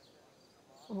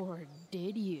 Or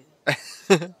did you?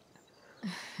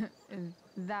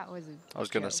 That was a I was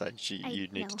gonna joke. say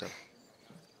you'd need to.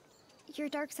 Your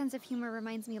dark sense of humor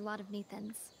reminds me a lot of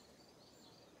Nathan's.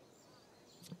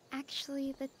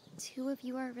 Actually, the two of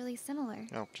you are really similar.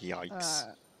 Oh, yikes.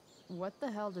 What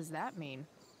the hell does that mean?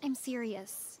 I'm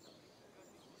serious.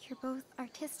 You're both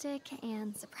artistic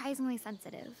and surprisingly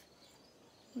sensitive.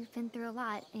 You've been through a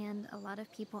lot, and a lot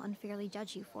of people unfairly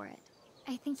judge you for it.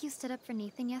 I think you stood up for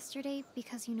Nathan yesterday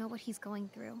because you know what he's going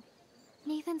through.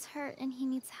 Nathan's hurt and he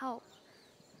needs help.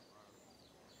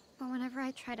 But whenever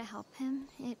I try to help him,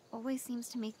 it always seems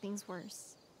to make things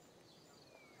worse.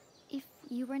 If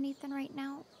you were Nathan right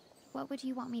now, what would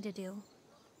you want me to do?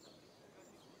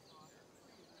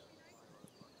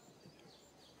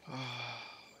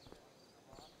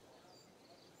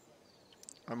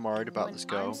 I'm worried about When this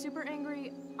girl. I'm super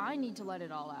angry, I need to let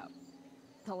it all out.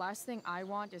 The last thing I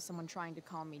want is someone trying to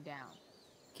calm me down.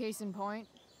 Case in point,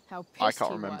 how pissed I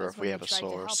can't he remember was if when we we ever tried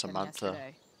to saw help him Samantha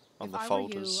yesterday. on If the I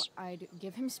folders. were you, I'd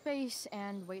give him space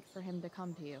and wait for him to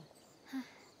come to you.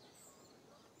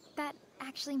 That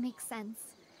actually makes sense.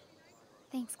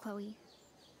 Thanks, Chloe.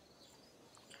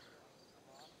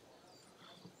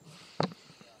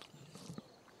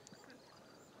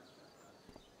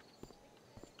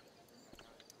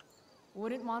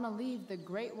 Wouldn't want to leave the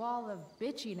Great Wall of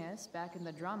bitchiness back in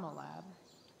the drama lab,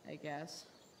 I guess.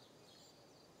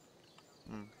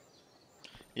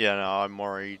 Yeah, no, I'm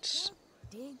worried.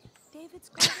 Dig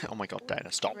David's Oh my god,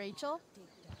 Dana, stop. Rachel?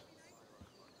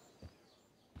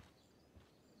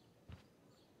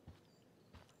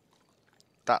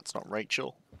 That's not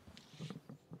Rachel.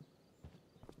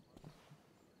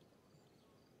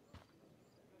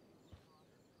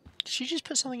 Did she just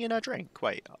put something in her drink?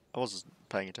 Wait, I wasn't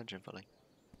paying attention fully.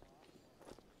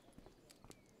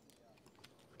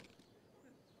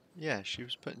 Yeah, she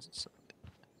was putting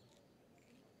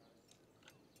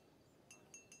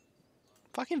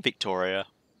fucking Victoria.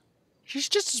 She's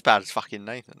just as bad as fucking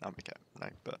Nathan. I'm okay, no,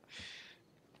 but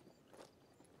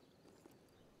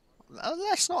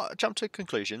let's not jump to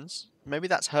conclusions. Maybe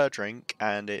that's her drink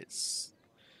and it's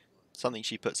something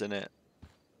she puts in it,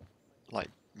 like,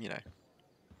 you know,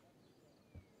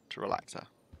 to relax her.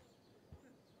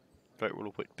 Great Wall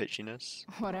of Bitchiness.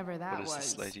 Whatever that What is was.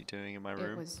 this lady doing in my It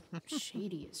room? was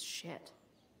shady as shit.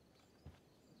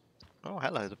 Oh,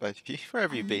 hello, the both of you. Where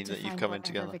have I you need been to that you've find come in whatever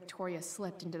together? Victoria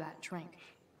slipped into that drink.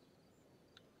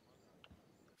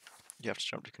 You have to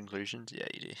jump to conclusions? Yeah,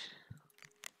 you do.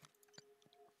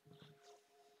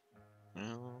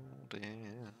 Oh,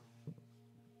 dear.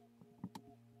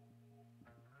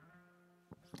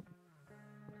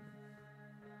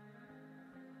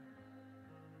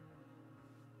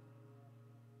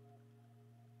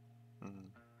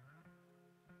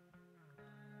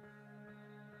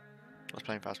 was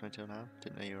playing Fast until now.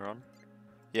 Didn't know you were on.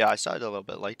 Yeah, I started a little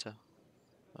bit later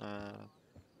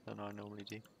than I normally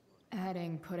do.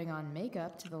 Adding putting on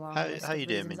makeup to the long How list you of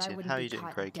doing, reasons I Minty? wouldn't How be you doing,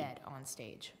 caught Craigie? dead on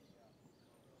stage.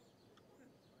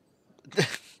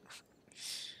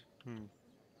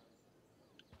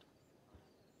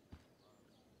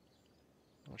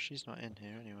 Well, she's not in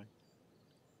here anyway.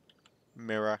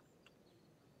 Mirror.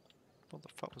 What the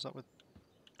fuck was up with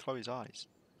Chloe's eyes?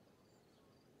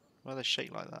 Why are they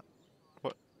shake like that?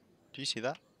 What? Do you see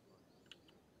that?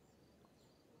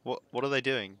 What are they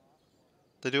doing?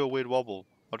 They do a weird wobble.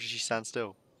 Or does she stand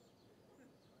still?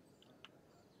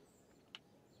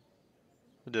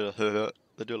 They do a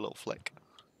little flick.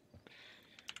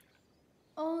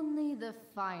 Only the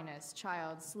finest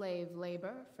child slave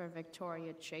labor for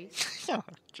Victoria Chase.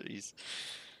 Jeez.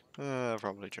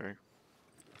 Probably true.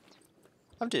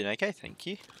 I'm doing okay, thank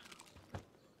you.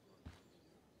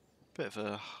 Bit of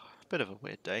a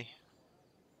weird day.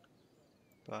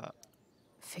 But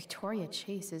Victoria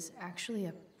Chase is actually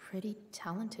a pretty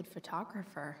talented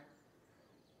photographer.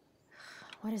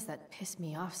 Why does that piss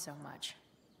me off so much?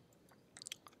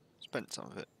 spent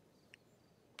some of it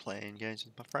playing games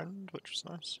with my friend, which was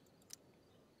nice.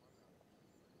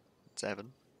 It's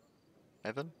Evan.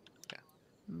 Evan? Yeah.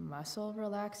 Muscle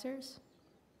relaxers?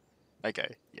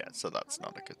 Okay, yeah, so that's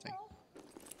not a good thing.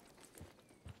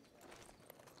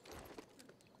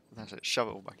 That's it, shove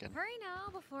it all back in. Hurry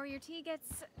now before your tea gets...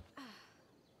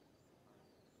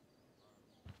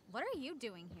 What are you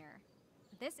doing here?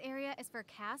 This area is for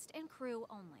cast and crew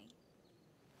only.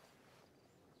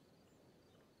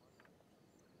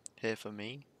 Here for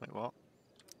me? Wait, what?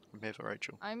 I'm here for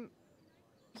Rachel. I'm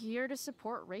here to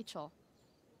support Rachel.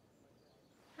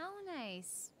 How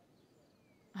nice.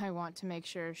 I want to make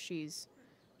sure she's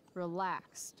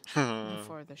relaxed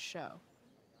before the show.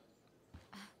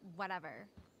 Whatever.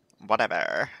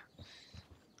 Whatever.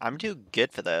 I'm too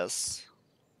good for this.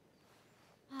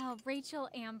 Oh, Rachel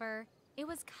Amber. It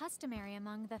was customary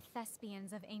among the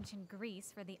thespians of ancient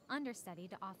Greece for the understudy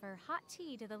to offer hot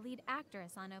tea to the lead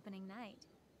actress on opening night,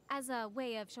 as a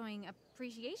way of showing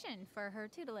appreciation for her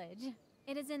tutelage.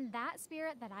 It is in that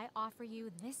spirit that I offer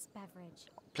you this beverage.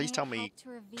 Please May tell it me help to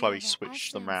reveal Chloe the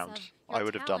switched them essence round. of your I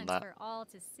would have done talents that. for all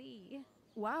to see.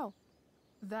 Wow.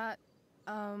 That,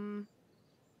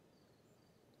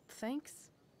 thanks.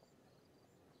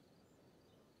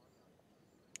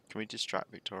 Can we distract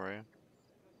Victoria?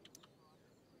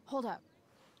 Hold up.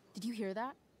 Did you hear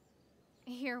that?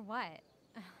 Hear what?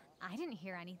 I didn't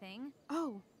hear anything.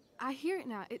 Oh, I hear it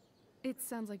now. It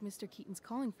sounds like Mr. Keaton's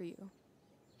calling for you.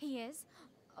 He is?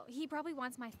 Oh, he probably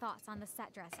wants my thoughts on the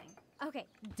set dressing. Okay,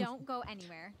 don't go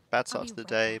anywhere. Bad I'll start be to the right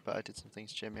day, back. but I did some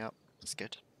things to cheer me up. That's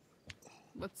good.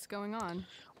 What's going on?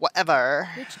 Whatever.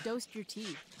 Bitch dosed your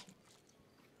tea.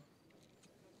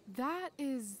 That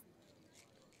is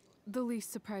the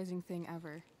least surprising thing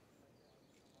ever.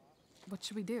 What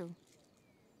should we do?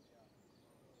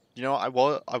 You know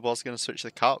what, I was going to switch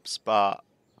the cups, but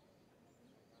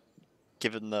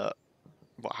given that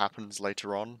what happens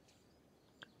later on,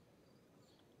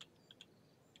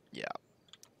 yeah,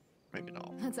 maybe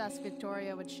not. Let's ask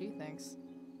Victoria what she thinks.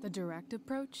 The direct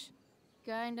approach?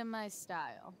 Kinda my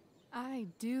style. I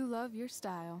do love your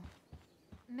style.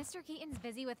 Mr. Keaton's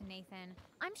busy with Nathan.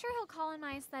 I'm sure he'll call in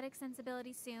my aesthetic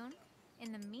sensibility soon.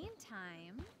 In the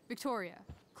meantime... Victoria,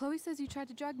 Chloe says you tried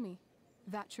to drug me.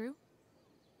 That true?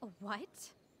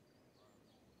 What?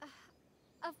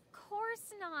 Of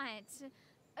course not.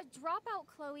 A dropout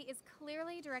Chloe is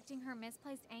clearly directing her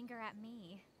misplaced anger at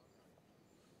me.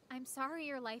 I'm sorry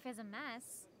your life is a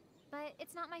mess, but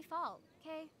it's not my fault,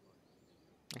 okay?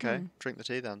 Okay, drink the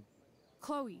tea then.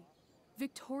 Chloe,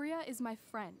 Victoria is my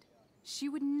friend. She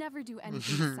would never do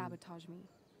anything to sabotage me.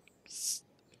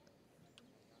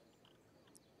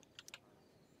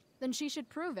 Then she should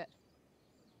prove it.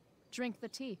 Drink the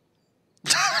tea.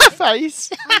 Face!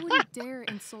 I wouldn't dare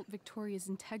insult Victoria's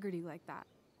integrity like that.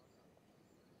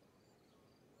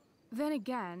 Then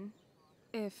again,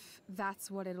 if that's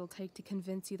what it'll take to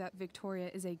convince you that Victoria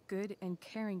is a good and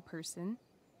caring person,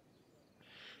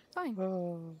 fine.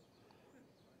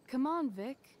 Come on,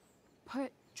 Vic.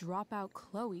 Put dropout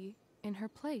Chloe in her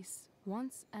place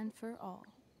once and for all.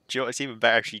 Do you know what, it's even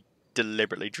better if she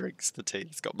deliberately drinks the tea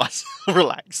that's got muscle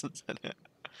relaxants in it.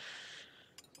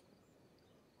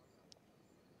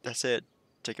 That's it.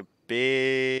 Take a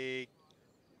big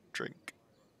drink.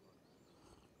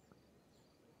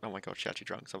 Oh my god, she actually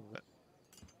drank some of it.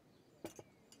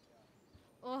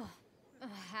 Ugh.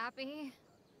 Happy?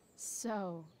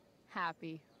 So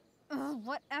happy. Ugh,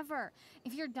 whatever.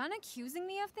 If you're done accusing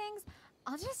me of things,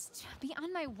 I'll just be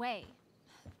on my way.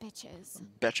 Bitches.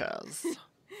 Bitches.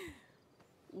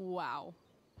 Wow.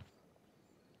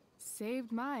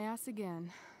 Saved my ass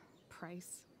again.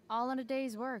 Price. All in a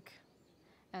day's work.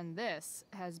 And this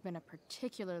has been a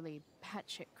particularly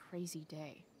batshit crazy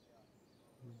day.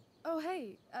 Oh,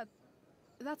 hey,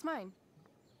 that's mine.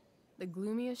 The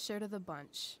gloomiest shirt of the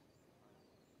bunch.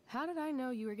 How did I know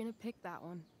you were gonna pick that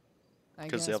one?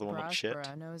 Because the other one looked shit.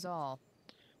 Prospera knows all.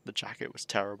 The jacket was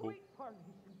terrible.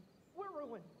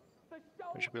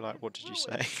 We should be like, what did you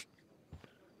say?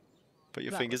 Put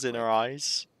your fingers in her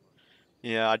eyes.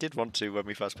 Yeah, I did want to when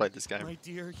we first played this game. My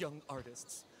dear young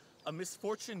artists, a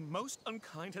misfortune most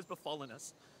unkind has befallen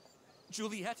us.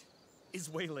 Juliet is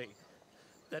waylaid.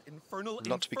 That infernal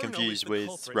Not to be Inferno confused is the with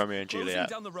culprit, Romeo and closing Juliet.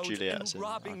 down the road Juliet's and in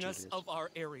robbing us Juliet. of our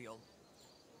Ariel.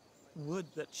 Would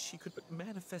that she could but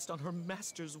manifest on her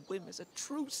master's whim as a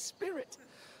true spirit.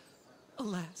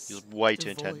 Alas, He's way too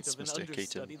devoid intense, of an Mr. understudy,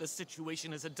 Keaton. the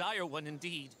situation is a dire one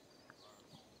indeed.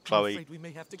 I'm Chloe, afraid we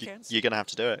may have to cancel. you're gonna have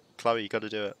to do it. Chloe, you gotta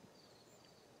do it.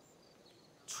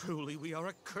 Truly, we are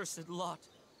a cursed lot.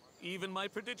 Even my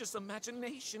prodigious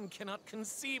imagination cannot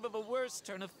conceive of a worse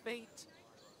turn of fate.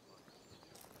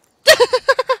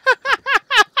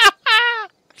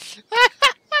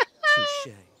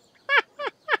 Touché.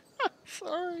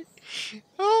 Sorry.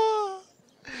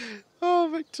 Oh,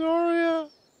 Victoria.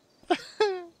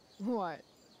 What?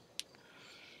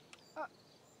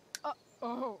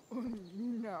 Oh,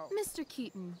 no. Mr.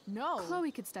 Keaton. No.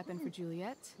 Chloe could step in for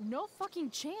Juliet. No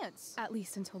fucking chance. At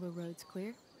least until the road's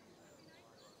clear.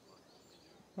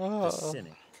 Oh. The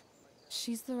cynic.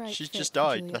 She's the right She's fit just for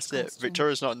died. Juliet's That's it. costume.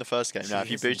 Victoria's not in the first game. Now, if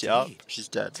you She is boot it up, indeed. she's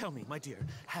dead. Tell me, my dear,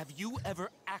 have you ever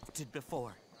acted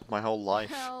before? My whole life.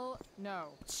 Hell no.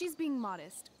 She's being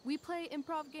modest. We play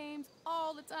improv games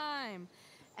all the time.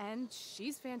 And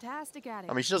she's fantastic at it.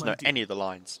 I mean, she doesn't My know dear. any of the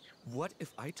lines. What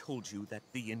if I told you that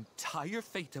the entire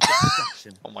fate of the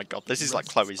production... Oh my god, this is like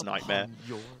rests Chloe's upon nightmare.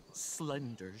 your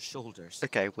slender shoulders?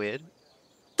 Okay, weird.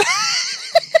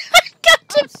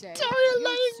 I'll say, Victoria you're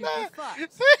laying super there.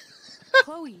 fucked.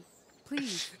 Chloe,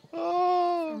 please.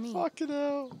 Oh, For me. fucking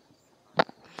hell.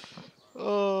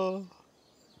 Oh.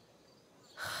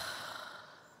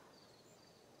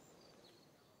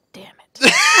 Damn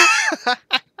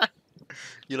it.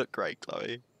 You look great,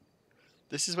 Chloe.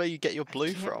 This is where you get your blue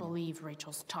I can't from. believe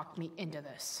Rachel's talked me into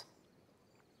this.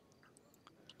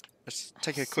 Let's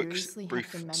take a quick Seriously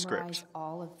brief have to memorize script.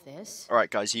 all of this? Alright,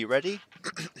 guys, are you ready?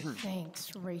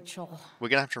 Thanks, Rachel. We're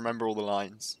going to have to remember all the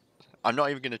lines. I'm not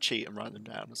even going to cheat and write them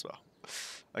down as well.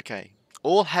 Okay.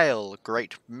 All hail,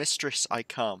 great mistress, I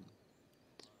come.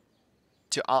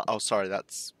 Oh, sorry,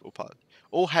 that's all part of it.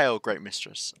 All hail, great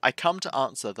mistress. I come to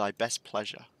answer thy best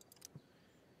pleasure.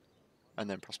 And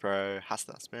then Prospero has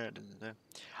that spirit.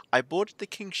 I boarded the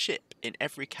king's ship in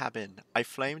every cabin. I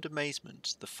flamed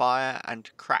amazement, the fire and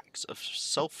cracks of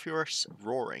sulphurous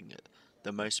roaring.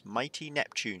 The most mighty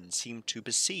Neptune seemed to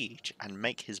besiege and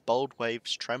make his bold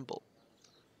waves tremble.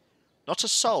 Not a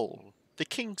soul. The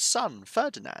king's son,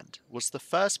 Ferdinand, was the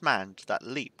first man that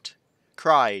leaped,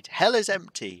 cried, "Hell is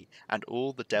empty, and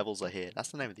all the devils are here." That's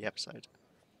the name of the episode.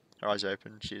 Her eyes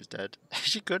open, she is dead.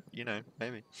 She could, you know,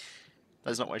 maybe.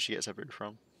 That's not where she gets her boot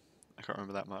from. I can't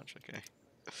remember that much, okay.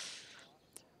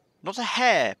 Not a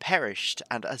hair perished,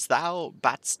 and as thou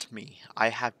badst me, I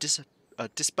have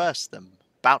dispersed them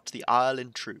about the isle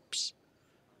in troops.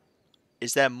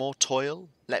 Is there more toil?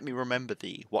 Let me remember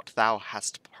thee, what thou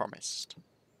hast promised.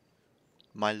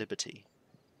 My liberty.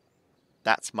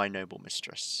 That's my noble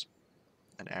mistress.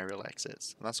 And Ariel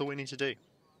exits. And that's all we need to do.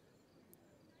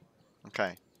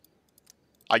 Okay.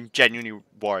 I'm genuinely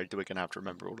worried that we're going to have to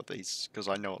remember all of these, because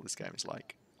I know what this game is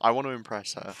like. I want to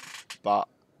impress her, but,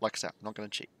 like I said, I'm not going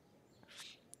to cheat.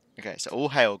 Okay, so all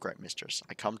hail, great mistress.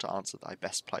 I come to answer thy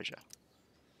best pleasure.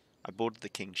 I boarded the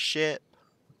king's ship,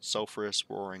 sulphurous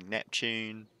roaring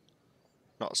Neptune,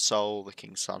 not a soul, the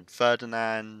king's son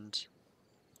Ferdinand,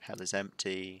 hell is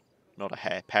empty, not a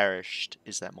hair perished,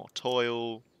 is there more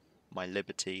toil, my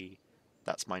liberty,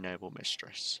 that's my noble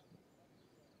mistress.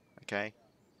 Okay?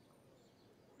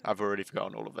 I've already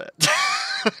forgotten all of it.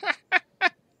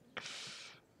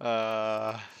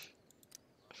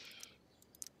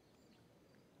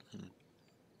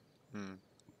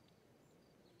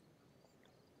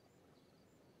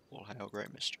 All hail,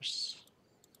 great mistress.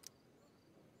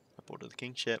 I boarded the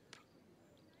king's ship.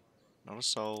 Not a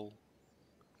soul.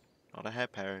 Not a hair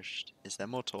perished. Is there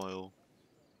more toil?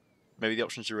 Maybe the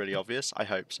options are really obvious. I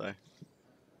hope so.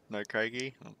 No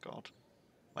Craigie? Oh god.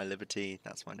 My liberty,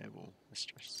 that's my noble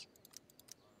mistress.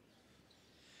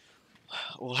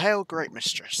 All hail, Great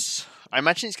Mistress. I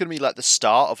imagine it's going to be like the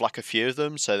start of like a few of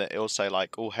them, so that it'll say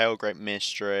like, all hail, Great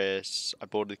Mistress, I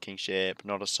boarded the King's ship,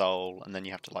 not a soul, and then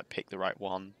you have to like pick the right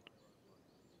one.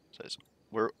 So it's,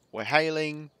 we're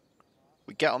hailing,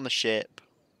 we get on the ship,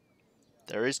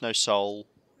 there is no soul,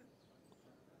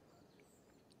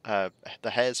 the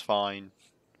hair's fine,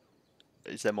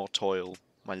 is there more toil,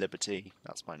 my liberty,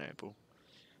 that's my noble.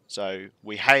 So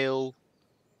we hail,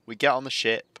 we get on the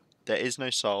ship, there is no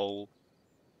soul,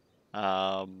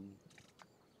 not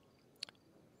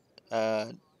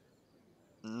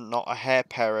a hair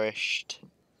perished,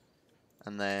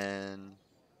 and then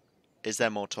is there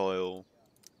more toil,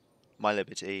 my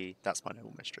liberty, that's my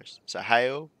noble mistress. So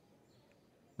hail.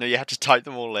 No, you have to type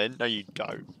them all in. No, you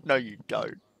don't. No, you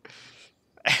don't.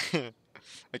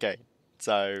 Okay,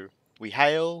 so we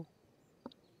hail.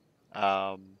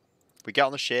 We get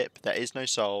on the ship. There is no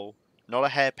soul. Not a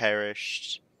hair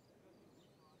perished.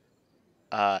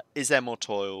 Is there more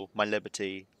toil? My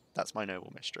liberty. That's my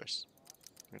noble mistress.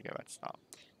 I'm going to go back to start.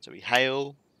 So we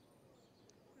hail.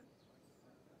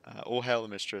 All hail the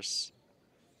mistress.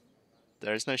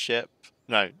 There is no ship.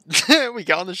 No. We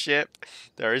get on the ship.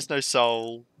 There is no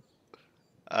soul.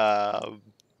 Not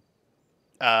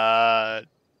a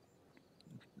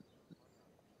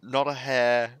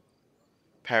hair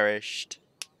perished.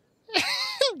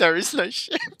 There is no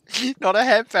ship. Not a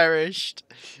hair perished.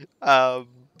 My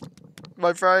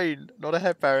brain. Not a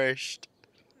hair perished.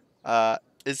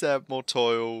 Is there more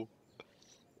toil?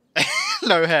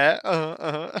 No hair.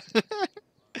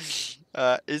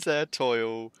 Is there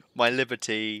toil? My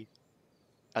liberty.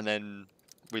 And then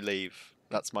we leave.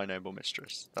 That's my noble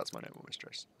mistress. That's my noble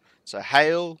mistress. So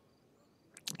hail.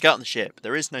 Get on the ship.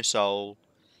 There is no soul.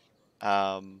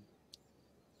 No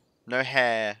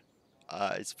hair.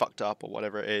 It's fucked up or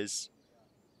whatever it is.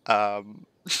 No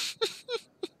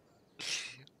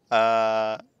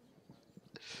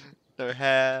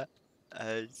hair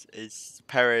is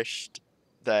perished.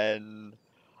 Then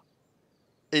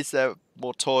is there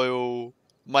more toil?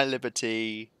 My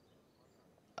liberty.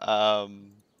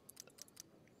 And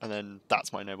then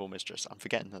that's my noble mistress. I'm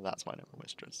forgetting that that's my noble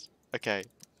mistress. Okay.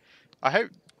 I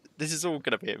hope this is all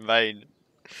going to be in vain.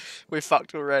 We're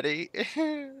fucked already.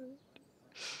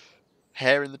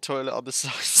 Hair in the toilet on the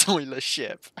soilless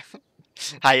ship.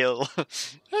 Hail.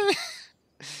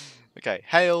 Okay,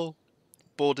 hail.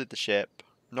 Boarded the ship.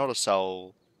 Not a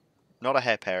soul. Not a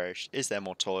hair perished. Is there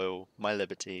more toil? My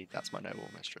liberty. That's my noble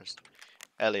mistress.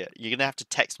 Elliot, you're going to have to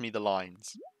text me the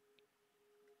lines.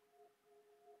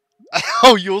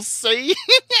 Oh, you'll see.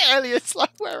 Elliot's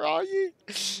like, where are you?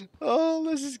 Oh,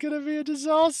 this is going to be a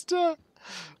disaster.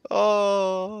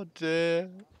 Oh, dear.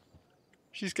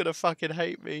 She's going to fucking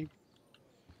hate me.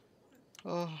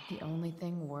 Oh. The only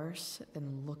thing worse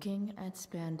than looking at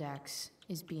spandex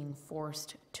is being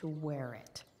forced to wear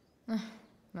it.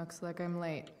 Looks like I'm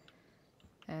late.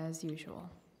 As usual.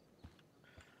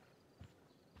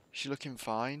 Is she looking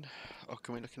fine? Oh,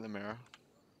 can we look in the mirror?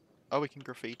 Oh, we can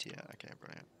graffiti it. Okay,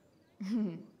 brilliant.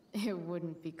 It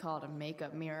wouldn't be called a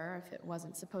makeup mirror if it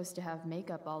wasn't supposed to have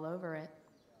makeup all over it.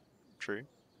 True.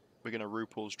 We're gonna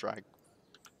RuPaul's Drag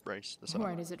Race this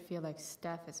Why does it feel like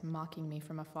Steph is mocking me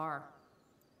from afar?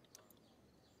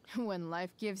 When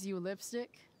life gives you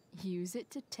lipstick, use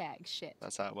it to tag shit.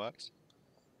 That's how it works.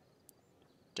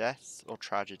 Death or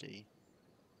tragedy?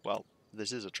 Well,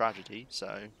 this is a tragedy,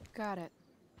 so... Got it.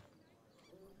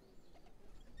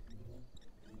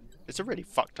 It's a really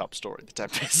fucked up story, The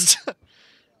Tempest.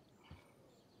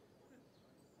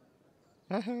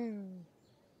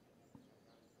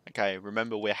 Okay,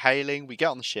 remember we're hailing, we get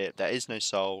on the ship, there is no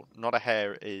soul, not a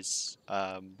hair is,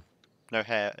 not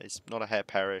a hair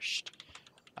perished,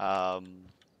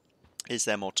 is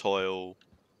there more toil,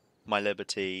 my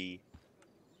liberty,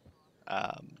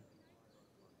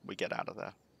 we get out of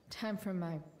there. Time for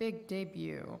my big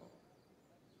debut.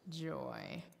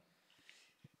 Joy.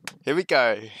 Here we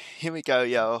go,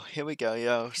 yo, here we go,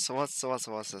 yo. So what's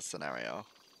the scenario?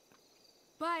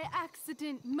 By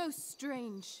accident most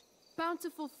strange,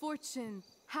 bountiful fortune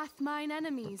hath mine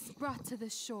enemies brought to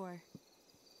this shore.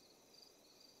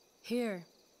 Here,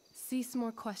 cease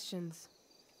more questions.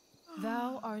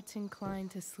 Thou art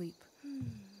inclined to sleep.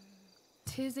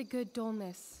 'Tis a good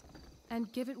dullness,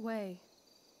 and give it way.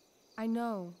 I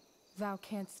know thou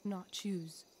canst not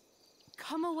choose.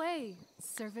 Come away,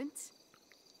 servant.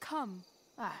 Come.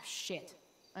 Ah, shit.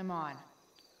 I'm on.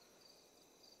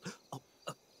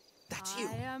 That's you.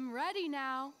 I am ready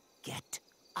now. Get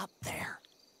up there.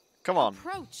 Come on.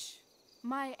 Approach,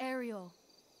 my Ariel.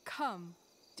 Come.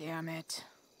 Damn it.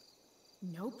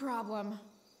 No problem.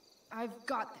 I've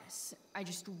got this. I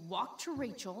just walk to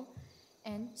Rachel,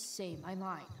 and say my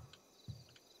line.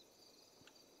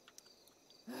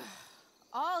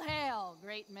 All hail,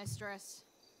 great mistress.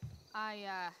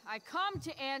 I come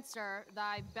to answer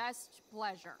thy best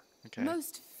pleasure. Okay.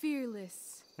 Most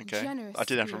fearless, Okay. generous I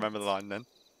didn't have to spirit, remember the line then.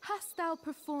 hast thou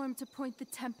performed to point the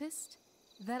tempest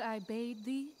that I bade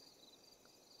thee?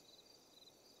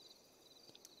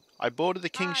 I boarded the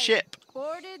king's I ship.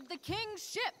 boarded the king's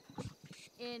ship.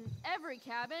 In every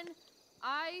cabin,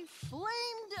 I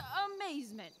flamed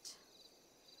amazement.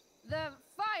 The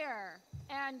fire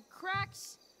and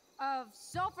cracks of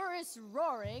sulphurous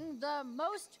roaring, the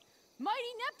most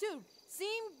mighty Neptune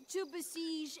seemed to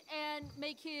besiege and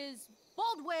make his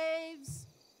bold waves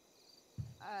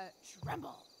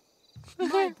tremble.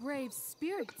 My brave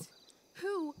spirit,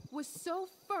 who was so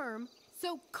firm,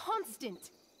 so constant,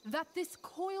 that this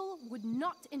coil would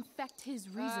not infect his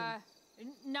reason.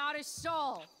 Not a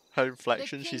soul. Her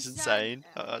inflection, The she's king's insane.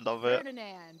 son, I love it.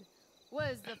 Ferdinand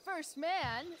was the first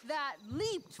man that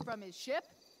leaped from his ship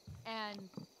and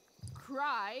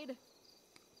cried,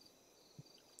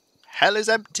 Hell is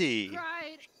empty.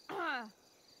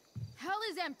 hell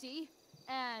is empty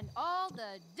and all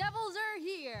the devils are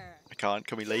here. I can't.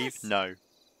 Can we leave? No.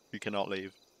 You cannot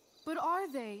leave. But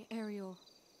are they, Ariel?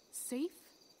 Safe?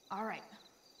 All right.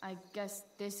 I guess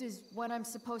this is when I'm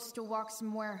supposed to walk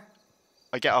somewhere.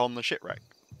 I get on the shipwreck.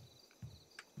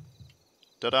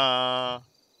 Ta-da!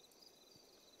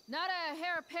 Not a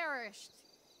hair perished,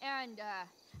 and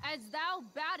as thou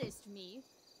baddest me,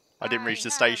 I didn't reach the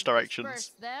have stage directions.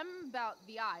 dispersed them about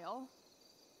the isle.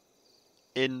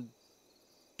 In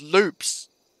loops.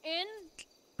 In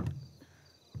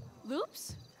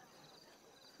loops?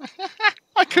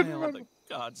 I couldn't By all remember. the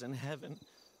gods in heaven,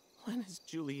 when is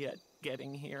Juliet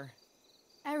getting here?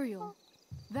 Ariel,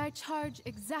 thy charge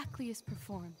exactly is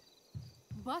performed.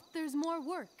 But there's more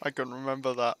work. I couldn't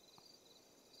remember that.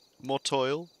 More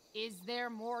toil. Is there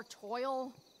more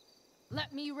toil?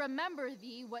 Let me remember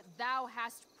thee what thou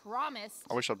hast promised.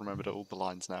 I wish I'd remembered all the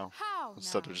lines now. How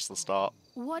Instead now? of just the start.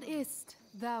 What is't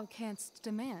thou canst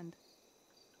demand?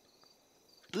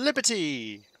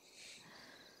 Liberty!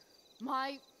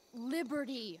 My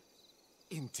liberty.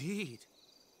 Indeed.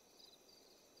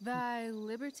 Thy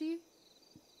liberty?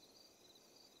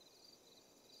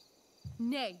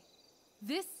 Nay,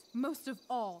 this most of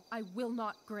all I will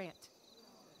not grant.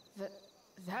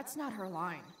 That's not her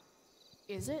line.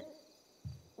 Is it?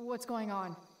 What's going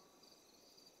on?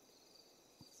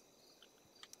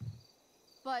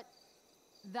 But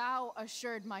thou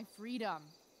assured my freedom,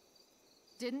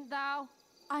 didn't thou?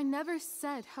 I never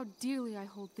said how dearly I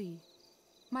hold thee.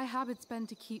 My habit's been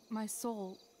to keep my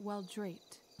soul well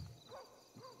draped.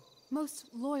 Most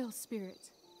loyal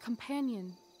spirit,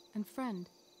 companion, and friend,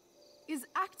 is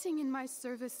acting in my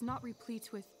service not replete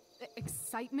with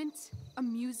excitement,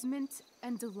 amusement,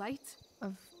 and delight?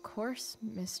 Of course,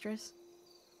 mistress.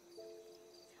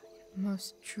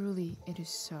 Most truly, it is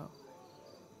so.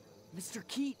 Mr.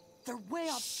 Keat, they're way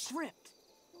off script.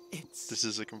 This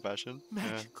is a confession.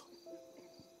 Magical.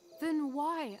 Then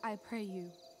why, I pray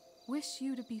you, wish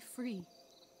you to be free?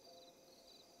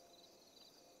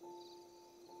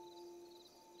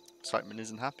 Excitement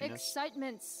isn't happiness.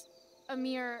 Excitement's a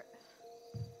mere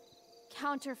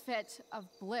counterfeit of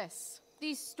bliss.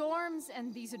 These storms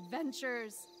and these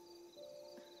adventures,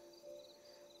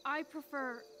 I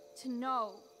prefer to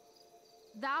know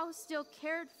thou still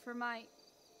cared for my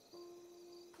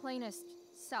plainest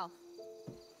self.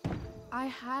 I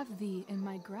have thee in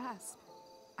my grasp.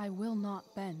 I will not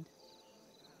bend.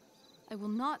 I will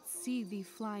not see thee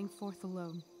flying forth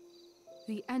alone.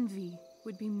 The envy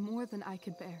would be more than I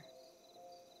could bear.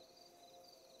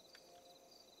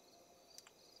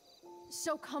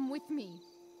 So come with me.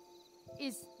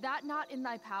 Is that not in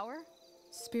thy power?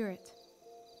 Spirit,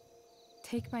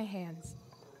 take my hands.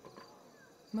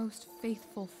 Most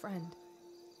faithful friend,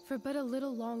 for but a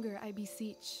little longer I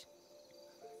beseech.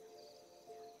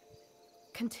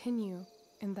 Continue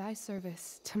in thy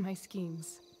service to my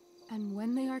schemes, and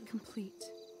when they are complete,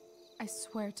 I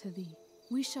swear to thee,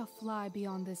 we shall fly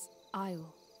beyond this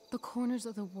isle. The corners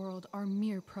of the world are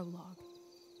mere prologue.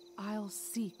 I'll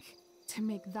seek to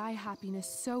make thy happiness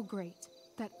so great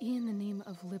that e'en the name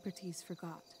of liberty's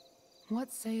forgot.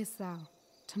 What sayest thou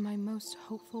to my most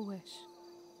hopeful wish?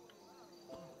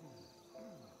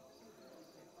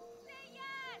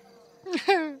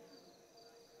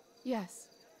 Yes,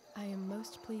 I am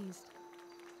most pleased.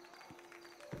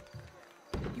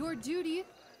 Your duty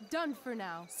done for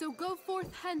now, so go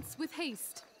forth hence with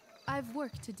haste. I've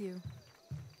work to do.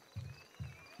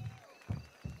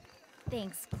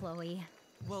 Thanks, Chloe.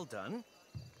 Well done.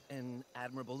 An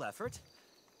admirable effort.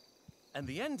 And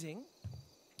the ending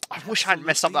I wish I hadn't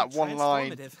messed up that one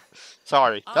line.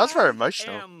 Sorry, that was very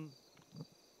emotional. Am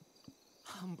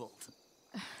humbled.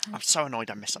 I'm so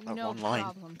annoyed I messed up that No one line.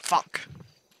 problem. Fuck.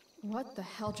 What the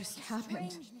hell just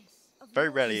happened? Very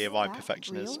rarely am I that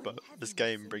perfectionist, real? but this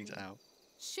game brings it out.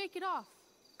 Shake it off.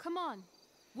 Come on.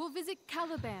 We'll visit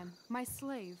Caliban, my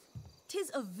slave.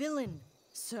 'Tis a villain,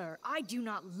 sir. I do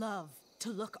not love to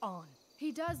look on.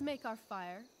 He does make our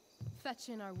fire, fetch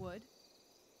in our wood.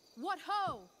 What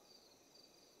ho!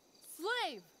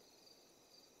 Slave!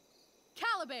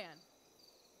 Caliban!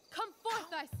 Come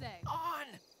forth, I say! On!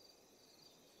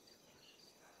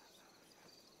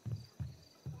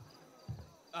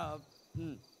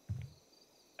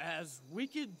 As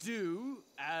wicked do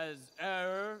as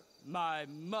e'er my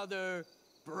mother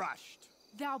brushed.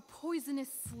 Thou poisonous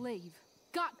slave,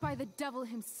 got by the devil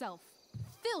himself,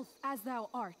 filth as thou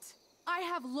art, I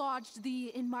have lodged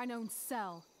thee in mine own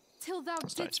cell, till thou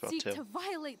That's not didst spelled seek till. to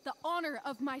violate the honor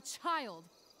of my child.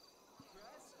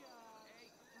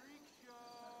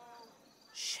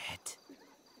 Shit.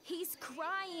 He's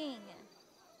crying.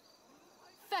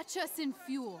 Fetch us in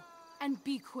fuel, and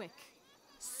be quick.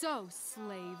 So,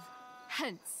 slave,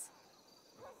 hence.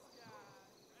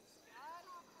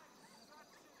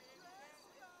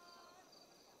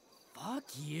 Fuck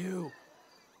you.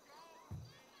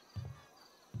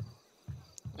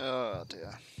 Oh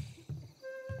dear.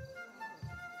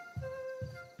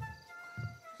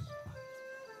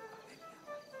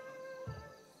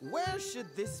 Where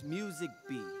should this music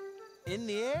be? In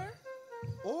the air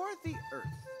or the earth?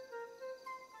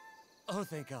 Oh,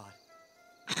 thank God.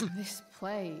 This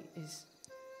play is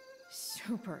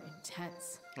super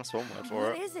intense. That's one word for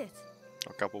What it. is it?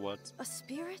 A couple words. A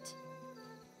spirit?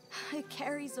 It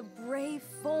carries a brave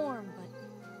form,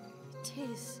 but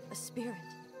 'tis a spirit.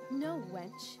 No,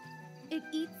 wench. It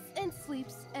eats and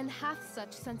sleeps and hath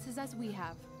such senses as we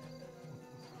have.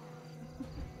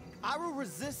 I will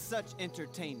resist such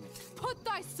entertainment. Put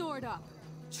thy sword up,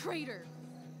 traitor!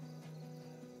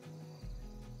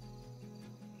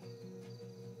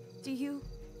 Do you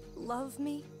love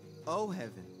me? O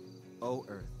heaven, O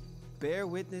earth, bear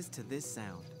witness to this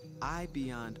sound. I,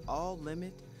 beyond all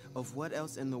limit of what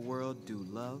else in the world, do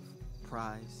love,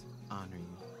 prize, honor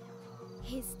you.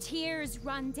 His tears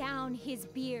run down his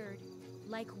beard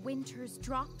like winter's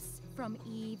drops from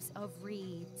eaves of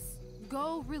reeds.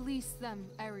 Go release them,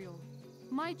 Ariel.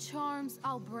 My charms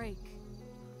I'll break.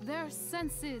 Their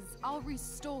senses I'll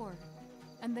restore,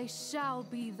 and they shall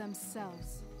be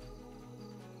themselves.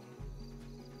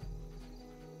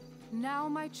 Now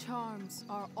my charms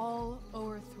are all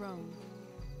o'erthrown,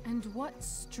 and what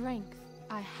strength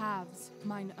I have's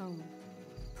mine own.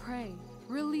 Pray,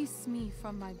 release me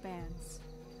from my bands,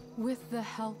 with the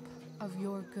help of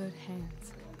your good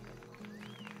hands.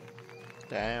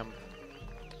 Damn.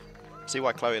 See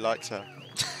why Chloe likes her.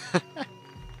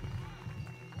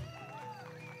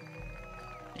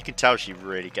 You can tell she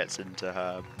really gets into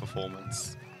her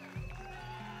performance.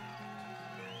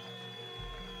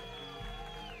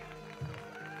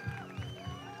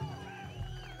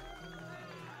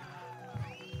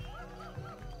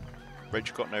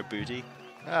 Rachel got no booty.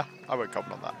 Ah, I won't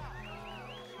comment on that.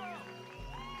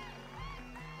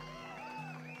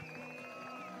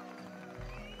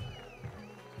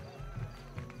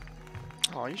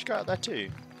 Oh, you should go out there too.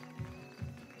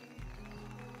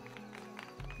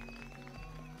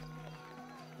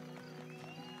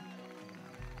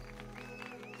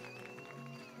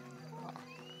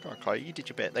 Come on, Chloe, you did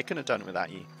your bit. They couldn't have done it without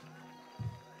you.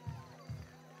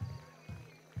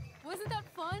 Wasn't that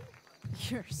fun?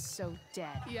 You're so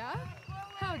dead. Yeah?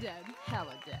 How dead?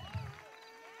 Hella dead.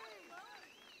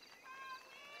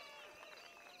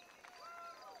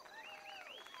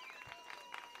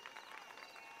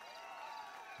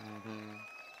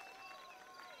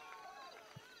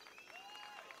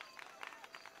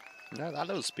 No, that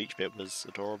little speech bit was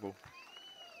adorable.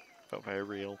 Felt very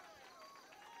real.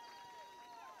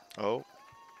 Oh.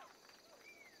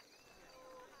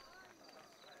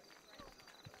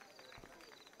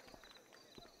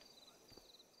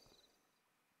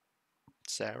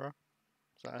 Sarah?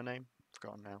 Is that her name?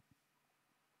 Forgotten now.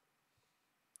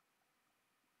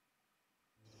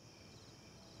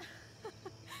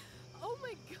 Oh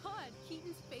my god,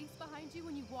 Keaton's face behind you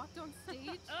when you walked on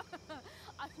stage?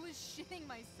 I was shitting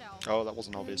myself. Oh, that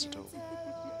wasn't obvious at all.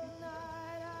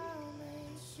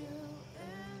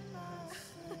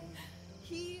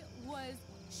 He was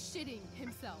shitting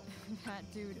himself.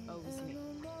 That dude owes me.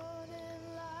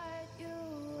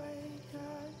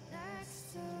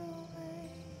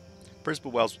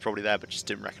 Principal Wells was probably there, but just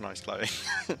didn't recognise Chloe.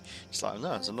 Just like,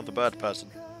 no, it's another bird person.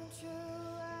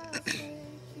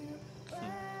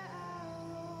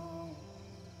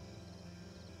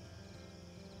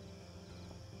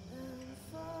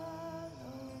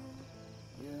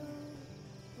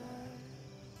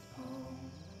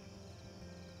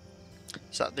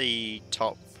 Is that the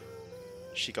top?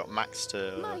 She got Max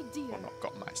to, My dear, well, not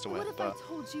got Max to what wear, if but I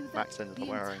told you that Max ended the up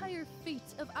wearing. entire fate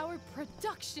of our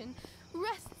production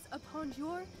rests upon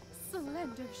your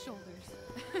slender shoulders?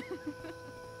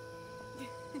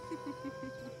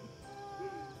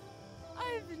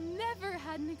 I've never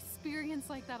had an experience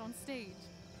like that on stage.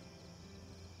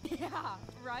 Yeah,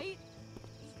 right?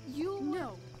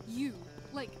 No, you.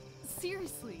 Like,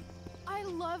 seriously. I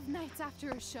love nights after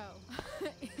a show.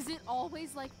 Is it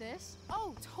always like this?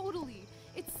 Oh, totally.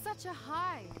 It's such a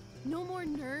high. No more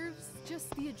nerves, just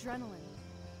the adrenaline.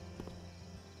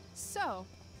 So,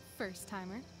 first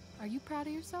timer, are you proud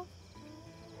of yourself?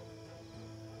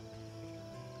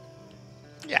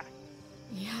 Yeah.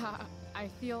 Yeah, I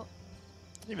feel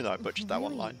Even though I butchered that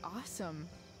one really line. awesome.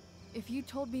 If you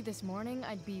told me this morning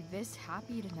I'd be this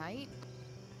happy tonight.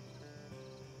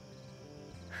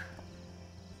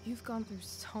 You've gone through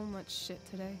so much shit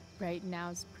today. Right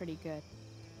now's pretty good.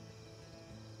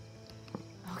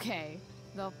 Okay,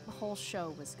 the whole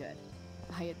show was good.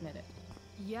 I admit it.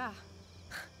 Yeah.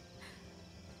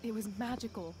 It was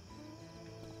magical.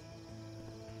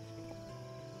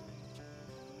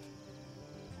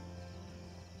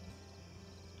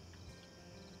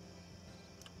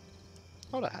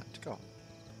 Hold a hand, go on.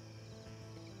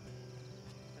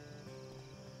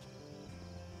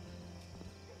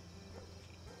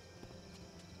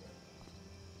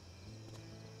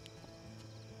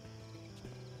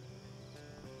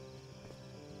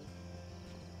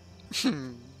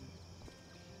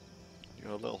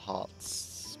 Your little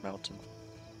heart's melting.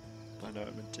 I know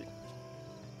I'm into.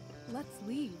 Let's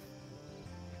leave.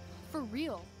 For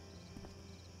real.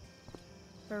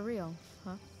 For real,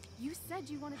 huh? You said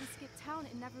you wanted to skip town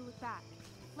and never look back.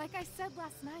 Like I said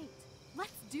last night.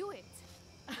 Let's do it.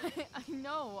 I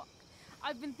know.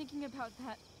 I've been thinking about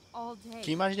that all day. Can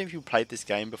you imagine if you played this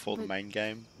game before the But- main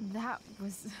game? That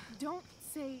was... Don't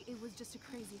say it was just a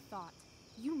crazy thought.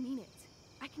 You mean it.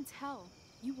 I can tell.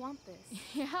 You want this.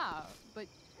 Yeah, but...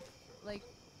 like...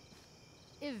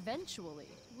 eventually.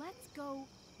 Let's go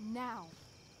now.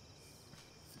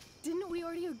 Didn't we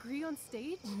already agree on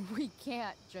stage? We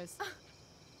can't just...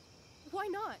 Why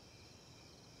not?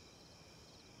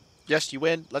 Yes, you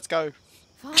win. Let's go.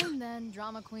 Fine then,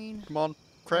 drama queen. Come on.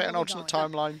 Create Where an are we alternate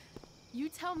going? timeline. You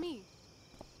tell me.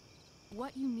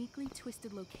 What uniquely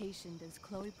twisted location does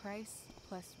Chloe Price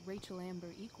plus Rachel Amber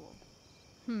equal?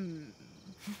 New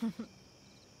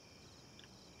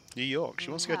York. She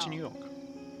wants to go to New York.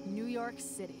 New York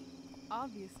City.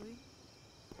 Obviously.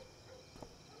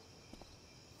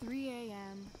 3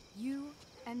 a.m. You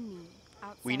and me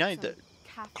outside We know some that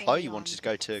cafe Chloe on wanted to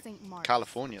go to St. Mark's,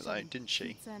 California, though, shoving didn't she?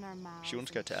 pizza in our mouths She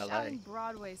wants to go and to LA. shouting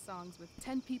Broadway songs with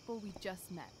 10 people we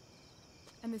just met.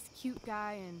 And this cute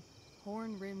guy in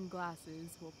horn-rimmed glasses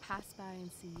will pass by and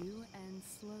see you and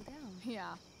slow down.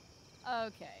 Yeah.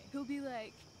 Okay. He'll be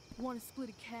like, "Want to split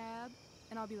a cab?"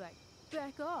 And I'll be like,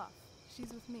 "Back off.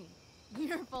 She's with me."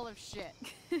 You're full of shit.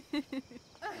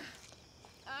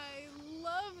 I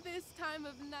love this time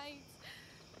of night.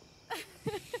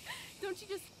 Don't you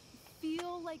just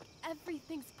feel like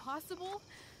everything's possible?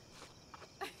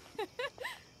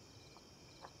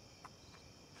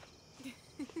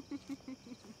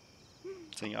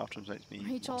 Seeing it afterwards makes me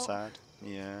Rachel. more sad.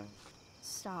 Yeah.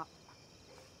 Stop.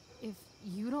 If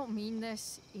you don't mean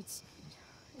this, it's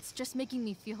just making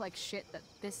me feel like shit that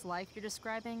this life you're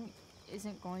describing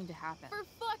isn't going to happen. For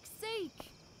fuck's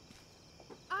sake!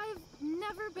 I've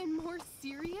never been more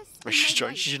serious. in my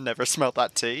life. She should never smelled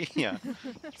that tea. Yeah.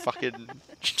 Fucking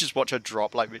just watch her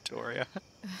drop like Victoria.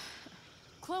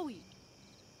 Chloe,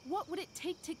 what would it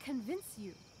take to convince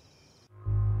you?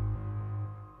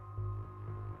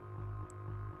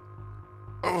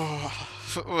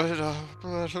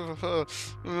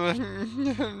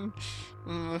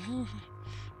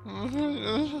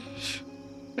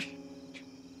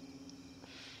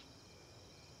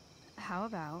 How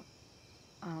about,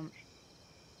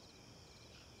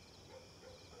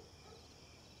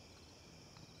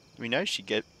 We know she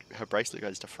get her bracelet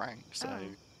goes to Frank, so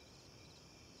Oh.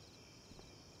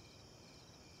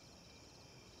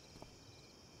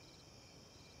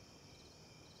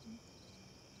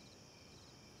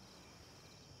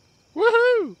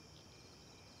 woohoo!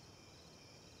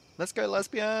 Let's go,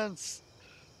 lesbians!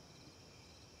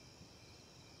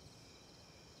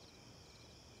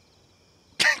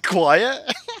 Quiet.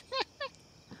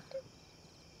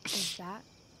 Is that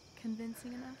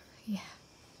convincing enough? Yeah.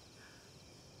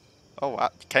 Oh wow,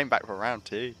 came back for round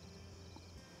 2.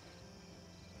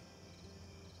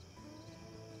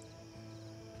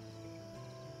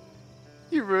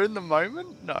 You ruined the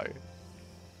moment? No.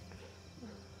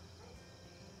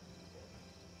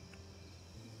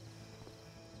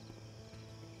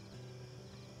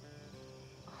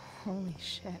 Holy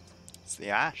shit. It's the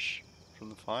ash from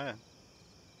the fire.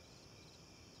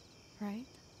 Right?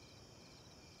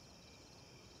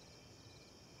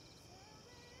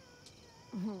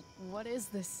 What is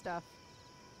this stuff?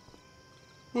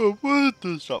 Well, what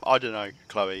the stuff? I don't know,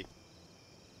 Chloe.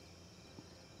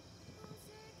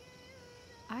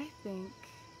 I think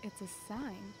it's a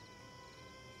sign.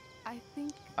 I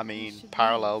think. I mean,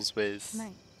 parallels with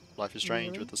tonight. Life is Strange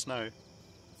Really? with the snow.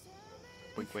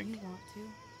 Wink, If wink. you want to,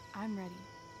 I'm ready.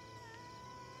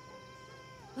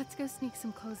 Let's go sneak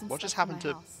some clothes and What stuff just from happened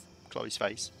my to house. Chloe's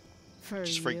face? For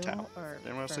Just freaked you out. or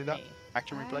Anyone else for see that? me?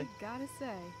 Action replay? I gotta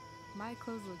say, my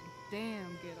clothes look damn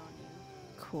good on you.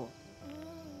 Cool.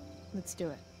 Let's do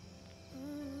it.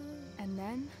 And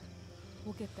then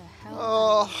we'll get the hell.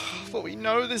 Oh, but we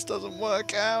know this doesn't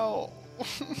work out.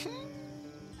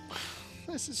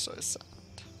 This is so sad.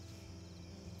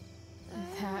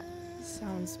 That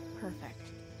sounds perfect.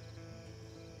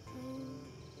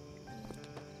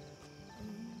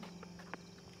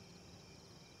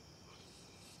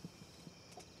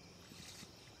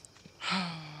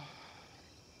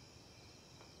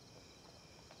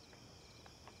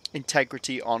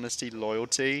 Integrity, honesty,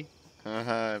 loyalty.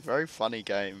 Very funny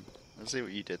game. Let's see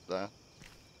what you did there.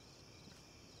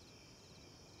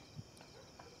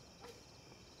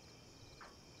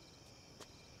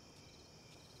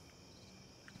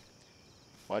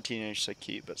 Why are teenagers so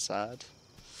cute but sad?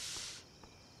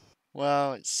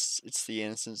 Well, it's the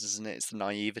innocence, isn't it? It's the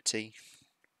naivety.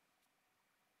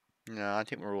 No, I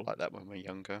think we're all like that when we're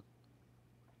younger.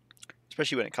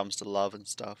 Especially when it comes to love and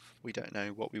stuff. We don't know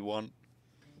what we want.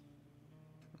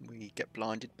 We get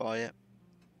blinded by it.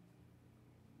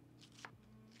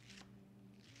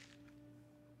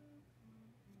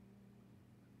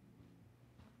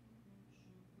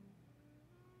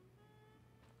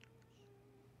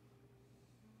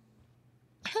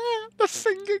 The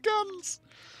finger guns!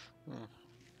 Oh.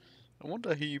 I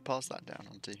wonder who you passed that down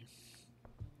onto.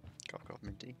 Cock off,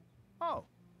 Minty. Oh,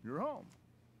 you're home.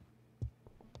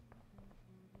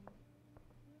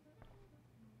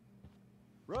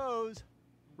 Rose,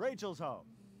 Rachel's home.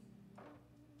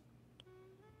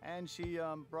 And she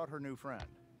brought her new friend.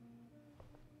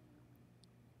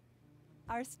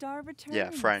 Our star returns. Yeah,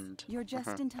 friend. You're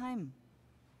just in time.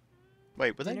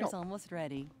 Wait, were they Dinner's not? almost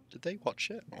ready. Did they watch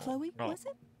it? or Chloe, not? was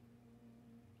it?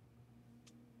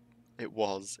 It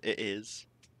was. It is.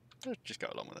 Let's just go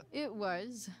along with it. It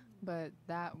was, but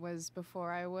that was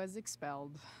before I was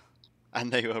expelled.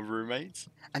 And they were roommates.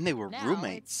 And they were Now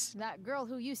roommates. it's that girl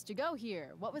who used to go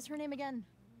here. What was her name again?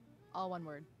 All one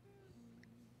word.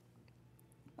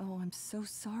 Oh, I'm so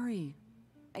sorry.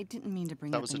 I didn't mean to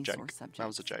bring That up was a any sore joke. subjects. That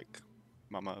was a joke.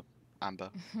 Mama Amber.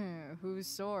 Who's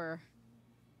sore?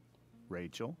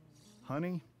 Rachel,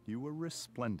 honey, you were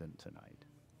resplendent tonight.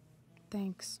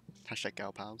 Thanks. Hashtag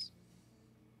gal pals.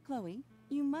 Chloe,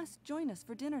 you must join us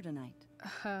for dinner tonight.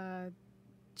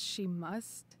 She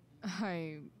must?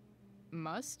 I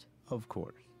must? Of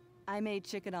course. I made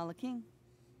chicken a la king.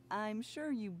 I'm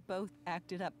sure you both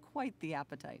acted up quite the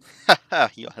appetite.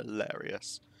 You're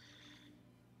hilarious.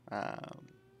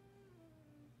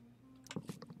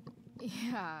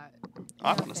 Yeah.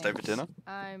 I no want to stay for thanks. dinner.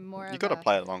 I'm more You of gotta a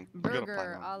play along. You gotta play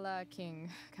burger along. a la king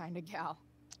kind of gal.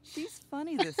 She's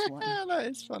funny, this one. That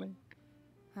is funny.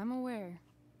 I'm aware.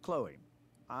 Chloe,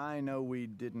 I know we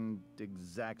didn't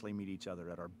exactly meet each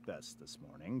other at our best this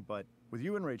morning, but with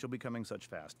you and Rachel becoming such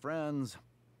fast friends,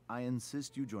 I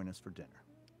insist you join us for dinner.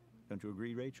 Don't you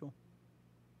agree, Rachel?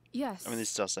 Yes. I mean,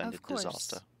 this does end of in course.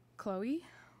 disaster. Chloe,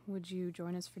 would you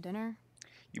join us for dinner?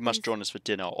 You must join us for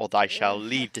dinner, or thou shall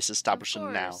leave this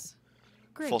establishment now.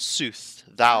 Great. Forsooth,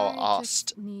 thou I art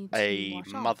just need to a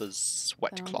wash off. mother's Then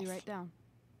I'll wetcloth. be right down.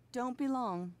 Don't be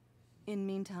long. In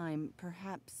meantime,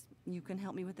 perhaps you can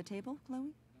help me with the table,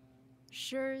 Chloe?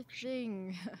 Sure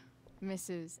thing,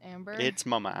 Mrs. Amber. It's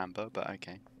Mama Amber, but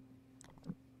okay.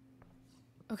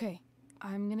 Okay,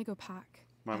 I'm gonna go pack.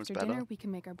 Mine was After better. dinner, we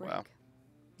can make our break. Wow.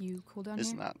 You cool down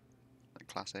Isn't here? that a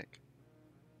classic?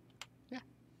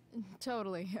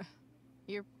 Totally.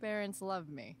 Your parents love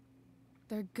me.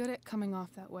 They're good at coming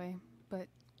off that way, but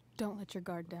don't let your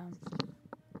guard down.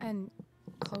 And,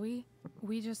 Chloe,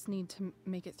 we just need to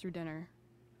make it through dinner.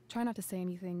 Try not to say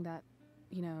anything that,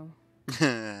 you know...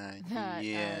 That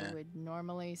yeah. I would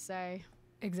normally say.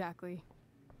 Exactly.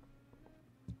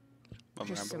 Mama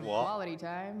Just Amber, some what? quality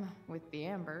time with the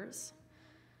Ambers.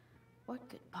 What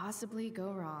could possibly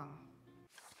go wrong?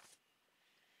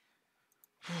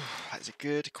 That's a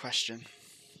good question.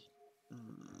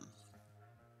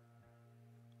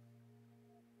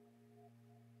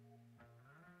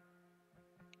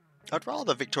 I'd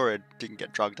rather Victoria didn't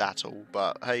get drugged at all,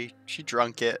 but hey, she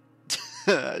drunk it.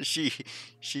 she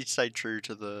stayed true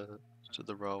to the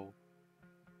role.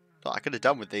 But I could have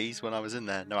done with these when I was in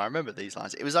there. No, I remember these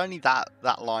lines. It was only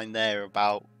that line there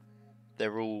about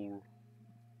they're all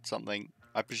something.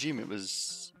 I presume it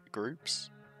was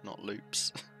groups, not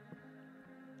loops.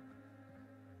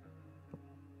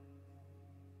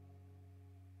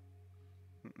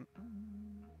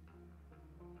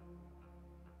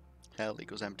 Hell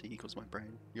equals empty equals my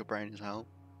brain. Your brain is hell.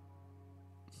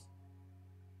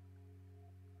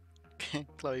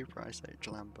 Chloe Price,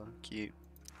 Rachel Amber, cute.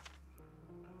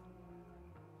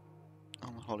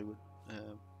 On the Hollywood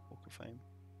Walk of Fame.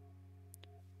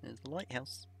 There's the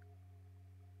lighthouse.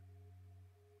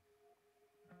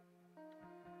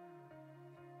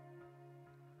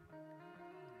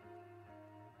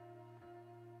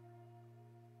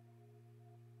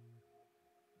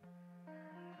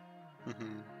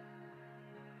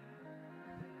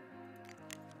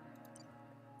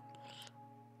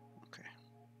 Okay.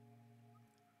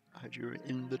 I heard you were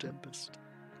in the Tempest.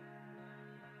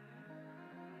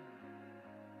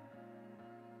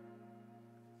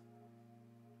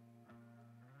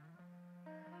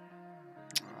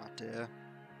 Dear.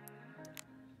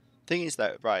 Thing is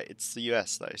though, right, it's the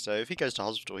US though, so if he goes to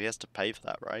hospital he has to pay for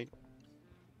that, right?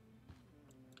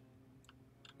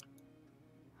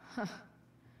 Huh.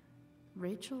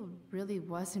 Rachel really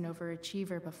was an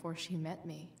overachiever before she met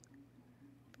me.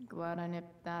 Glad I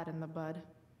nipped that in the bud.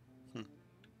 In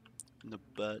the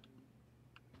bud.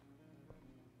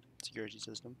 Security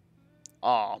system.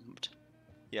 Armed.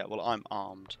 Yeah, well I'm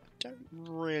armed. I don't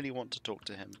really want to talk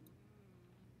to him.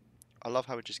 I love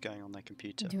how we're just going on their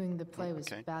computer. Doing the play was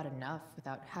bad enough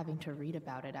without having to read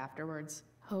about it afterwards.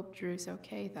 Hope Drew's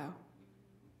okay, though.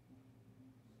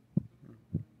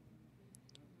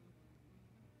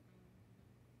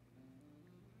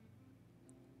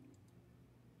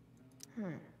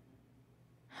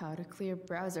 How to clear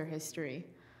browser history,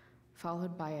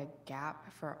 followed by a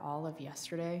gap for all of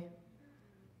yesterday.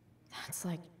 That's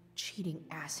like cheating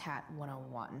asshat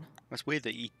 101. That's weird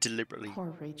that he deliberately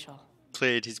Poor Rachel.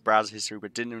 cleared his browser history,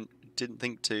 but didn't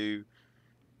think to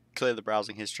clear the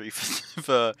browsing history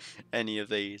for any of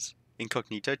these.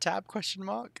 Incognito tab? Question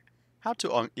mark. How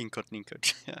to incognito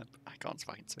tab? I can't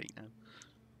fucking speak now.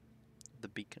 The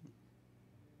beacon.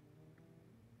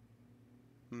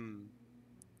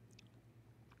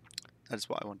 That is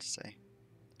what I want to say.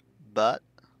 But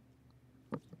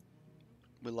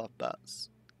we love butts.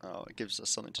 Oh, it gives us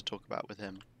something to talk about with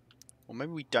him. Or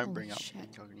maybe we don't bring up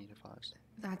incognito files.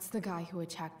 That's the guy who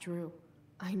attacked Drew.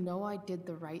 I know I did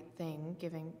the right thing,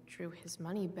 giving Drew his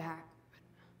money back,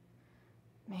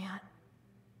 but man,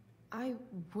 I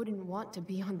wouldn't want to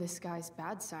be on this guy's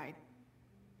bad side.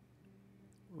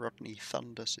 Rodney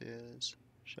Thundersears,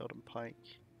 Sheldon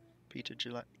Pike, Peter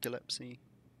Gillespie,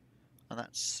 and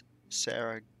that's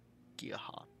Sarah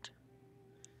Gearhart.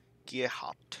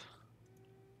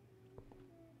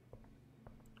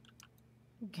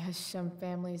 Guess some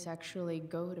families actually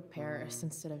go to Paris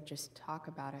instead of just talk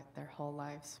about it their whole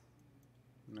lives.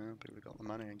 No, but we got the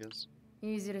money, I guess.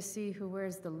 Easy to see who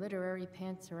wears the literary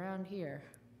pants around here.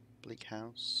 Bleak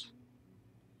House.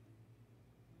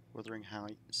 Wuthering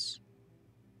Heights.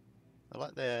 I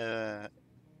like their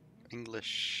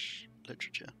English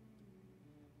literature.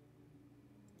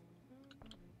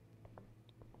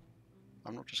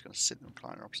 I'm not just going to sit in the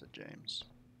recliner opposite James.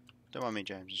 Don't mind me,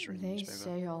 James, just reading the They newspaper.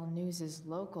 say all news is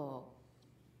local,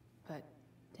 but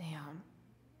damn.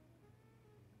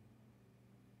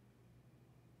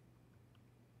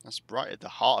 That's right at the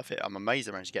heart of it. I'm amazed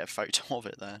I managed to get a photo of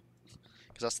it there.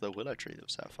 Because that's the willow tree that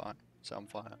was set on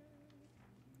fire.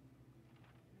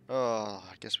 Oh,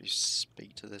 I guess we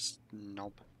speak to this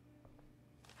knob.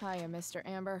 Hiya, Mr.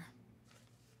 Amber.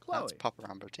 That's Papa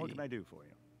Amber to What you. can I do for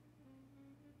you?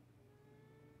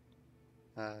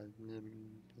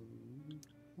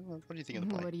 What do you think of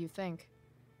the play? What do you think?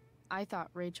 I thought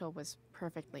Rachel was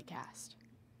perfectly cast.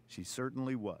 She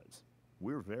certainly was.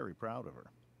 We're very proud of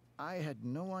her. I had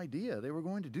no idea they were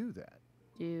going to do that.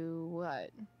 Do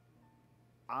what?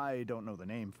 I don't know the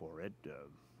name for it.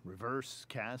 Reverse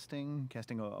casting?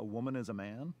 Casting a woman as a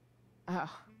man?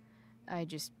 Oh, I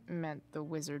just meant the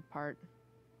wizard part.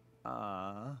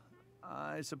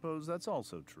 I suppose that's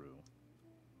also true.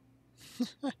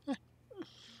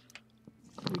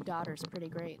 Your daughter's pretty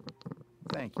great.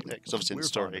 Thank you. Yeah, 'cause obviously in the We're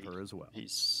story, fond of her as well.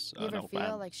 he's You an ever old feel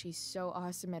man. like she's so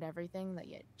awesome at everything that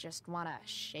you just want to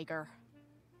shake her?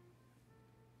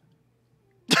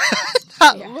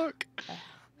 That Yeah. look!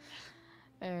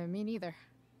 Me neither.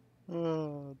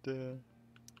 Oh, dear.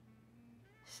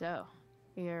 So,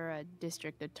 you're a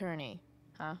district attorney,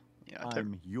 huh? Yeah,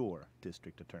 I'm your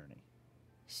district attorney.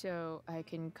 So I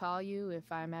can call you if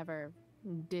I'm ever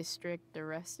district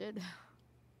arrested?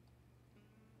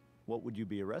 What would you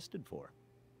be arrested for?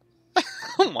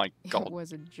 Oh my god. It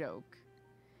was a joke.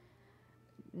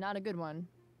 Not a good one,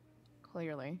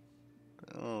 clearly.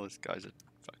 Oh, this guy's a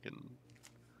fucking...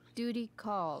 Duty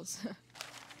calls.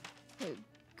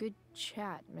 Good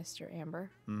chat, Mr. Amber.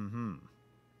 Mm-hmm.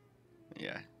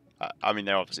 Yeah. I mean,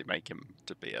 they obviously make him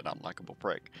to be an unlikable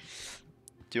prick.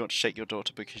 Do you want to shake your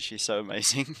daughter because she's so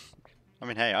amazing? I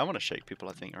mean, hey, I want to shake people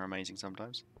I think are amazing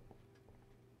sometimes.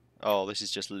 Oh, this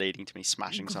is just leading to me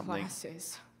smashing something.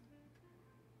 Glasses.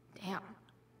 Damn.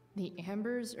 The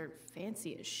Ambers are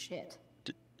fancy as shit.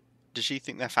 Does she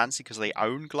think they're fancy because they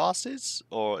own glasses?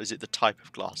 Or is it the type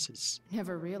of glasses?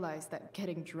 Never realized that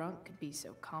getting drunk could be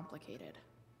so complicated.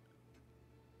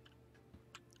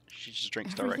 She just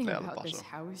drinks Everything directly out of the about this bottle.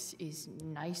 house is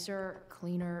nicer,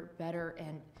 cleaner, better,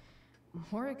 and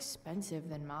more expensive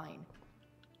than mine.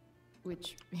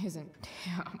 Which isn't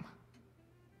damn.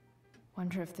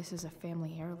 Wonder if this is a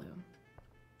family heirloom.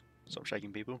 Stop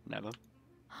shaking people? Never.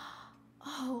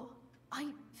 Oh,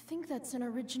 I think that's an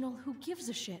original Who Gives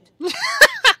a Shit.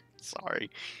 Sorry.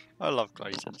 I love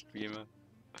Chloe's sense of humour.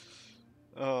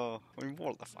 Oh, I mean,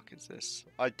 what the fuck is this?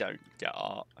 I don't get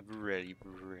art. I really,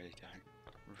 really don't.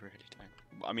 Really don't.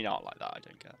 I mean, art like that, I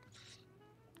don't get.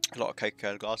 A lot of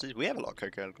Coca-Cola glasses. We have a lot of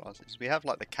Coca-Cola glasses. We have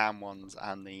like the cam ones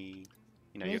and the,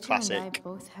 you know, your Rachel and classic. I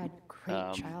both had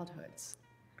great childhoods.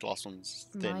 Glass ones,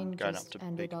 thin, Mine going just up to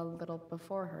ended big. a little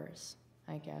before hers,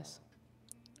 I guess.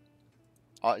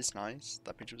 Art is nice.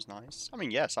 That picture was nice. I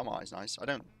mean, yeah, some art is nice. I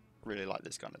don't really like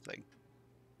this kind of thing.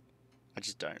 I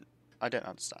just don't. I don't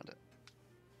understand it.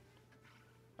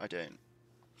 I don't.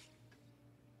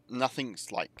 Nothing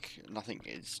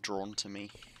is drawn to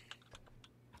me.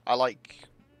 I like,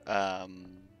 what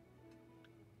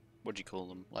do you call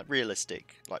them? Like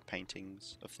realistic, like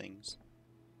paintings of things.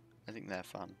 I think they're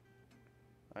fun.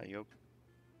 Your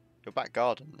back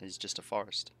garden is just a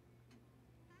forest.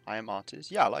 I am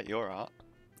artist. Yeah, I like your art.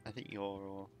 I think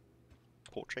your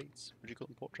portraits. Would you call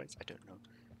them portraits? I don't know.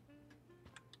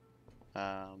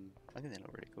 I think they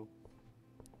look really cool.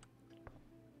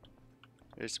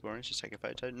 Exploring, just take a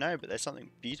photo. No, but there's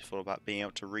something beautiful about being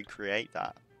able to recreate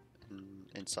that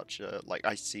in such a, like,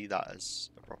 I see that as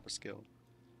a proper skill.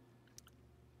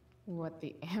 What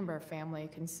the Amber family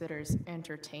considers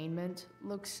entertainment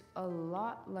looks a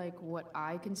lot like what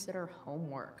I consider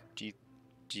homework. Do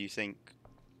you think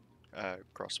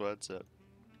crosswords are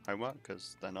homework?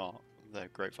 Because they're not. They're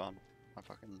great fun. I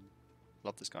fucking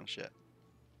love this kind of shit.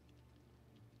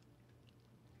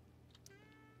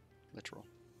 Literal.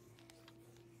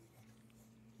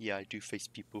 Yeah, I do face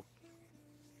people.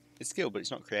 It's skill, but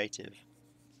it's not creative.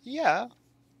 Yeah.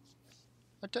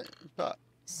 I don't, but...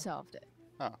 Solved it.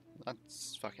 Oh,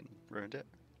 that's fucking ruined it.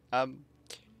 But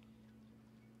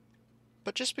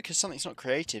just because something's not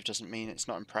creative doesn't mean it's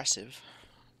not impressive.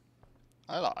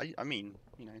 I mean,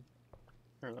 you know,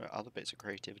 there are other bits of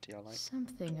creativity I like.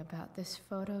 Something about this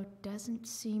photo doesn't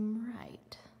seem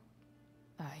right.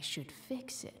 I should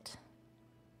fix it.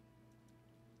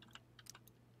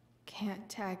 Can't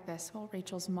tag this while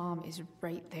Rachel's mom is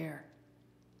right there.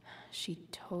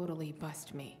 She'd totally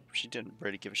bust me. She didn't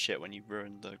really give a shit when you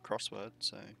ruined the crossword,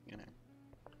 so, you know.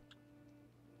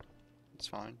 It's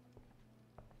fine.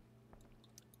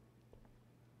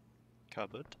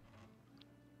 Cupboard.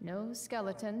 No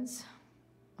skeletons.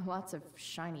 Lots of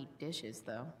shiny dishes,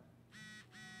 though.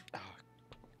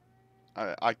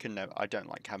 I can never. I don't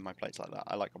like having my plates like that.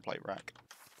 I like a plate rack.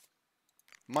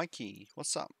 Mikey,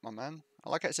 what's up, my man? I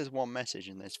like how it says one message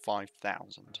and there's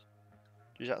 5,000.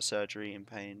 She's out of surgery, in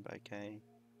pain, but okay. You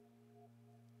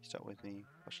stuck with me,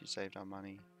 but she saved our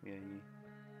money. Yeah.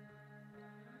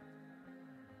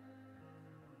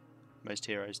 Most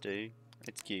heroes do.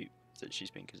 It's cute that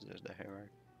she's been considered a hero.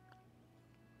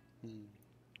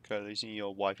 Okay, losing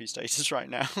your wifey status right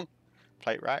now.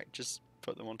 Plate rack, just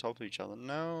put them on top of each other.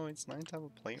 No, it's nice to have a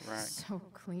plate rack. So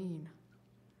clean.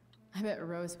 I bet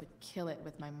Rose would kill it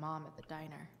with my mom at the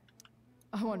diner.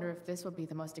 I wonder if this will be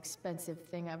the most expensive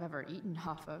thing I've ever eaten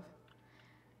off of.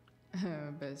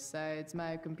 Besides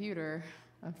my computer,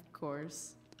 of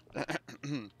course.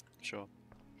 Sure.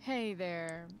 Hey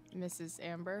there, Mrs.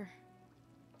 Amber.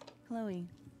 Chloe,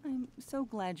 I'm so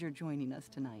glad you're joining us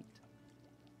tonight.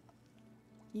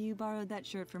 You borrowed that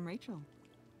shirt from Rachel.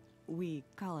 We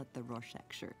call it the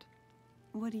Rorschach shirt.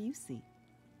 What do you see?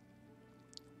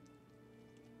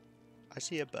 I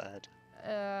see a bird.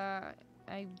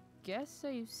 I guess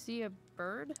I see a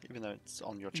bird. Even though it's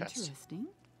on your chest. Interesting.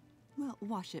 Well,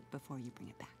 wash it before you bring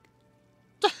it back.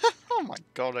 Oh my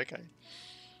god, okay.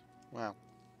 Wow.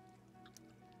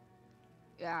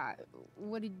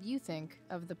 what did you think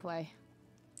of the play?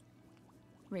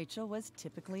 Rachel was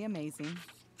typically amazing,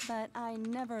 but I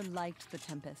never liked The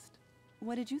Tempest.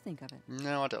 What did you think of it?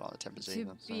 No, I don't like The Tempest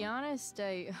either. To be honest,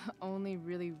 I only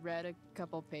really read a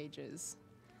couple pages.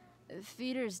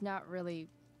 Theater's not really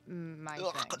my thing.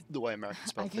 The way Americans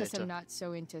spell I guess theater. I'm not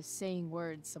so into saying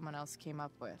words someone else came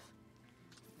up with.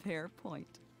 Fair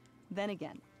point. Then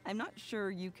again, I'm not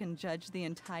sure you can judge the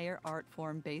entire art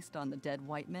form based on the dead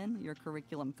white men your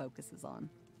curriculum focuses on.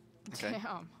 Okay.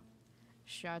 Damn.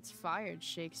 Shots fired,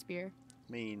 Shakespeare.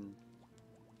 I mean,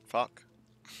 fuck.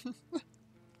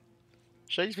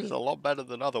 Shakespeare's a lot better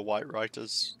than other white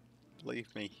writers. Believe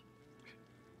me.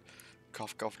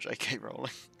 Cough, cough, J.K.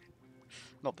 Rowling.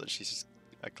 Not that she's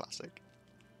a classic.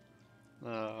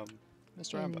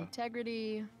 Mr. Amber.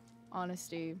 Integrity,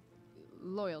 honesty,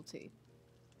 loyalty.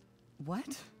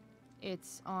 What?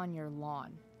 It's on your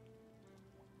lawn.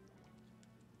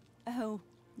 Oh,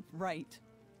 right.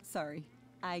 Sorry.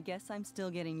 I guess I'm still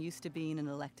getting used to being an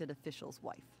elected official's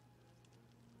wife.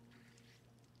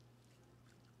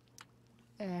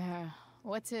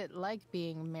 What's it like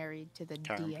being married to the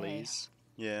Karen, DA? please.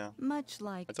 Yeah. Much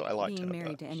like I thought I liked being her,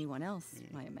 married but- to anyone else,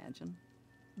 I imagine.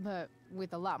 But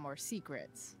with a lot more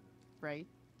secrets, right?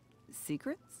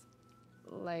 Secrets?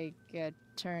 Like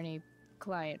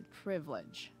attorney-client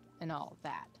privilege and all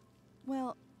that.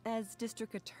 Well, as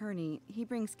district attorney, he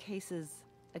brings cases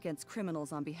against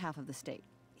criminals on behalf of the state.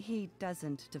 He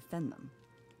doesn't defend them.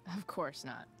 Of course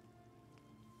not.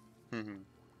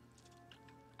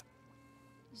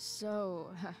 So,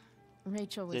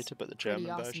 Rachel was Theater, but the pretty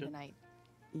German awesome version? tonight.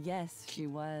 Yes, she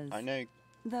was. I know.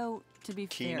 Though, to be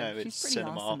Kino, fair, it's she's pretty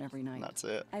cinema, awesome every night. that's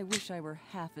it. I wish I were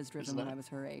half as driven Isn't when it? I was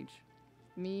her age.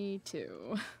 Me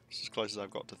too. It's as close as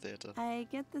I've got to theatre. I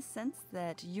get the sense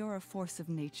that you're a force of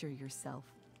nature yourself.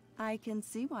 I can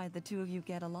see why the two of you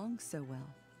get along so well.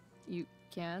 You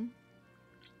can?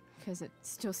 Because it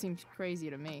still seems crazy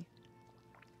to me.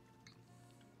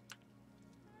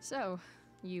 So,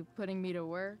 you putting me to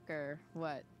work, or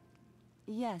what?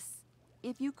 Yes.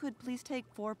 If you could please take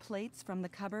 4 plates from the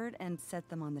cupboard and set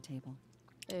them on the table.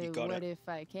 What if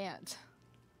I can't?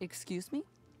 Excuse me?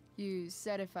 You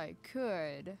said if I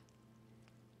could.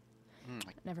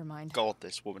 Never mind. God,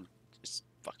 this woman is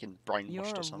fucking brainwashed You're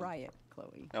or a something. riot,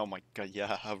 Chloe. Oh my god,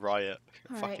 yeah, a riot.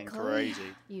 All right, Fucking Chloe, crazy.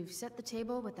 You've set the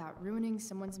table without ruining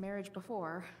someone's marriage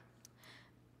before.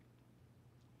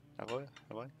 Have I?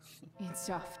 Have I?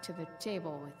 It's off to the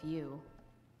table with you.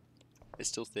 It's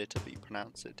still theatre, but you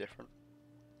pronounce it different.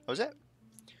 Oh, is it?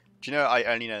 Do you know, I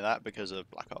only know that because of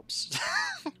Black Ops.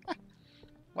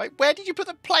 Wait, where did you put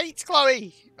the plates,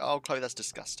 Chloe? Oh, Chloe, that's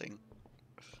disgusting.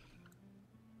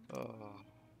 Oh,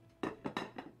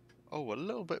 a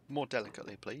little bit more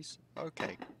delicately, please.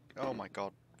 Okay. Oh my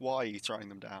god. Why are you throwing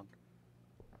them down?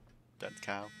 Dead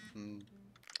cow. A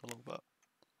little bit.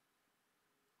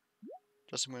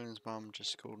 Justin Williams' mum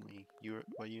just called me.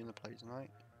 Were you in the play tonight?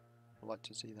 I'd like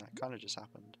to see that. Kind of just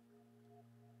happened.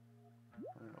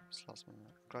 Oh, it's last minute.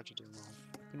 Glad you're doing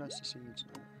well. Be nice to see you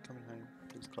tonight. Coming home.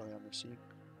 Please, Chloe, I miss you.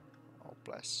 Oh,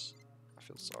 bless. I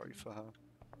feel sorry for her.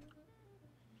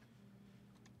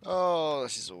 Oh,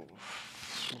 this is all.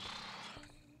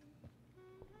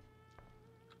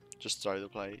 Just throw the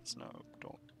plates. No,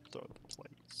 don't throw the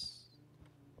plates.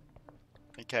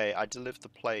 Okay, I delivered the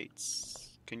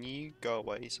plates. Can you go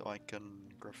away so I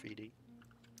can graffiti?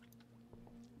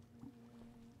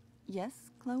 Yes,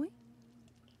 Chloe?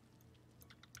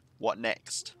 What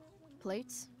next?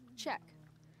 Plates? Check.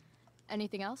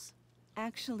 Anything else?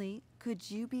 Actually, could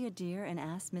you be a dear and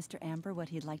ask Mr. Amber what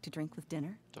he'd like to drink with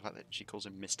dinner? The fact that she calls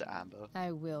him Mr. Amber.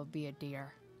 I will be a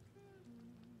dear.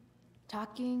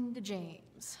 Talking to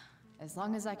James. As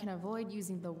long as I can avoid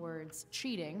using the words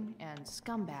cheating and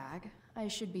scumbag, I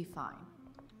should be fine.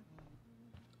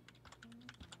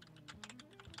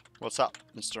 What's up,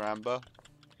 Mr. Amber?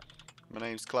 My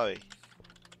name's Chloe.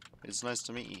 It's nice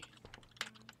to meet you.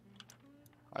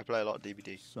 I play a lot of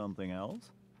DBD. Something else?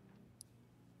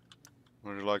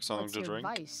 Would you like something What's to your drink?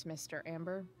 vice, Mr.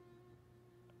 Amber?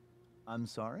 I'm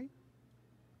sorry?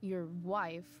 Your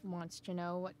wife wants to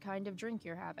know what kind of drink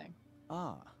you're having.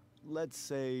 Ah, let's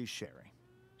say sherry.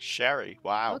 Sherry?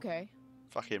 Wow. Okay.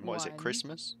 Fucking, what is it, 1,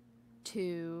 Christmas?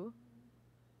 2,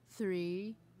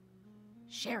 3,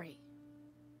 sherry.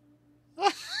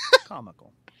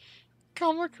 Comical.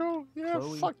 Comical? Yeah,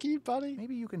 Chloe, fuck you, buddy.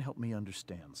 Maybe you can help me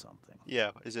understand something.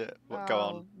 Yeah, is it? What, go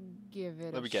on. I'll give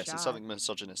it Let a me guess, shot. it's something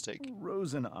misogynistic.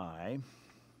 Rose and I,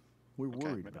 we're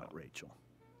worried maybe about Rachel.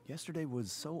 Yesterday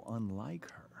was so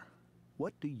unlike her.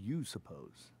 What do you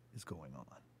suppose is going on?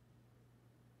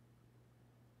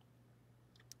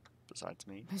 besides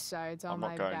me. Besides all I'm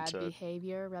not my going bad to-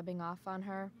 behavior rubbing off on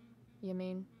her, you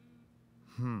mean?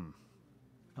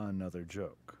 Another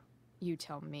joke. You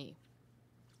tell me.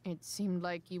 It seemed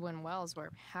like you and Wells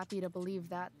were happy to believe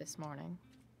that this morning.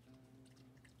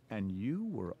 And you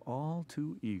were all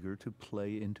too eager to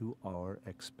play into our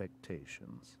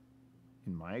expectations.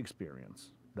 In my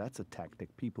experience, that's a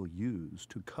tactic people use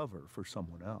to cover for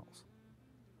someone else.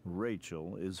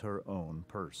 Rachel is her own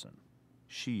person.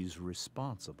 She's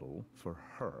responsible for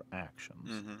her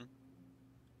actions.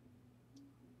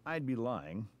 I'd be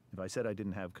lying if I said I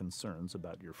didn't have concerns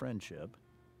about your friendship,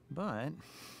 but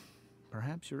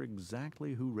perhaps you're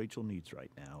exactly who Rachel needs right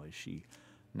now as she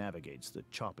navigates the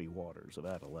choppy waters of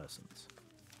adolescence.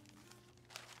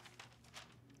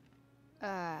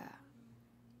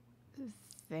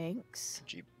 Thanks.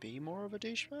 Could you be more of a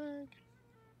douchebag?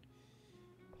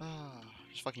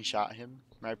 Just fucking shout at him.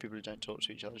 Married people who don't talk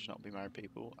to each other should not be married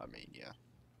people. I mean, yeah.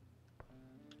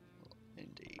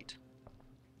 Indeed.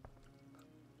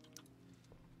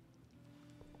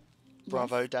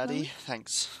 Bravo, Daddy. Chloe?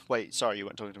 Thanks. Wait, sorry, you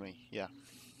weren't talking to me. Yeah.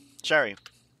 Sherry.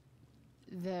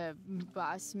 The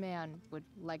boss man would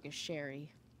like a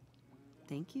sherry.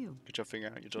 Thank you. Good job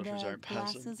figuring out your daughter's The own person.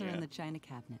 glasses are Yeah. in the china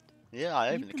cabinet. Yeah, I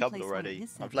You opened the can cupboard place one at already. his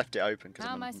I've setting. left it open because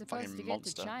How I'm am a I supposed fucking to get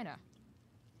monster. to China?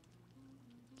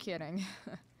 Kidding.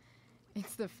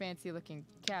 It's the fancy-looking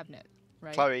cabinet,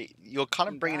 right? Chloe, you're kind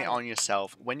of You bringing it got on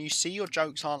yourself. When you see your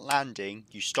jokes aren't landing,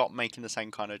 you stop making the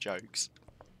same kind of jokes.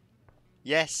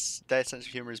 Yes, their sense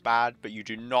of humor is bad, but you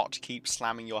do not keep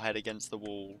slamming your head against the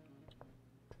wall.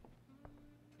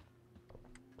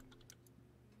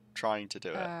 Trying to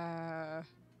do it.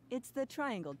 It's the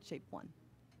triangle-shaped one.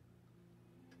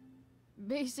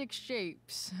 Basic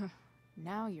shapes.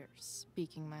 Now you're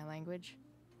speaking my language.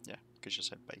 Yeah, because you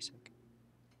said basic.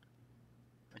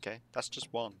 Okay, that's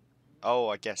just one. Oh,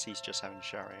 I guess he's just having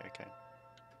sherry, okay.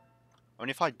 I mean,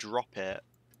 if I drop it,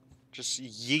 just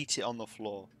yeet it on the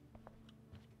floor.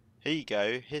 Here you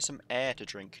go. Here's some air to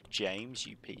drink, James,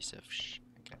 you piece of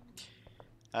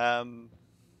Okay.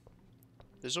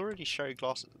 There's already sherry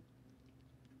glasses.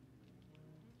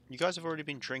 You guys have already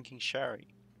been drinking sherry.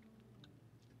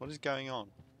 What is going on?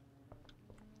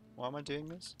 Why am I doing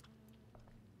this?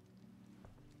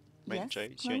 Wait, Yes,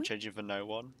 James, you Chloe? ain't changing for no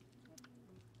one.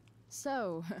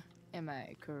 So, am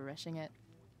I crushing it?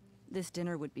 This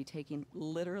dinner would be taking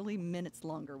literally minutes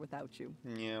longer without you.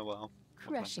 Yeah, well. what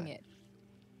can I Crushing say? it.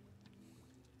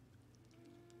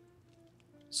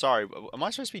 Sorry, am I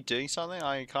supposed to be doing something?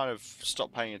 I kind of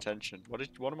stopped paying attention. What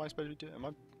am I supposed to be doing? Am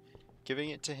I giving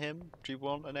it to him? Do you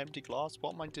want an empty glass?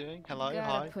 What am I doing? Hello, Gotta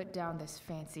hi. put down this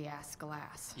fancy-ass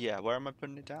glass. Yeah, where am I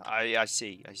putting it down? I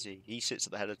see. He sits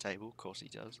at the head of the table. Of course he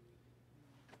does.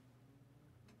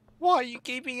 Why are you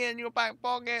keeping it in your back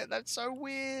pocket? That's so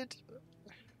weird.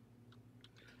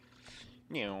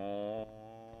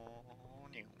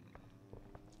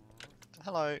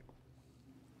 Hello.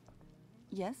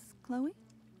 Yes, Chloe?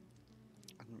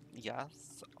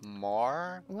 Yes.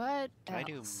 More? What Can I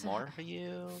do else? more for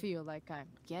you? Feel like I'm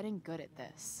getting good at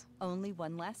this. Only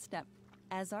one last step.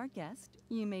 As our guest,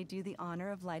 you may do the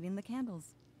honor of lighting the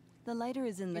candles. The lighter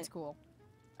is in the... It's cool.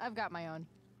 I've got my own.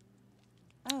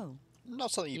 Oh.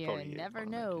 Not something you probably never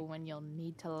know when you'll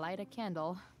need to light a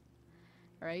candle.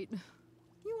 Right?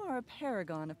 You are a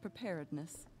paragon of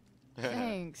preparedness.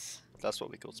 Thanks. That's what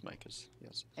we call smokers.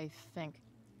 Yes. I think.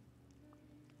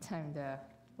 Time to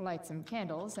light some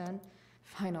candles, and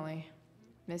finally,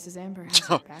 Mrs. Amber has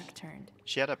her back turned.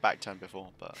 She had her back turned before,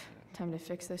 but Time to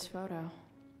fix this photo.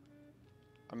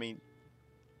 I mean,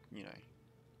 you know,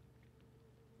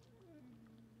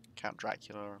 Count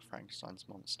Dracula or Frankenstein's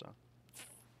monster.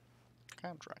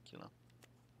 Count Dracula.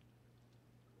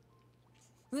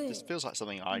 This feels like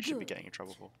something I should be getting in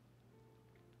trouble for.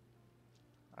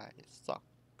 I suck.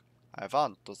 I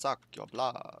want to suck your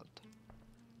blood.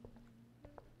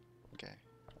 Okay.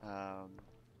 Oh,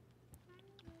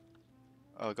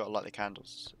 I gotta light the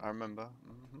candles. I remember.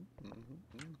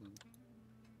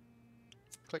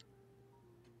 Click.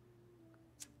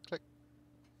 Click.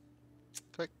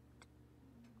 Click.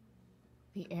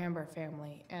 The Amber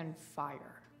family and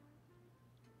fire.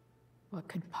 What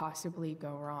could possibly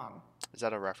go wrong? Is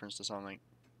that a reference to something?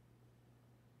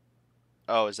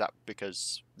 Oh, is that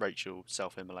because Rachel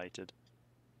self-immolated?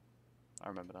 I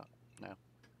remember that now.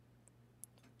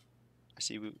 I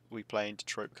see we play in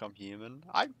Detroit Become Human.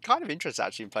 I'm kind of interested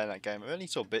actually in playing that game. I only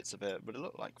saw bits of it, but it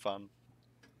looked like fun.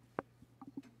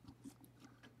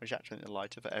 We should actually the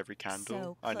lighter for every candle.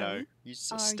 So, I know. Chloe,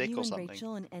 Use a stick are you or and something.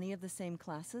 Rachel in any of the same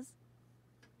classes?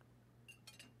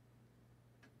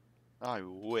 I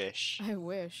wish. I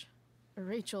wish.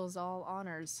 Rachel's all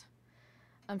honors.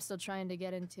 I'm still trying to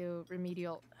get into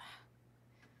remedial...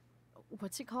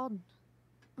 What's it called?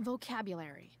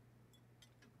 Vocabulary.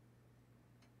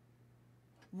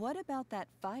 What about that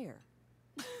fire?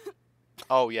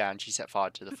 Oh yeah, and she set fire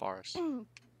to the forest.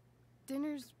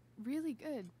 Dinner's really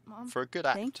good, Mom. For a good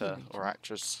Thank you, actor Rachel. or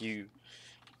actress, you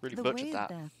really The butchered way that.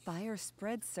 the fire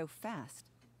spreads so fast,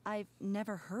 I've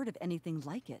never heard of anything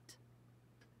like it.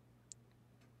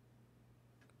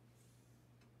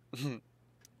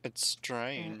 It's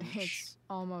strange. It's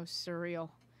almost surreal.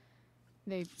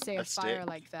 They say a A fire stick?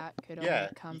 like that could Yeah,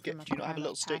 only come you from get, a do you not have a crime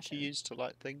little of stick passion. you use to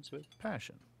light things with?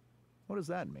 Passion. What does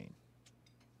that mean?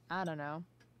 I don't know.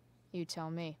 You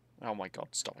tell me. Oh my god,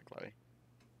 stop it, Chloe.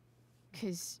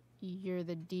 'Cause you're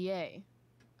the DA,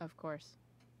 of course.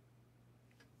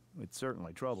 It's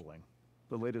certainly troubling.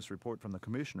 The latest report from the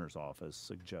commissioner's office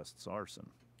suggests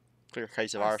arson. Clear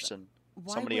case of Arson. arson.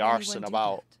 Why Somebody would anyone arson do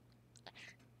about.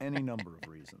 Any number of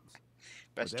reasons.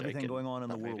 Best With everything joking. going on in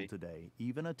the Not world maybe. today,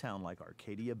 even a town like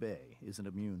Arcadia Bay isn't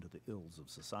immune to the ills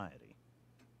of society.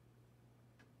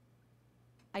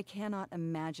 I cannot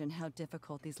imagine how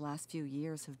difficult these last few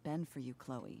years have been for you,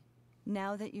 Chloe.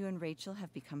 Now that you and Rachel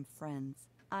have become friends,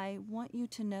 I want you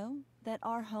to know that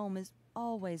our home is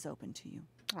always open to you.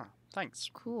 Oh, thanks.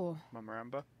 Cool. Mama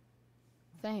Amber.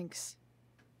 Thanks.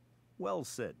 Well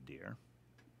said, dear.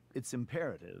 It's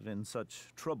imperative in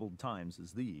such troubled times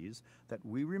as these that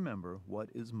we remember what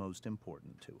is most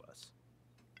important to us.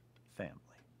 Family.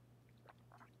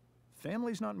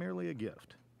 Family's not merely a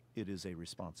gift, it is a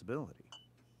responsibility.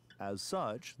 As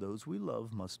such, those we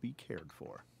love must be cared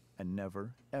for and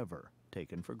never, ever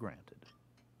taken for granted.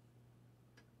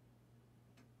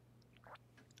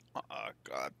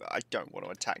 God, I don't want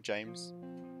to attack James.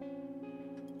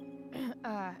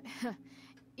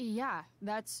 Yeah,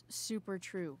 that's super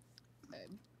true.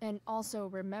 And also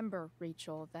remember,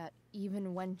 Rachel, that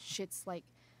even when shit's like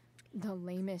the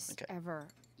lamest ever,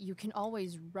 you can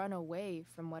always run away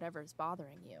from whatever's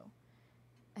bothering you.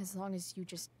 As long as you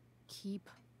just keep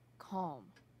calm.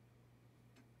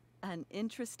 An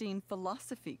interesting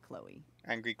philosophy, Chloe.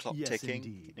 Angry clock Yes, ticking.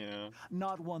 indeed. Yeah.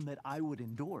 Not one that I would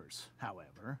endorse,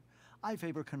 however. I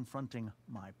favor confronting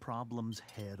my problems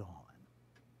head on.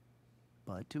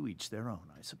 But to each their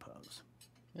own, I suppose.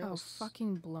 Oh,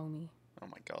 fucking blow me. Oh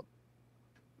my god.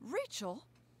 Rachel?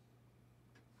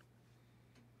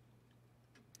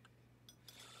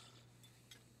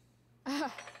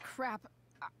 Crap.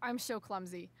 I'm so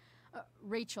clumsy.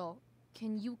 Rachel,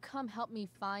 can you come help me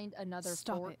find another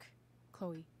Stop fork? it,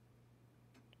 Chloe.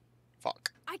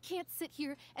 Fuck. I can't sit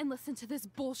here and listen to this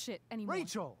bullshit anymore.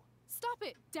 Rachel! Stop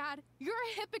it, Dad. You're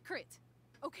a hypocrite.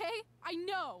 Okay? I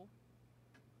know.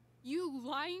 You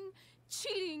lying,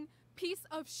 cheating piece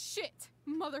of shit,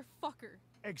 motherfucker.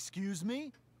 Excuse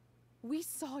me? We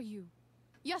saw you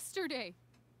yesterday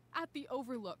at the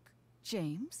Overlook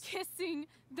James? kissing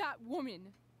that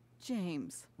woman.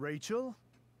 James. Rachel?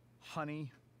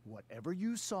 Honey, whatever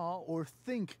you saw or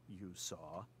think you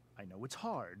saw, I know it's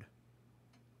hard,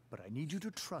 but I need you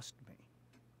to trust me.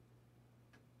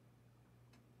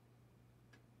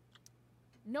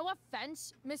 No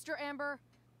offense, Mr. Amber,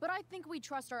 but I think we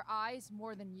trust our eyes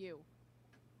more than you.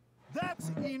 That's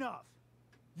enough!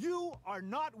 You are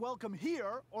not welcome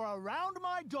here or around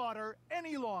my daughter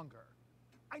any longer.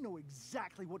 I know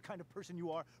exactly what kind of person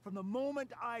you are from the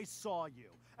moment I saw you,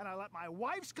 and I let my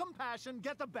wife's compassion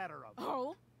get the better of me.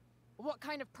 Oh? What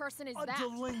kind of person is A that?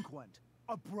 delinquent.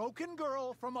 A broken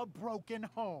girl from a broken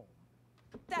home.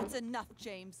 That's enough,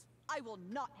 James. I will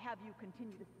not have you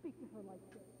continue to speak to her like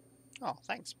this. Oh,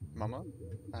 thanks, Mama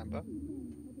Amber.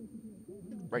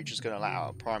 Rachel's gonna let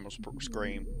out a primal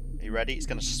scream. Are you ready? It's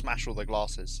gonna smash all the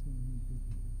glasses.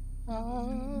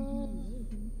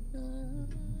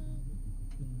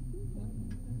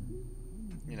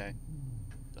 You know,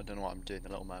 I don't know what I'm doing, the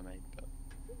Little Mermaid, but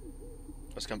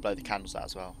I was gonna blow the candles out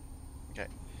as well. Okay.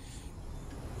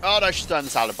 Oh no, she's done the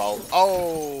salad bowl.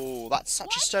 Oh, that's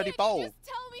such a sturdy bowl. Just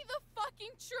tell me the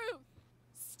fucking truth.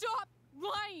 Stop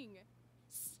lying.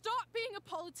 Stop being a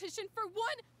politician for 1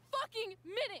 fucking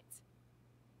minute.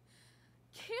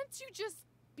 Can't you just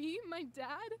be my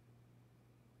dad?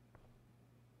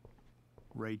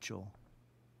 Rachel,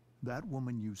 that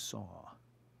woman you saw,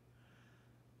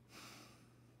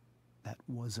 that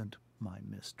wasn't my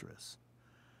mistress.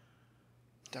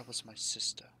 That was my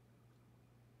sister.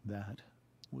 That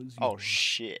was Oh your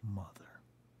shit. mother.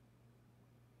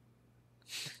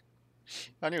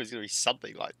 I knew it was gonna be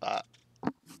something like that.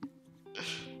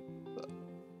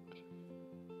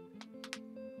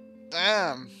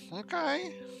 Damn.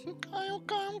 Okay.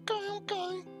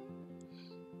 Okay.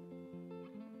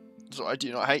 So I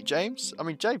do not hate James. I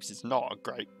mean, James is not a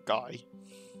great guy.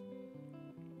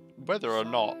 whether or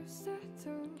not,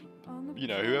 you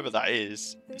know, whoever that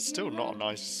is still not a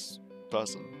nice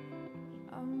person.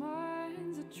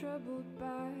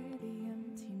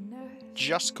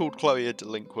 Just called Chloe a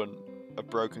delinquent, a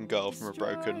broken girl from a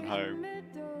broken home.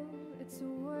 It's a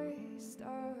waste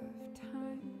of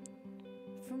time.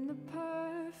 From the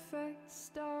perfect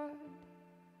start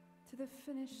to the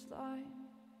finish line.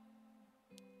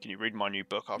 Can you read my new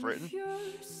book I've written? If you're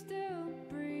still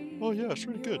breathing, Oh yeah, it's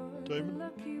really good, you're the Damon.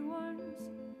 lucky ones.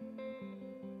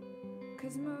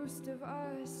 'Cause most of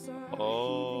us are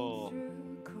Oh,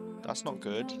 heaving through that's not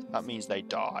corrupted good. lungs. That means they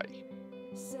die.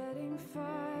 Setting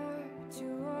fire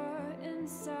to our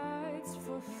insides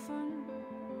for fun.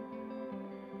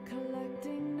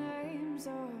 Collecting names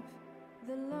of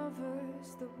the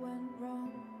lovers that went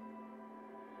wrong.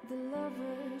 The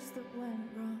lovers that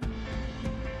went wrong.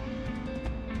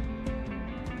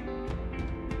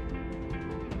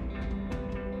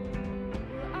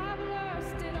 Well, I've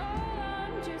lost it all,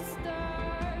 I'm just a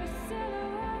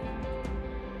silhouette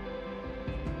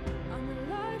on the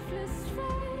lifeless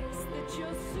face that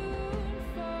you'll soon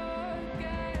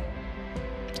forget.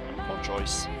 Poor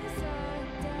choice. Eyes are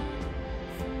down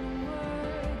from the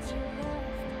words you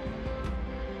left,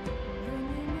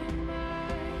 ringing in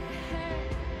my head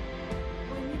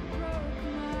when you broke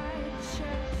my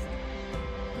chest,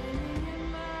 ringing in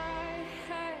my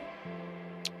head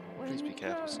when Please be you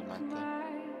careful, broke Samantha. my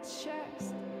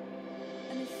chest.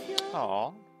 And if you're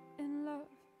Aww, in love,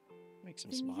 makes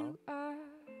him then smile. you are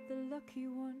the lucky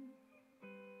one.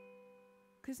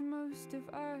 'Cause most of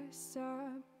us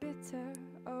are bitter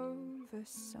over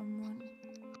someone.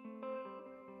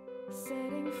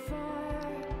 Setting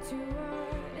fire to our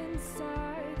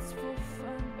insides for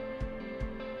fun.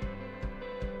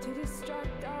 To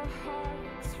distract our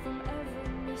hearts from ever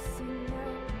missing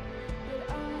out.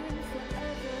 But I'm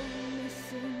forever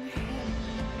missing him.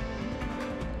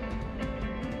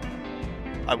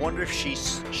 I wonder if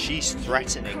she's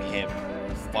threatening him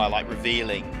by like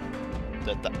revealing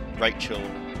that Rachel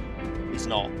is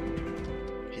not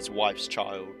his wife's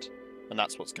child, and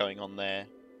that's what's going on there.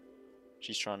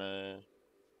 She's trying to,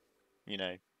 you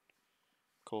know,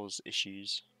 cause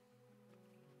issues.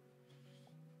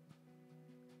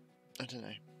 I don't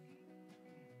know.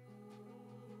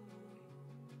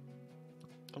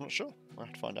 I'm not sure. I'll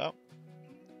have to find out.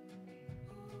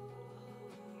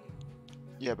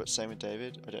 Yeah, but same with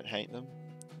David. I don't hate them.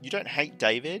 You don't hate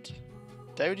David?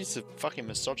 David is a fucking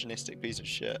misogynistic piece of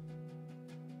shit.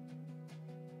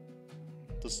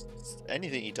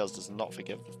 Anything he does does not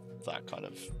forgive that kind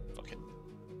of fucking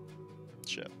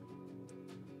shit.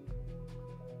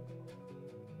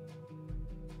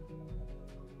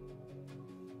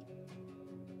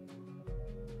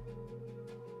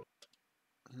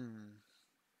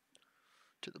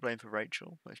 Took the blame for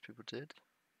Rachel. Most people did.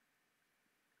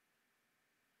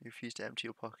 You refused to empty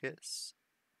your pockets.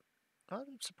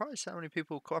 I'm surprised how many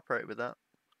people cooperate with that.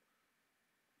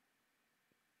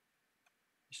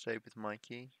 You stayed with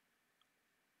Mikey.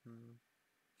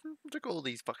 Look at all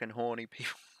these fucking horny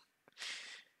people.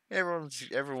 Everyone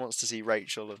wants to see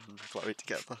Rachel and Chloe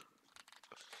together.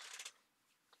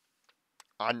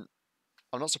 I'm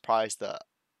not surprised that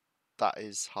that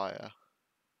is higher.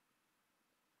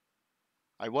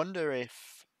 I wonder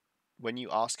if when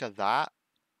you ask her that,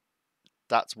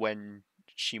 that's when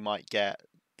she might get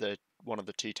one of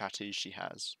the 2 tattoos she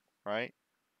has, right?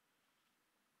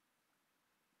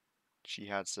 She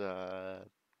has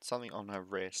something on her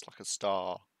wrist, like a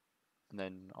star, and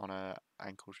then on her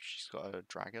ankle she's got a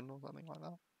dragon or something like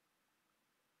that.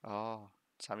 Oh,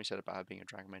 Sammy said about her being a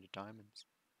dragon made of diamonds.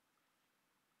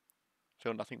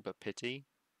 Feel nothing but pity.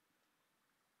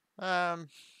 You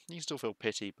can still feel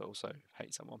pity, but also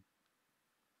hate someone.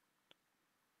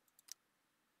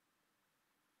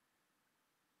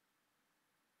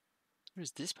 Who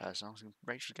is this person asking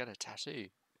Rachel to get a tattoo?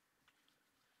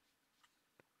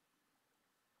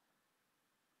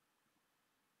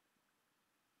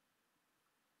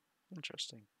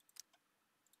 Interesting.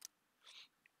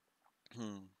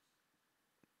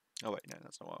 Oh wait, no,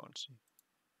 that's not what I wanted to do.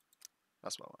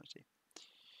 That's what I wanted to do.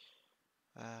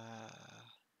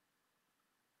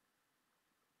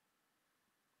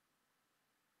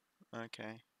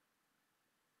 Okay.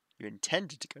 You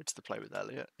intended to go to the play with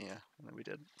Elliot? Yeah, no, we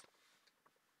didn't.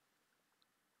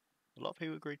 A lot of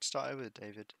people agreed to start over with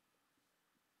David.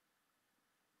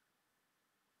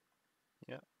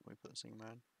 Yeah, we put the singing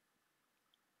man.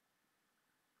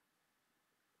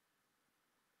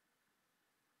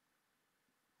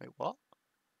 Wait, what?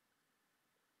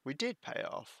 We did pay it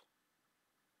off.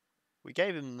 We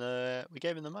gave him the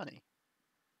money.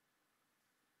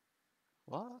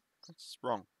 What? That's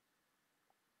wrong.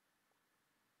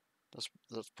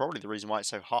 That's probably the reason why it's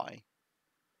so high.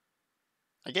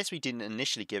 I guess we didn't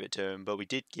initially give it to him, but we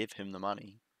did give him the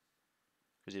money.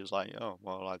 Because he was like, oh,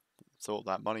 well, I thought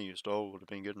that money you stole would have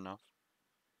been good enough.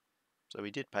 So we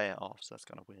did pay it off, so that's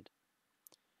kind of weird.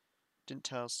 Didn't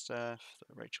tell Steph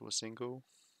that Rachel was single.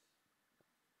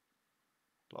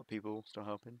 A lot of people still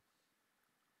helping.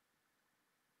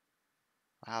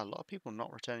 Wow, a lot of people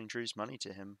not returning Drew's money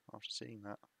to him after seeing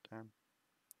that. Damn.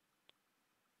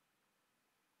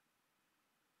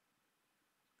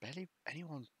 Barely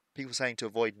anyone. People saying to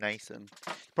avoid Nathan.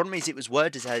 The problem is it was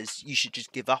worded as you should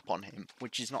just give up on him,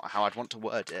 which is not how I'd want to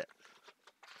word it.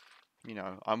 You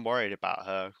know, I'm worried about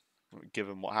her,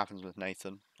 given what happens with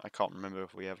Nathan. I can't remember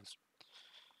if we ever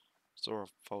saw a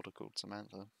folder called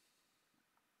Samantha.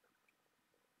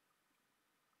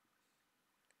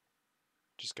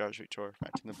 Discourage Victoria from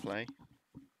acting the play.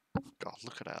 God,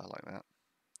 look at her like that.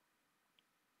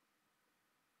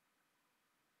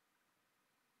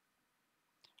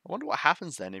 I wonder what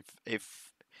happens then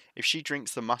if she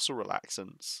drinks the muscle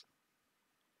relaxants.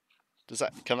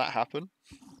 Can that happen?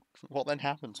 What then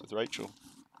happens with Rachel?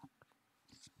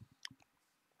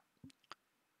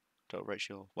 Told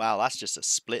Rachel. Wow, that's just a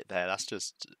split there. That's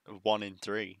just 1 in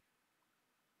 3.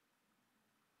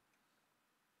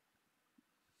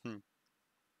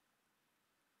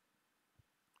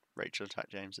 Rachel attacked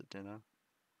James at dinner.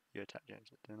 You attacked James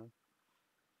at dinner.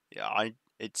 Yeah,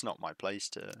 it's not my place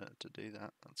to do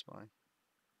that. That's why.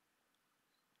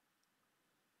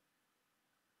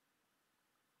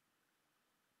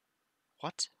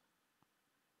 What?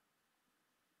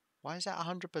 Why is that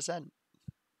 100%?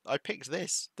 I picked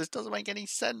this. This doesn't make any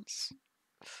sense.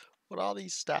 What are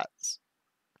these stats?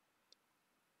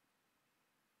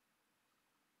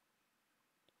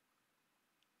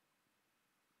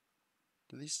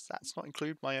 Do these stats not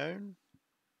include my own?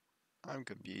 I'm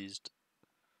confused.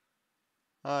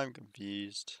 I'm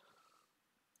confused.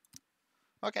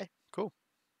 Okay, cool.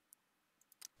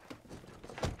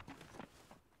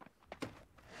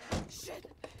 Shit!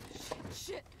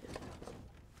 Shit!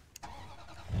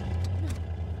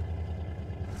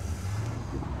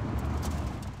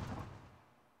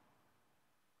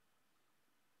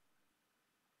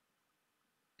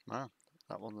 Wow,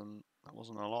 that wasn't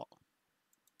a lot.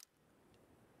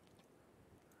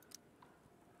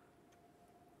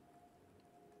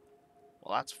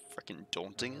 Well, that's freaking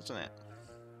daunting, isn't it?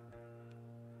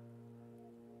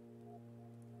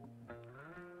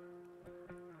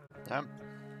 Damn.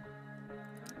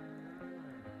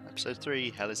 Episode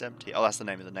 3, Hell is Empty. Oh, that's the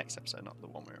name of the next episode, not the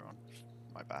one we were on.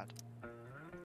 My bad.